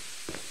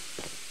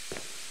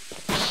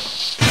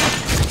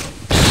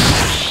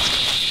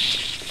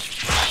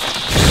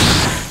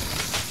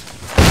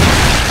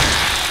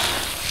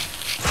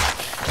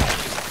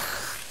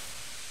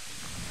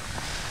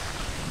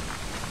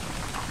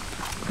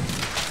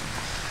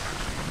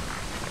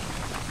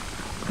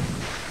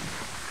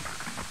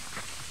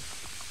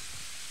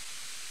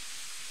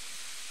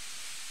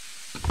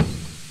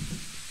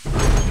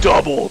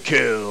 Double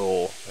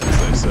kill, as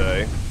they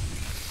say.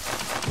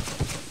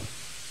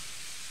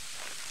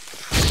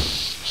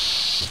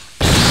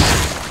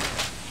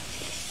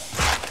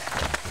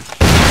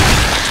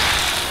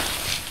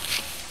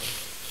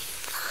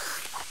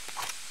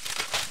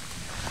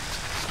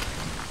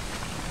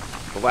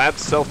 The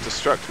lab's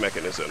self-destruct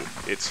mechanism.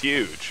 It's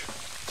huge.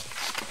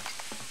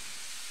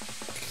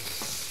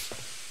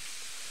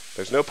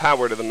 There's no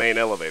power to the main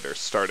elevator.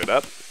 Start it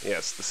up?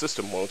 Yes, the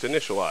system won't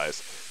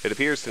initialize. It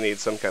appears to need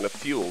some kind of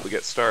fuel to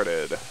get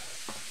started.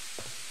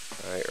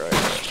 Right.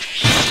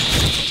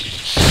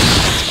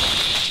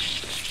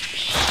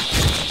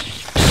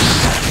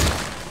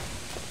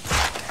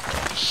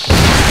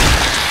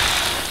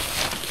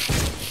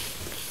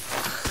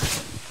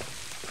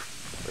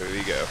 There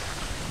you go.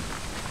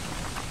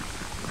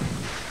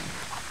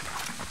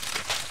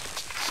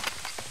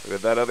 Where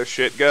did that other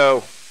shit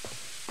go?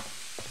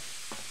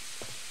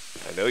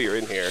 I know you're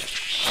in here.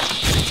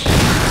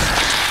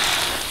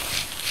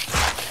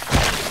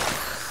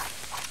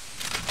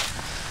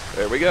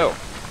 There we go.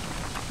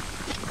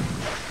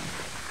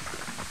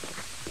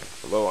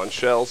 We're low on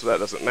shells, but that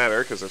doesn't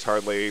matter because there's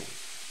hardly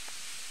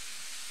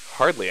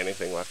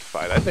anything left to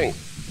fight. I think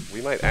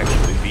we might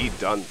actually be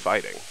done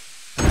fighting.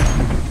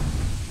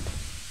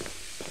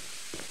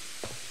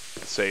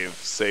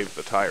 Save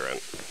the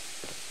tyrant.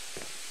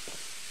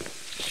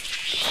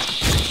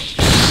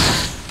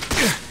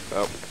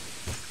 Oh.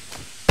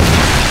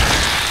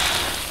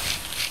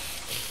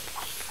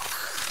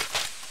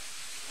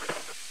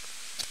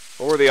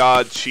 Or the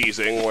odd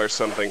cheesing where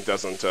something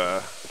doesn't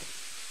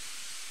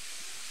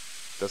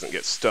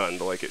get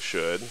stunned like it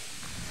should.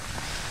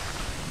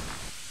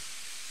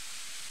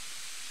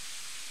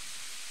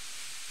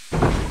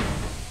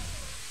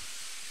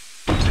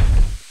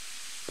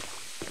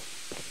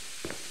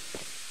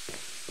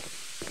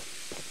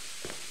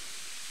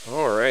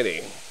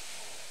 Alrighty.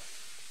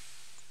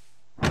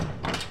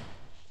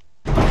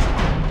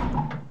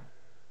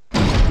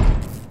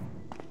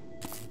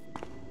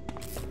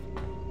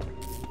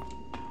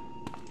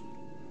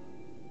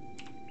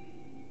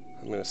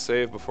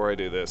 save before I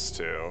do this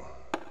too.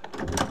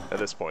 At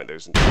this point,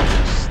 there's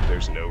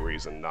no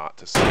reason not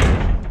to save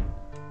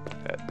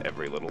at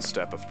every little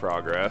step of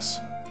progress.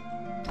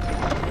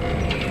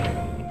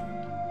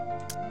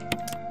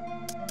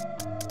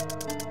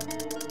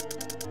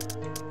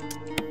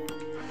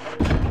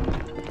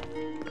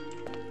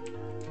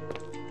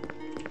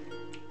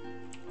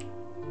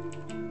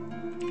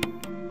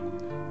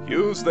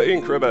 Use the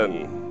ink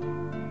ribbon.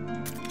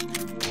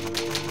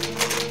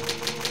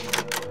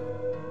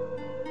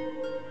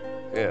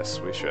 Yes,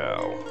 we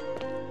shall.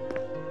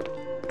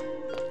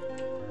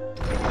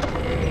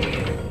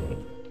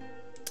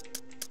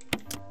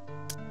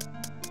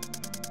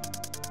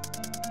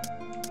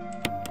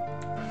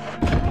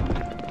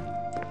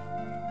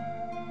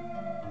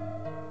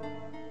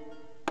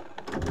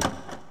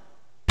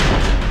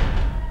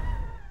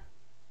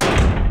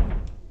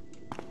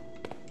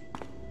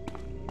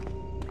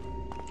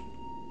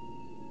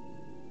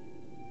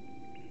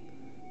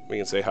 We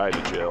can say hi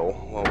to Jill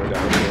while we're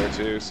down here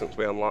too, since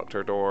we unlocked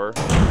her door.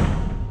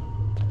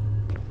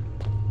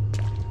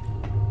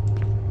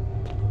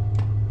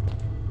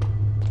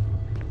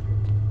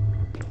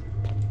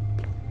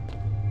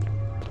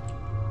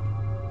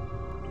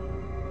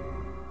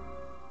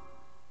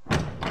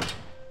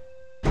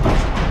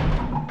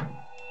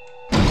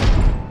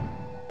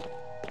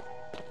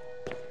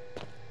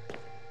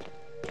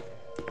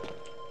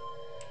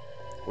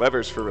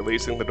 Levers for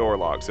releasing the door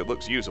locks. It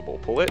looks usable.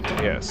 Pull it?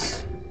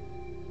 Yes.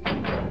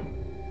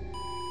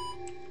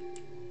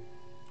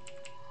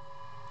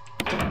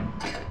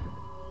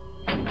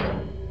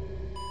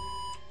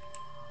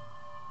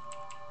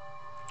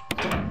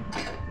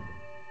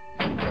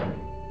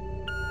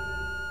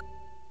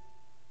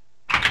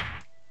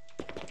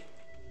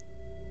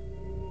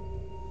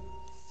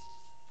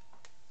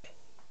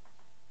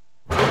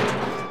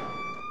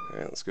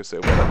 Alright, let's go say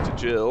what up to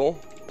Jill.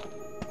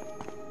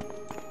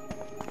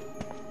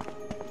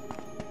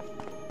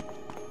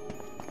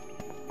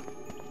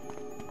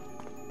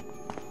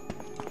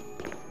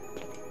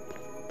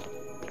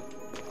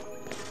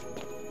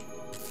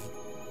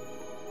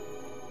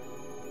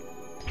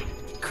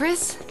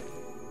 Chris?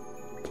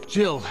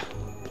 Jill.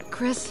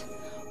 Chris,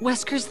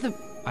 Wesker's the...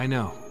 I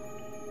know.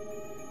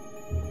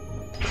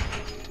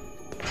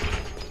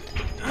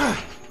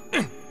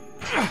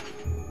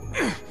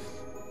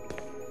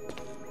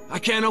 I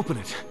can't open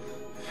it.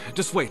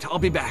 Just wait, I'll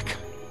be back.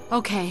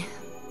 Okay.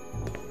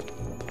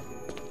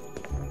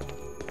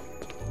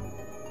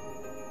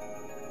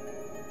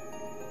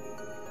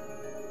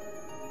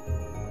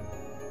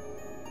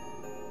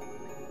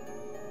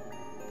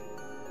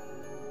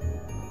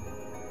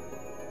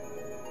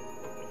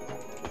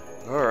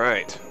 All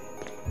right.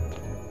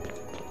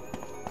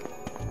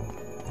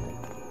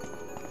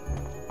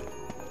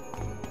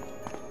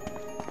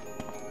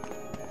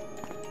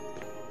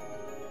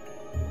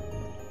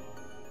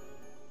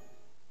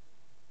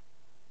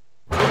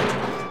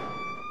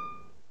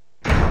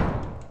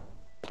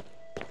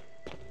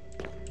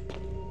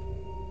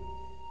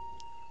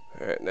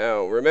 Alright,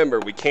 now remember,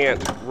 we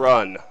can't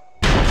run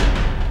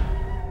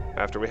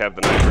after we have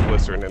the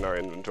nitroglycerin in our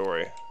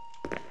inventory.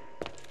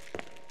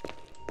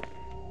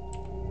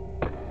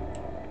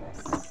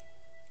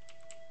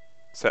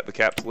 Set the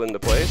capsule into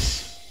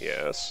place.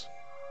 Yes.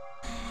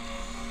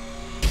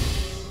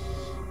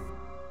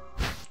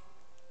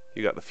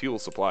 You got the fuel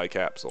supply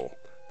capsule.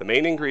 The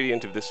main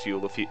ingredient of this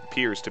fuel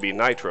appears to be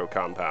nitro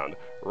compound.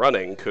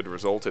 Running could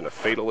result in a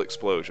fatal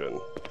explosion.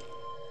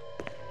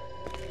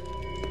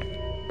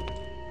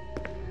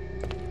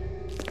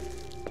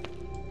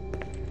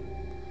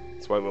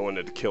 That's why we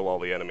wanted to kill all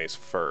the enemies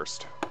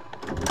first.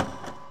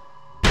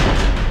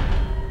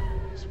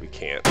 So we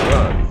can't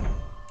run.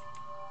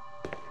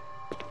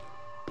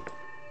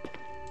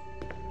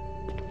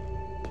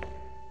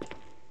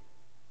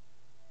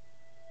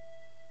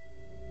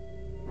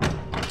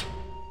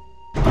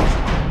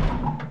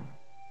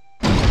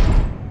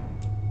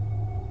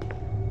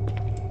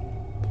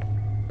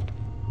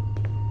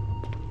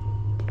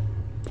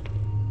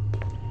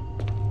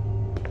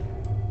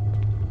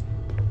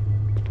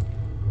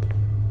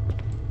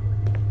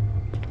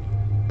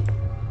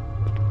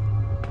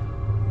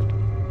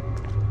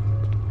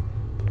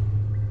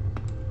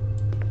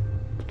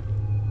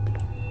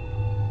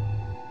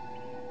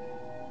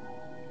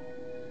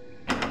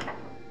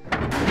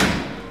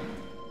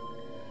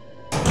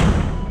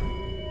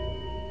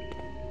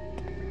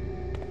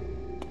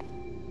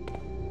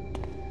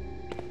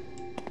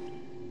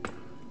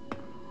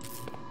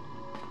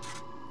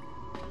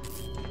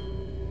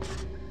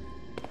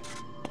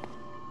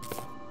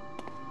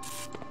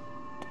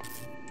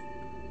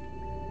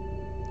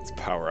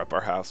 Power up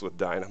our house with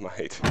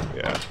dynamite.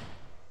 Yeah.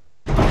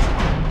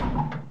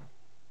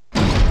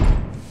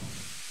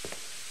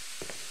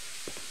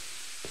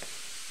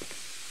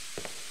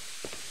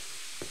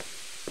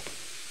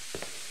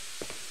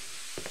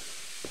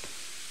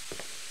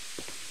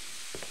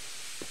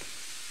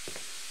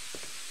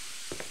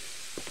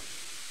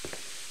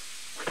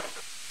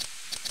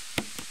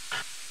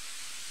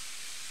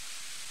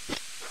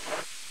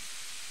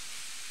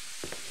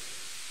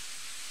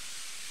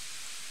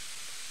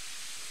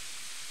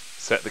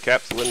 Set the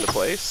capsule into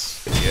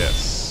place.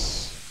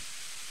 Yes.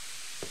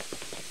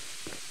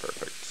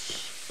 Perfect.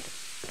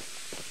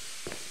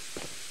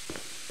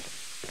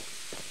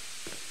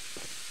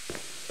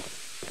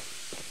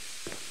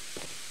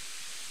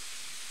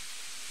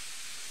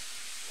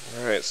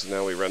 Alright, so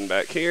now we run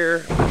back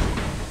here,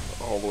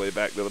 all the way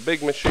back to the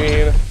big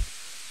machine,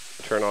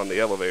 turn on the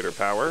elevator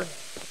power.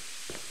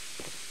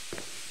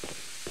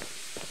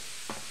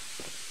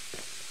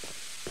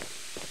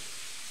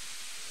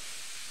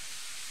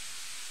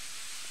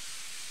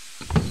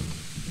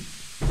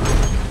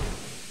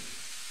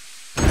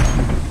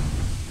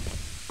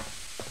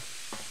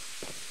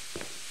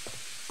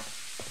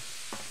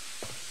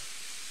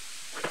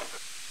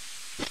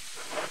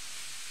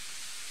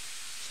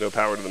 No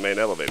power to the main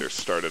elevator.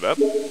 Start it up.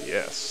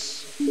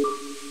 Yes.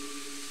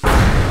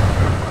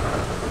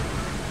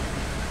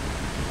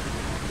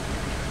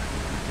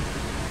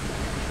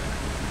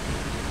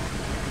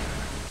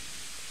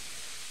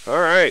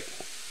 Alright.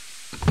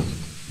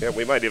 Yeah,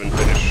 we might even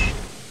finish.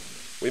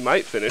 We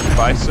might finish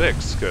by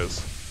 6,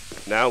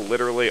 because now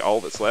literally all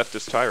that's left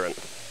is Tyrant.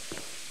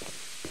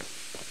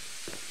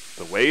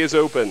 The way is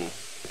open.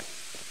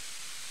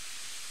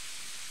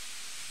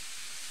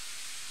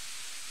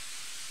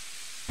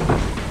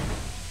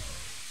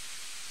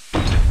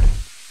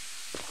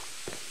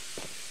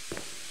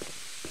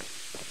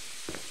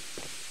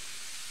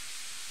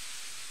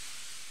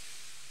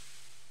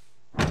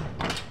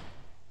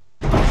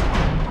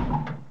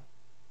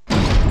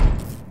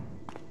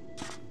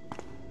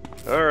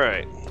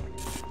 Alright.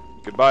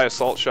 Goodbye,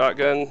 assault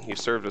shotgun. You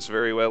served us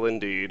very well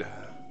indeed.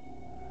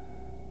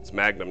 It's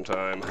Magnum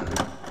time.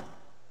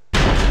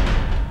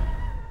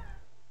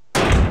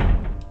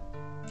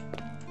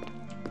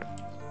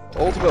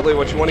 Ultimately,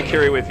 what you want to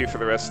carry with you for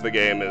the rest of the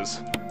game is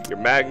your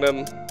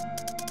Magnum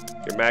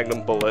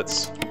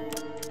bullets,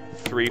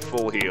 3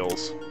 full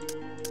heals.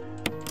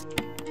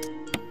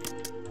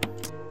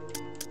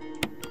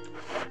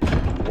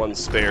 One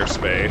spare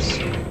space.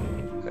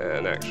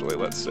 And actually,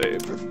 let's save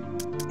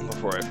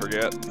before I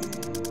forget.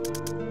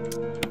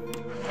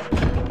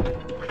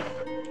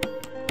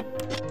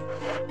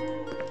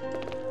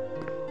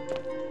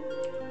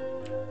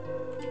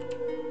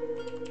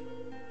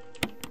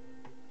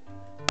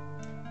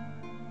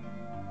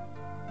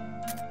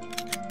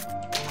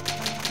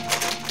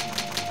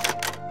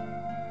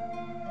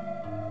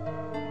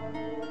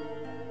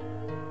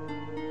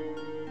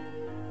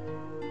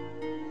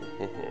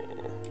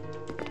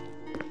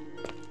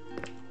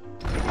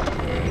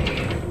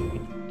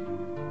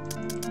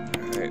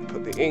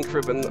 Put the ink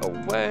ribbon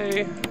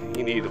away.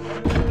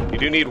 You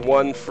do need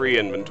 1 free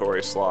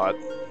inventory slot.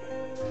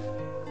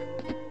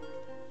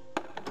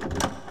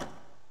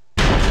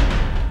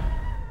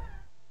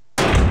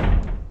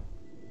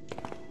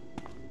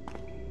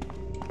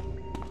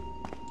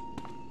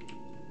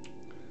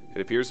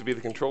 It appears to be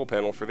the control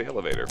panel for the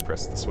elevator.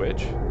 Press the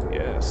switch.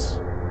 Yes.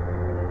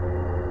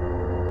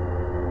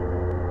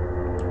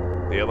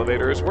 The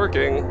elevator is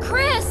working.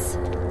 Chris!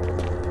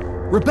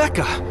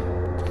 Rebecca!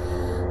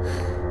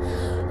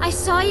 I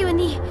saw you in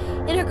the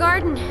inner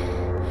garden.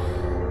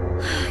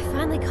 I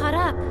finally caught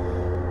up.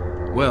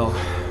 Well,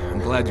 I'm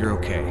glad you're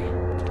okay.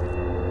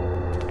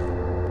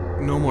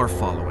 No more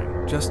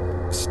following. Just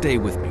stay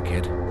with me,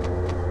 kid.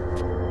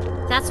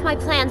 That's my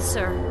plan,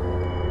 sir.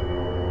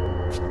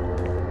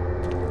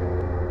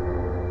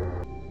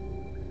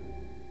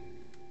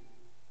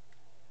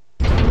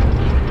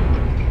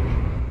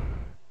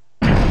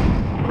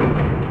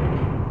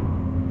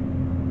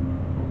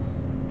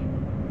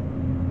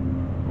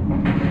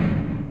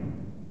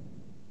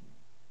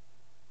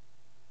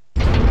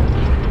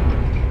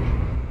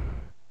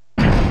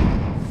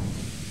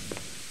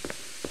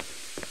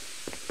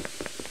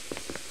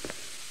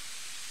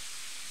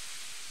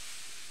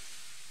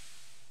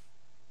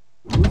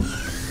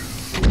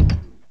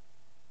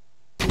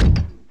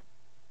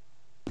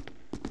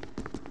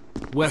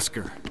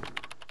 Wesker.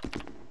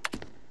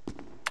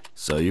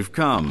 So you've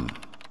come.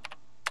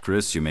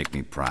 Chris, you make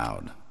me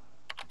proud.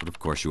 But of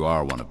course you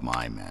are one of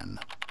my men.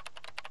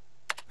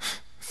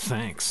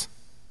 Thanks.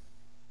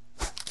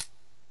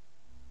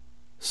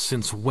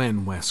 Since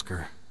when,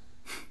 Wesker?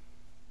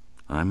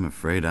 I'm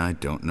afraid I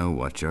don't know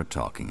what you're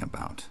talking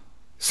about.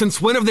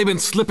 Since when have they been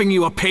slipping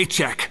you a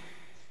paycheck?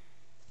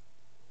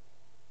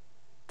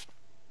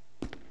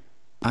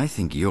 I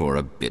think you're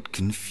a bit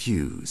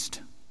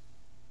confused.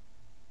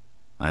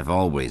 I've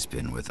always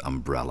been with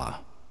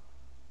Umbrella.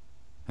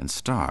 And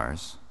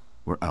stars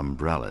were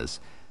Umbrella's.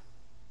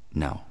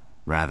 No,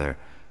 rather,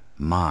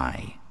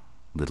 my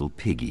little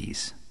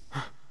piggies.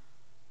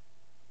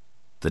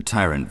 The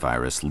Tyrant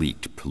virus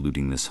leaked,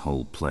 polluting this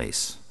whole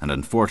place, and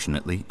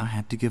unfortunately, I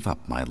had to give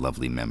up my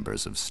lovely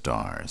members of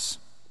Stars.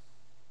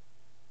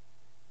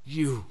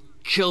 You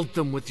killed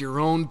them with your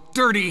own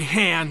dirty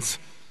hands!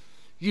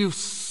 You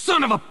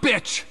son of a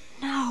bitch!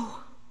 No.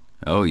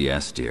 Oh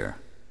yes, dear.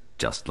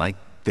 Just like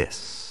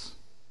this.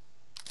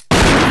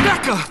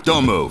 Rebecca!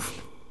 Don't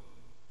move!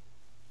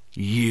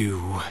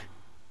 You...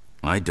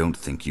 I don't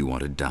think you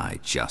want to die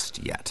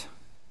just yet.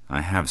 I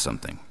have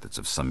something that's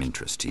of some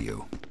interest to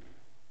you.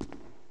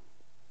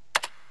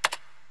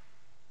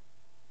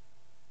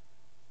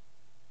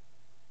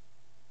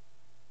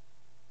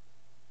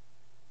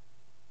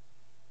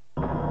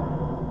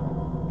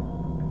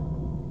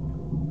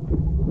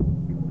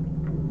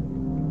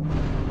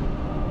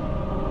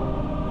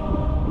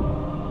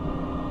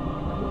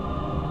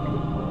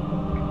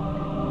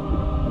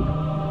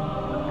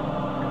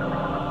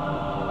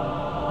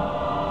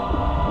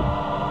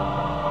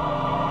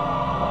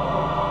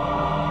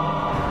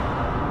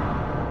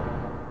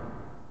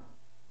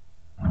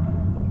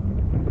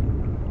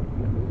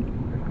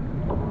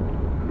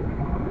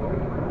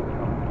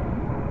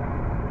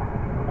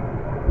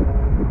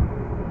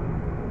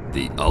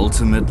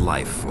 ultimate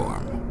life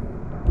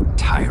form.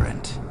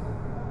 Tyrant.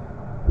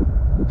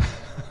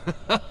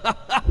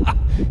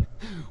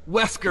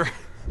 Wesker,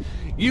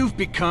 you've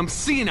become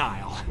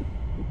senile.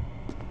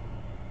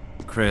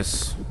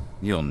 Chris,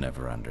 you'll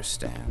never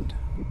understand.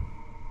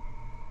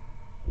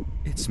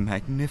 It's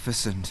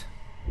magnificent.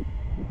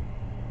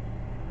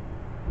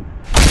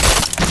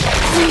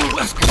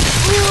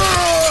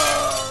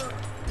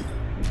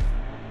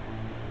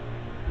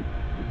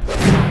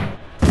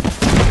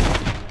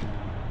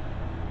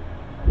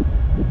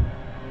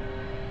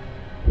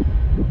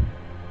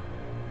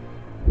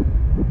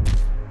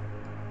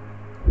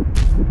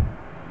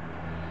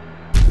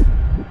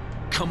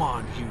 Come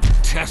on, you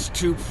test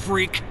tube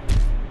freak.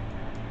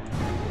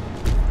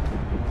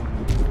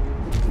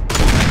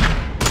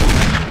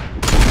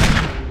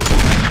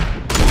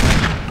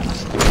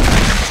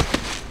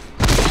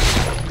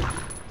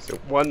 So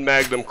one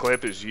magnum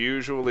clip is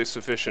usually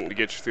sufficient to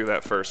get you through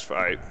that first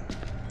fight.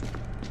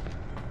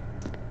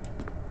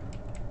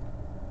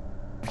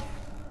 I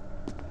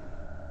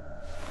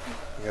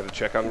gotta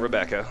check on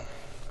Rebecca.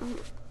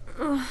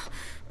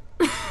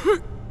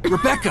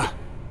 Rebecca!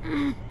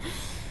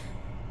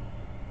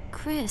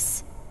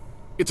 Chris.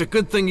 It's a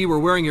good thing you were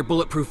wearing your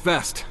bulletproof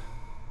vest.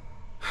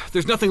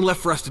 There's nothing left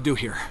for us to do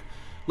here.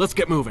 Let's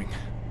get moving.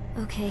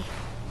 Okay.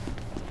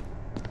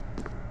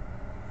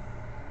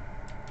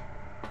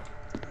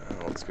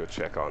 Let's go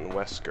check on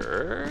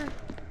Wesker.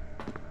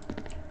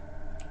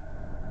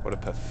 What a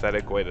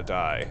pathetic way to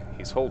die.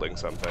 He's holding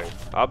something.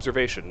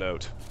 Observation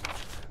note.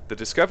 The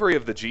discovery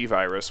of the G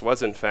virus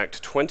was in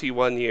fact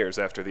 21 years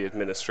after the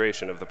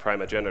administration of the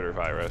primogenitor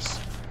virus.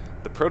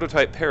 The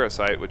prototype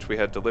parasite, which we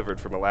had delivered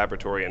from a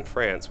laboratory in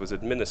France, was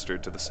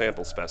administered to the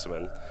sample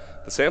specimen.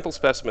 The sample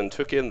specimen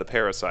took in the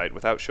parasite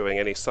without showing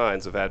any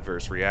signs of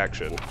adverse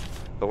reaction.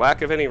 The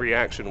lack of any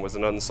reaction was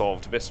an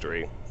unsolved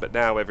mystery, but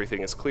now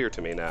everything is clear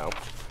to me now.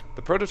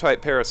 The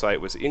prototype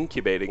parasite was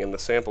incubating in the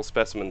sample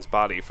specimen's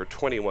body for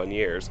 21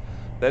 years.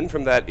 Then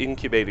from that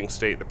incubating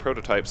state, the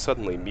prototype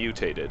suddenly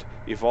mutated.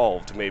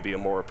 Evolved may be a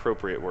more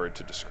appropriate word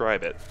to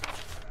describe it.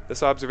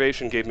 This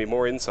observation gave me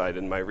more insight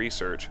in my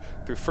research.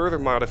 Through further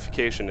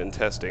modification and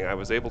testing, I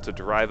was able to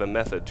derive a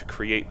method to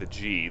create the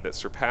G that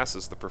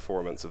surpasses the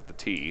performance of the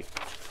T.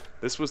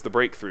 This was the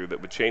breakthrough that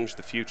would change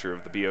the future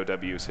of the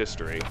BOW's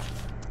history.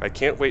 I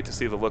can't wait to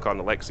see the look on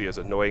Alexia's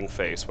annoying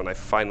face when I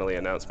finally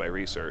announce my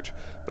research,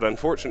 but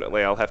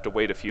unfortunately I'll have to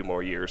wait a few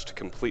more years to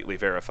completely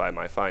verify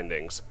my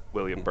findings.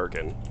 William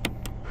Birkin.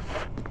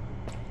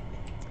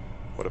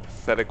 What a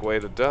pathetic way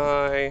to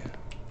die.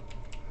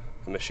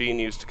 A machine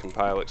used to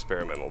compile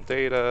experimental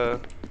data.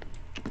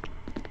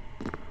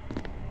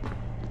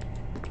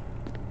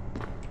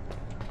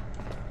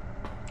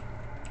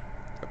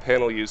 A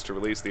panel used to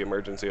release the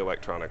emergency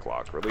electronic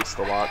lock. Release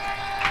the lock?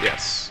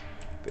 Yes.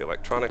 The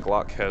electronic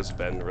lock has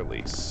been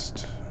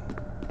released.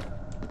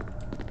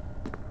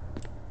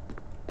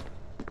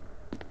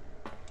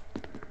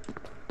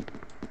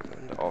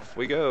 And off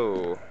we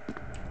go.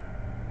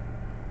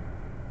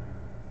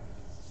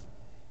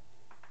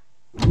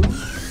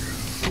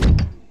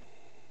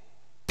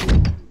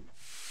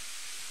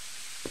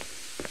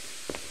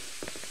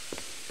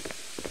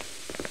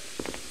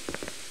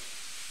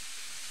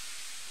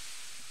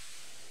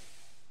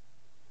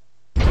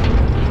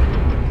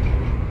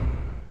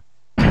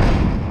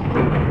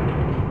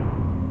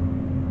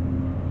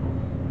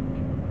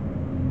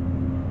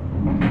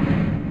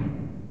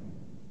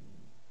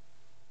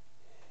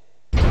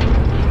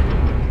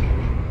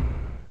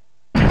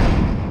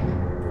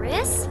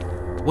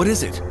 What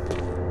is it?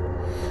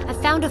 I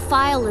found a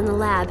file in the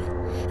lab.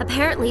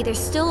 Apparently, there's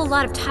still a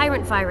lot of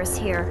tyrant virus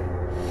here.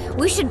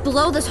 We should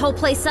blow this whole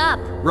place up.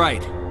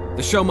 Right.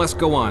 The show must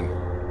go on.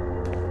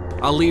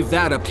 I'll leave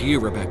that up to you,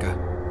 Rebecca.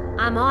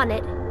 I'm on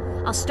it.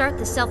 I'll start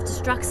the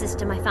self-destruct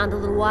system I found a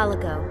little while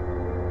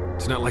ago.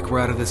 It's not like we're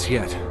out of this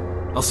yet.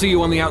 I'll see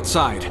you on the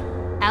outside.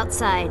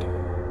 Outside.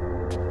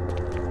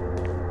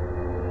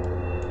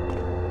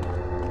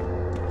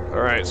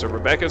 Alright, so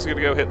Rebecca's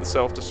gonna go hit the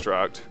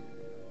self-destruct.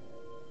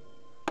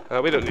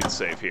 We don't need to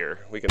save here.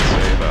 We can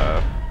save,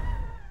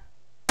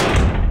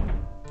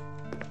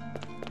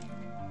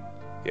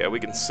 yeah, we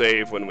can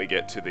save when we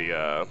get to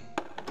the,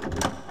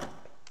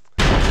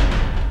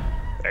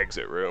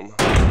 exit room.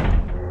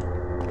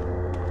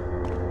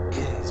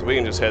 So we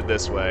can just head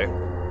this way.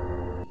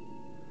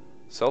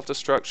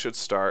 Self-destruct should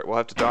start. We'll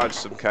have to dodge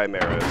some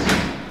chimeras.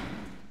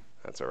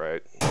 That's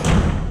alright.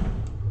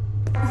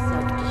 The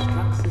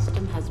self-destruct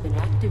system has been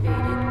activated.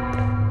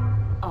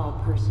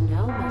 All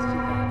personnel must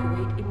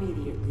evacuate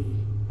immediately.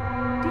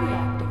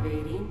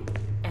 Deactivating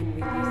and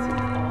releasing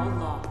all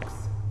locks.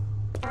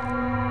 The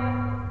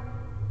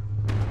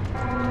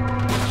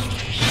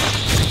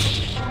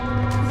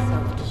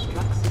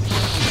self-destruct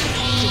system has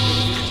been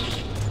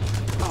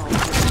activated. All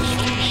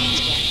personnel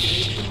must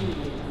evacuate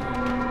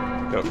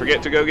immediately. Don't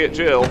forget to go get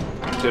Jill.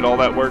 Did all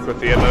that work with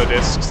the ammo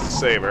discs to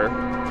save her.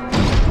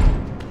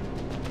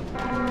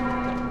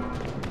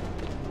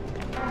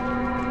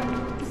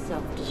 The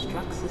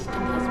self-destruct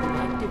system has been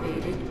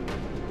activated.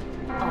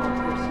 All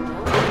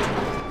personnel must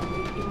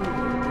evacuate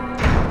immediately.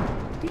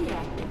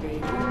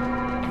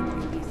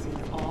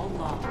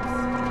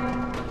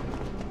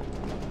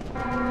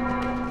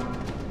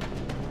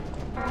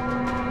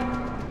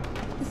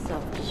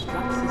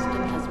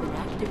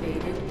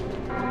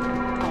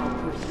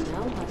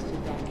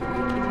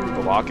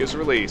 lock is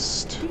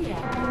released.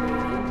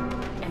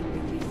 Deactivating and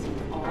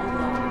releasing all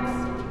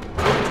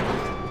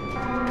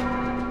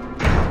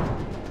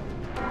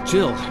logs.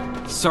 Jill,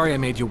 sorry I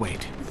made you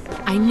wait.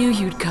 I knew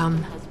you'd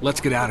come.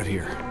 Let's get out of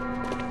here.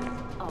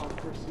 All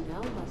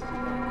personnel must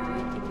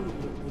evacuate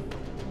immediately.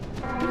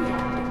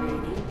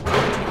 Deactivating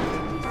and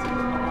releasing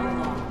all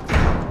logs.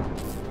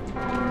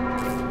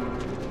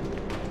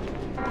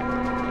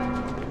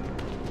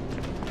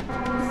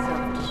 The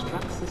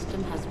self-destruct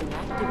system has been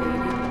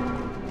activated.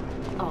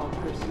 All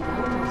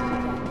personnel must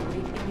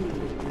evacuate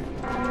immediately.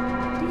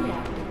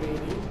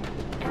 Deactivating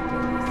and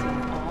releasing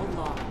all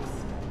logs.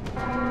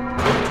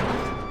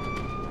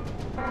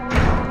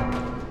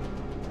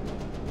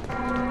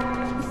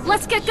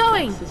 Let's get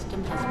going!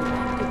 System has been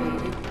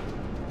activated.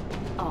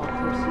 All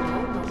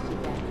personnel must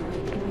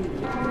evacuate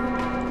immediately.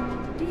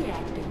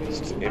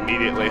 Deactivating.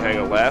 Immediately hang a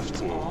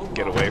left and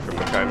get away from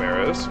the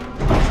chimeras.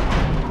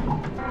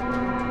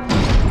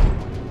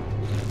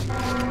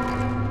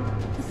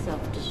 The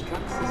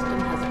self-destruct system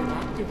has been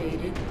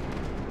activated.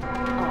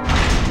 All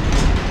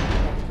personnel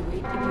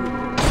evacuate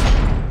immediately.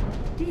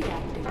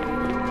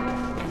 Deactivating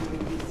and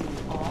releasing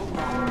all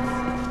logs.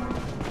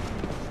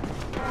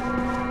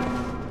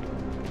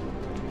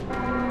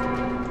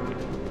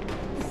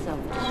 The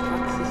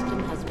self-destruct system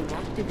has been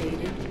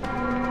activated.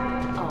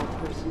 All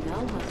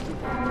personnel must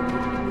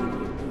evacuate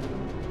immediately.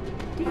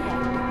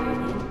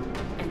 Deactivating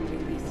and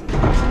releasing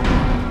all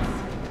logs.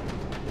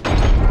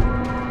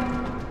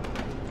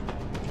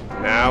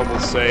 Now we'll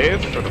save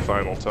for the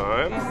final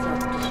time. The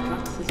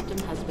self-destruct system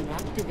has been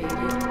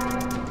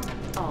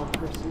activated. All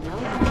personnel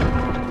must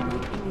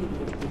evacuate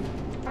immediately.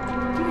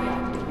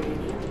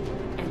 Deactivating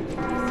and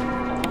releasing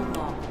all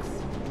logs.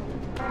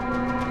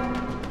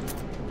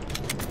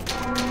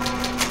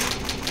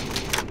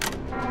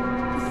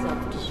 The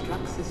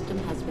self-destruct system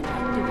has been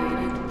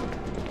activated.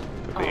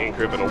 Put the ink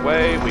ribbon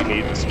away. We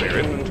need the spare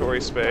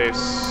inventory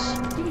space.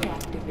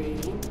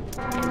 Deactivating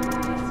and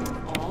releasing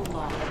all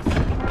logs.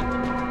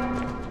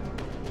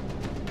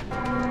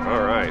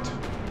 All right.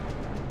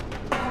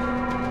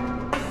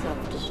 The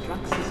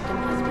self-destruct system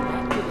has been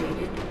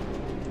activated.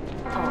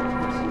 All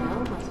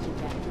personnel must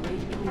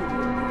evacuate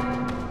immediately.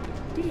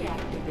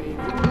 Deactivating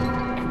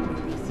and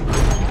releasing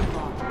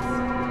all logs.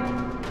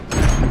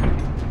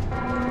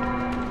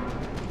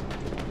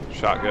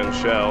 Shotgun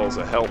shells, a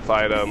health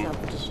item.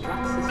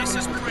 Self-destruct system This is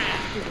has been Brad.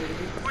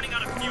 activated. Running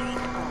out of fuel.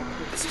 All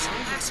This is your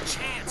personnel last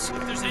chance.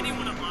 If there's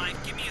anyone alive,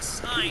 give me a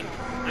sign.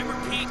 I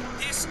repeat,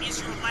 this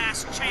is your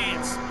last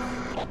chance.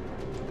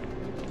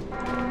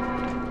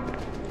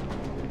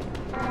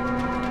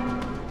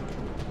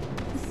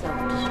 The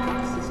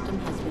self-destruct system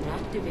has been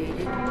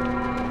activated.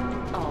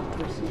 All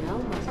personnel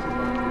must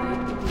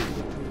evacuate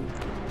immediately.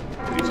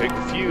 You take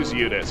the fuse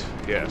unit.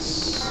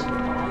 Yes. All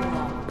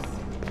logs.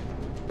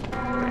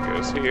 That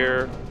goes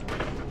here.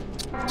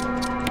 The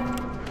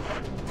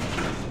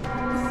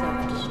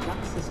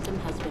self-destruct system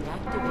has been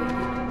activated.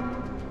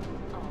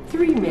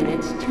 3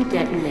 minutes to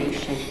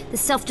detonation. The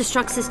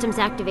self-destruct system's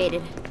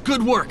activated.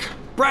 Good work!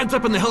 Brad's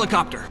up in the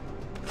helicopter.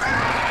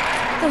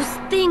 Those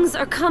things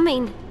are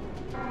coming.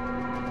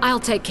 I'll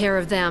take care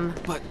of them.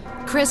 But,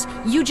 Chris,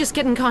 you just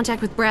get in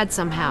contact with Brad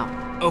somehow.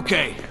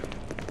 okay.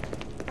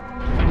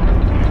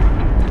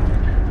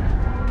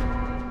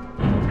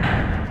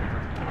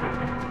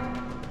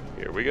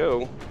 Here we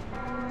go.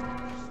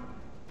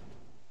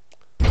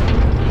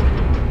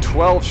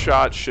 12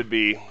 shots should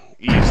be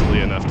easily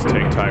enough to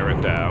take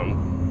Tyrant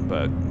down,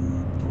 but...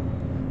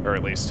 or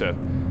at least to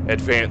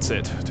advance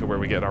it to where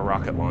we get our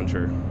rocket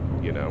launcher,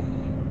 you know.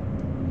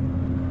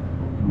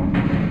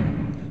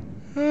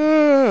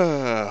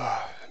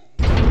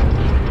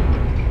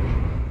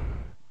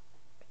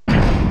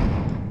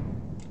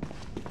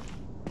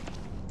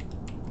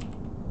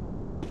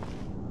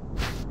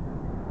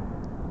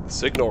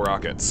 Signal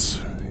rockets,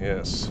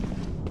 yes.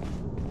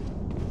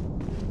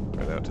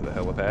 Run out to the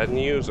helipad and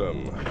use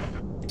them.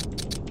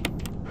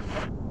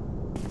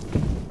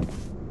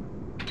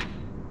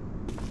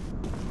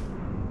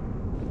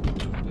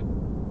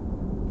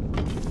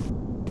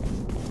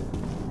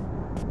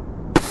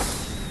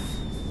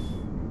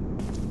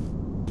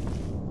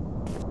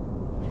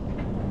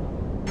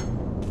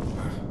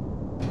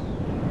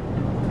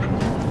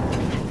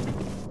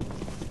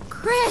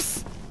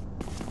 Chris!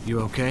 You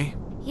okay?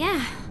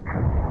 Yeah.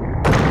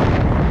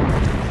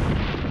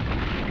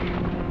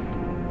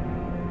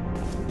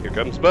 Here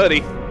comes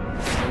Buddy.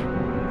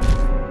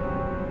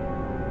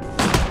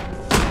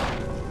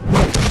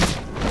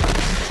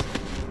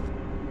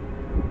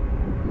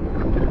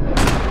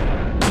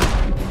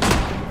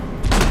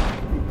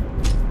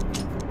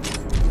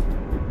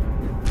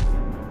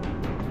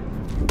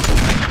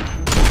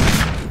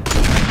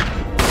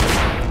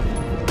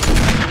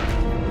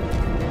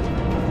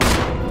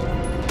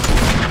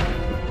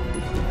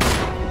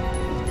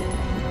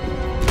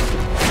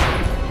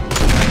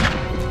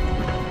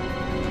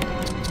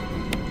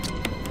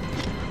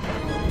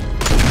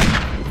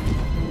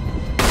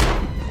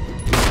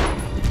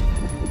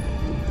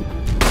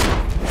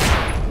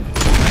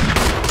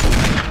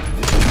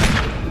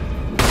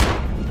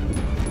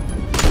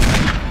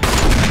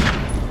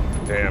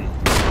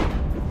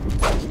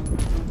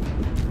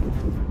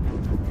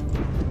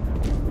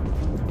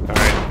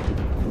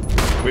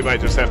 We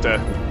might just have to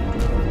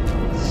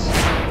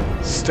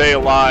stay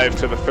alive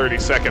to the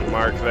 30-second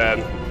mark then.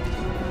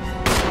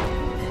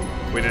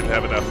 We didn't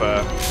have enough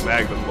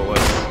Magnum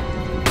bullets.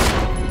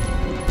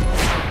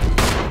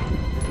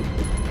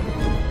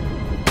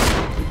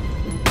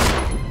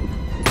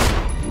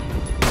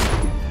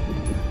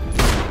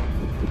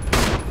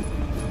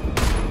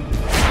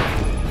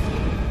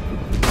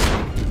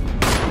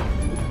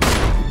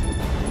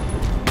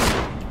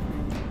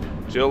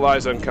 Jill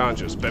lies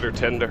unconscious. Better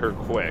tend to her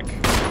quick.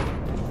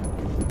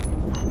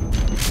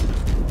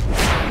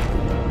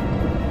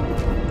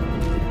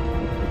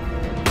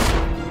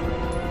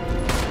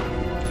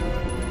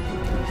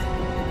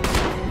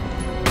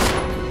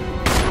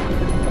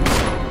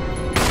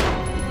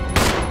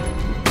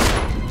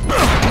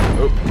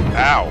 Oh,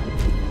 ow.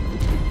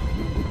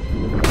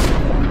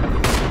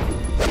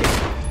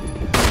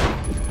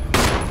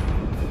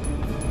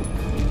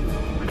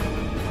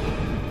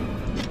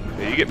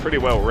 Yeah, you get pretty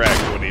well wrecked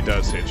when he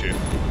does hit you.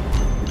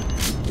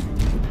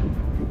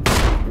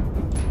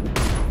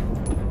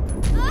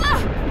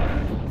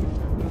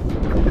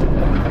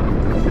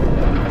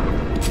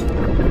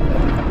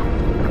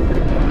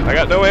 I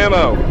got no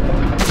ammo.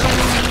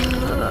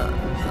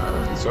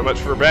 So much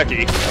for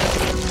Becky.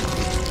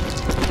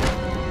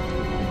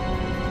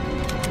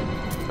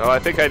 Oh, I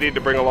think I need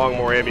to bring along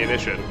more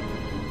ammunition.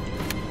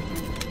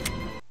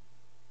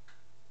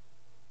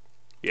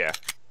 Yeah.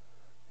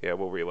 Yeah,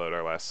 we'll reload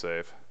our last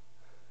save.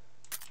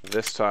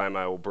 This time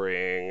I will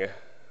bring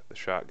the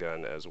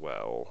shotgun as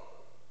well.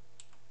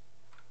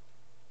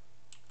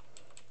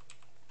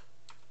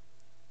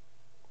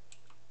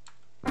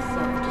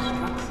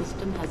 Self-destruct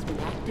system has been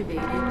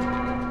activated.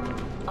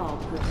 All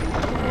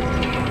personnel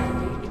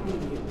activate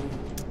immediately.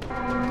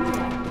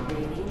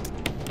 Deactivating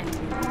and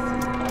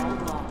releasing all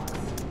locks.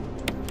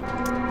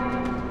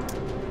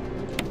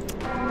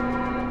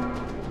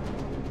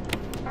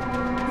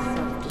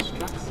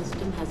 Self-destruct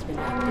system has been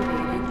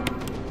activated.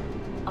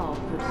 All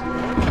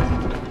personnel must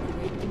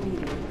evacuate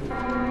immediately.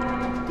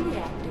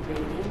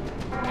 Deactivating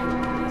and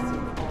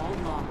releasing all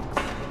locks.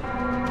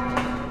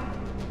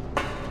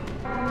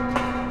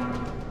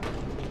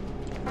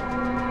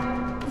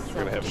 We're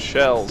gonna have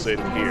shells in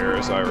here,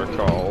 as I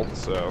recall,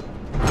 so.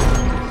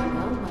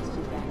 Personnel must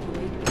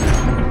evacuate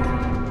immediately.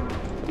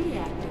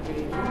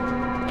 Deactivating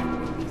and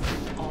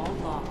releasing all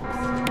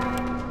locks.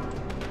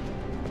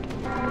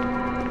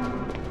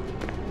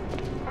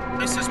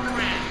 This is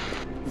Brad.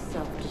 The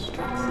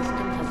self-destruct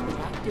system has been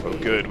activated. Oh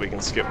good, we can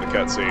skip the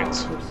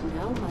cutscenes. All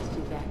personnel must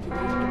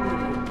evacuate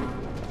immediately.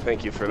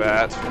 Thank you for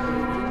that.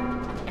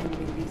 Deactivating and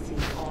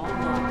releasing all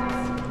locks.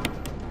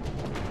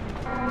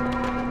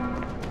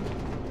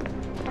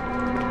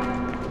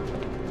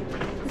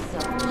 The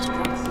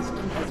self-destruct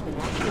system has been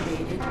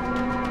activated.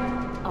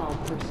 All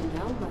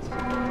personnel must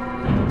evacuate.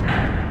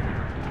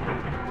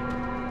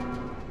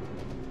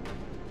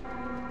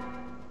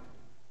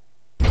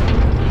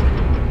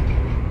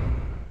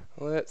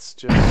 Let's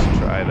just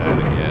try that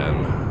again.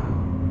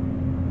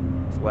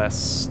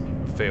 Less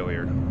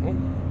failure. Oh.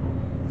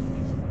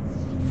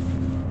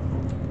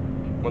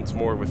 Once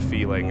more with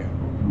feeling.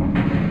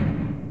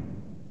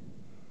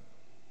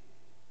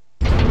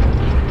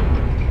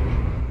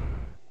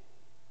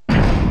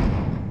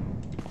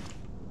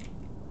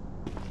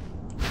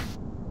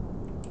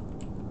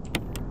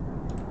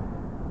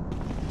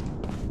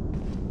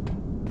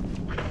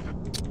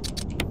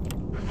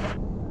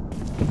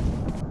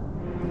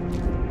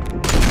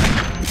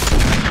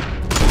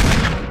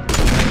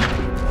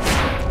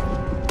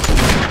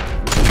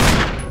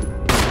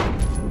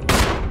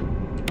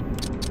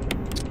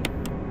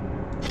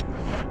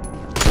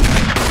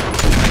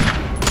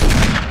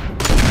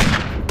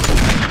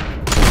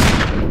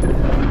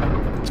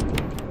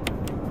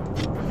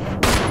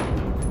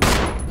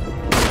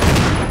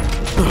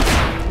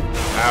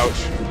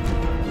 Ouch.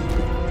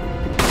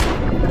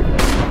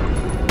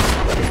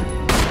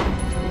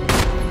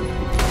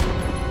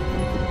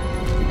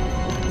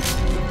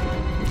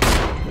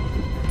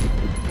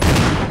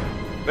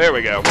 There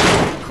we go.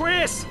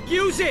 Chris,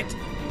 use it!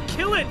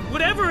 Kill it,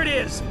 whatever it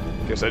is!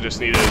 Guess I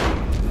just needed...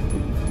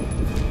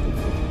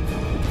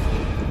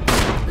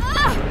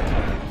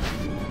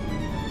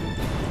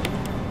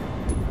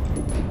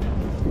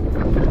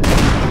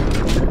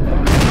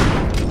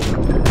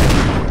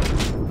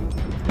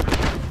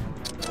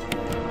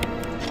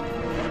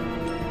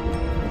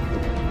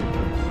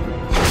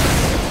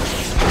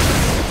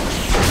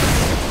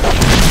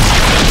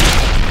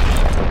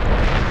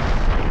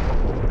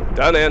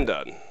 Done and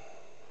done.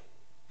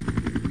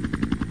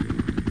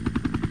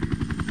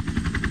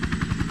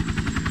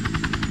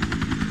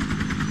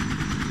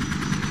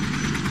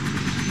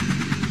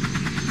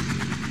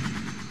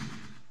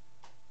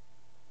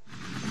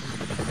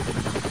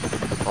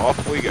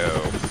 Off we go.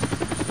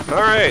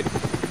 Alright.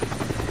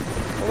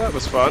 Well, that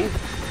was fun.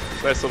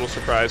 Nice little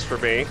surprise for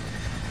me.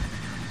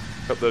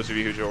 Hope those of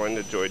you who joined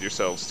enjoyed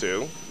yourselves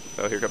too.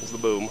 Oh, here comes the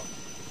boom.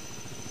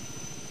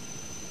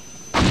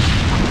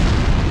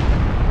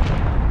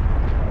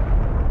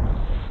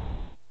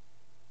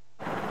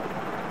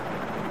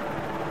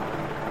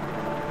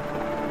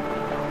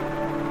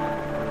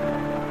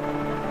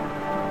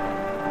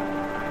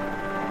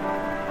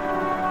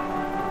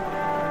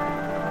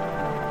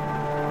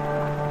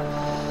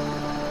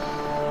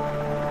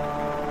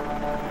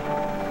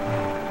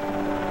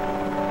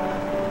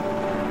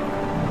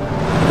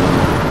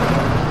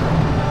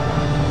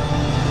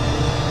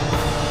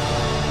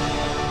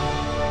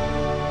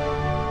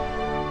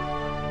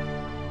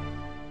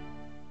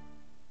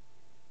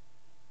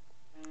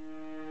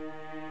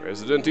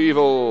 Resident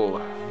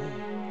Evil.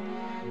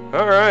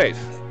 Alright.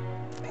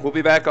 We'll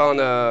be back on,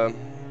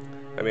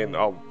 I mean,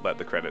 I'll let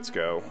the credits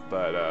go,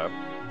 but,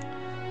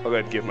 I'll go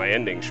ahead and give my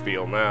ending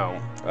spiel now.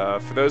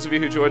 For those of you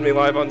who joined me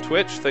live on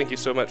Twitch, thank you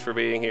so much for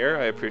being here.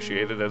 I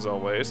appreciate it as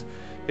always.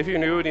 If you're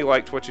new and you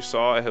liked what you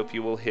saw, I hope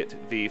you will hit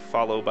the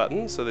follow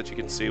button so that you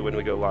can see when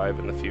we go live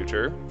in the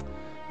future.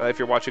 If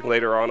you're watching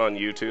later on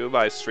YouTube,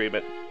 I stream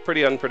at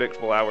pretty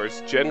unpredictable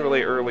hours,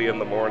 generally early in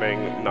the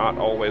morning, not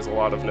always a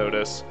lot of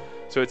notice,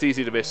 so it's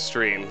easy to miss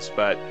streams,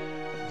 but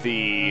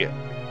the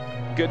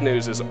good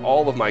news is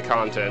all of my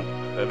content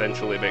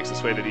eventually makes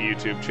its way to the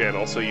YouTube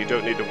channel, so you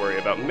don't need to worry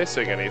about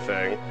missing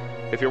anything.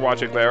 If you're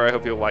watching there, I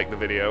hope you'll like the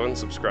video and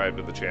subscribe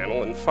to the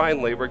channel. And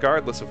finally,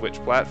 regardless of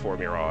which platform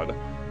you're on,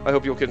 I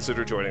hope you'll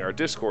consider joining our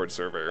Discord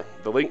server.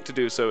 The link to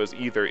do so is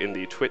either in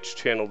the Twitch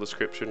channel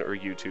description or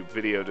YouTube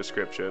video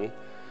description.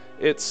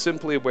 It's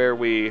simply where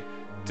we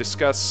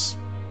discuss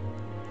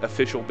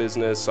official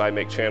business, I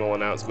make channel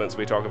announcements,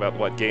 we talk about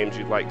what games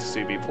you'd like to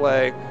see me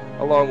play,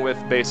 along with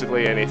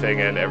basically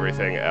anything and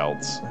everything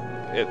else.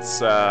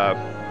 It's,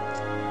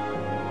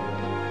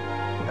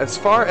 as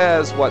far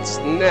as what's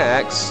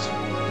next,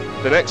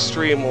 the next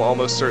stream will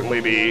almost certainly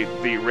be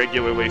the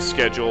regularly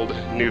scheduled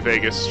New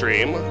Vegas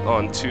stream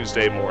on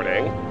Tuesday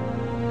morning.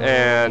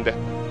 And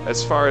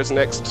as far as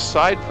next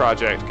side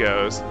project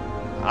goes,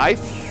 I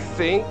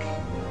think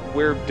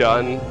we're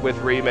done with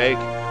Remake,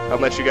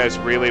 unless you guys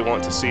really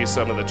want to see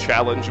some of the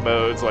challenge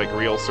modes like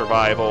Real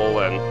Survival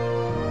and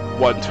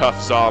One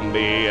Tough Zombie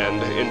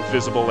and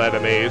Invisible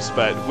Enemies,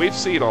 but we've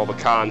seen all the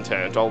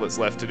content. All that's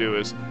left to do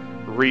is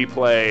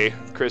replay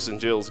Chris and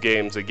Jill's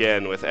games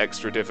again with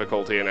extra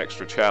difficulty and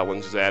extra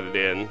challenges added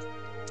in.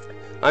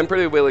 I'm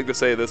pretty willing to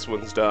say this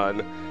one's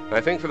done. And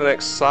I think for the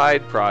next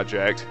side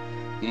project,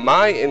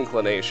 my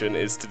inclination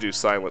is to do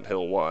Silent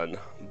Hill 1,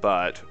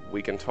 but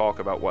we can talk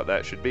about what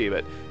that should be.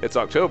 But it's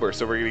October,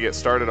 so we're going to get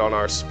started on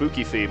our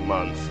spooky theme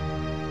month.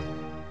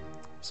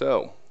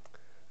 So,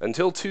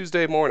 until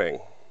Tuesday morning,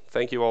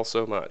 thank you all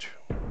so much.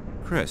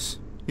 Chris,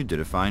 you did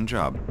a fine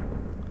job.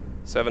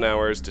 7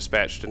 hours,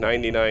 dispatched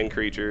 99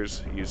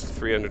 creatures, used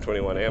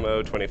 321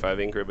 ammo, 25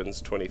 ink ribbons,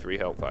 23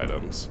 health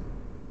items.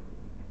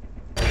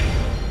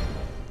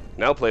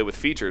 Now play with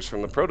features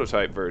from the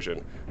prototype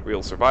version.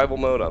 Real survival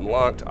mode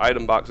unlocked,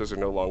 item boxes are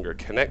no longer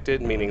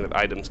connected, meaning that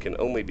items can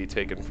only be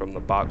taken from the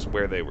box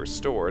where they were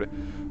stored.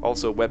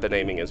 Also, weapon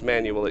aiming is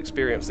manual.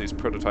 Experience these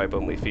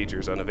prototype-only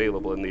features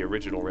unavailable in the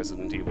original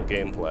Resident Evil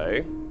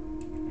gameplay.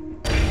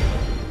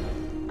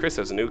 Chris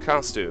has a new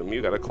costume.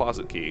 You got a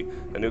closet key.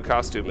 A new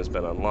costume has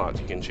been unlocked.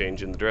 You can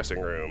change in the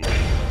dressing room.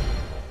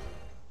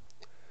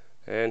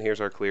 And here's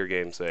our clear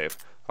game save.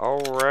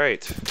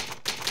 Alright.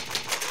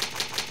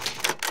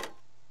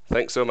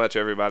 Thanks so much,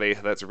 everybody.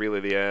 That's really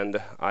the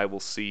end. I will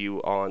see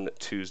you on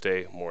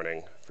Tuesday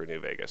morning for New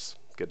Vegas.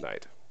 Good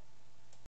night.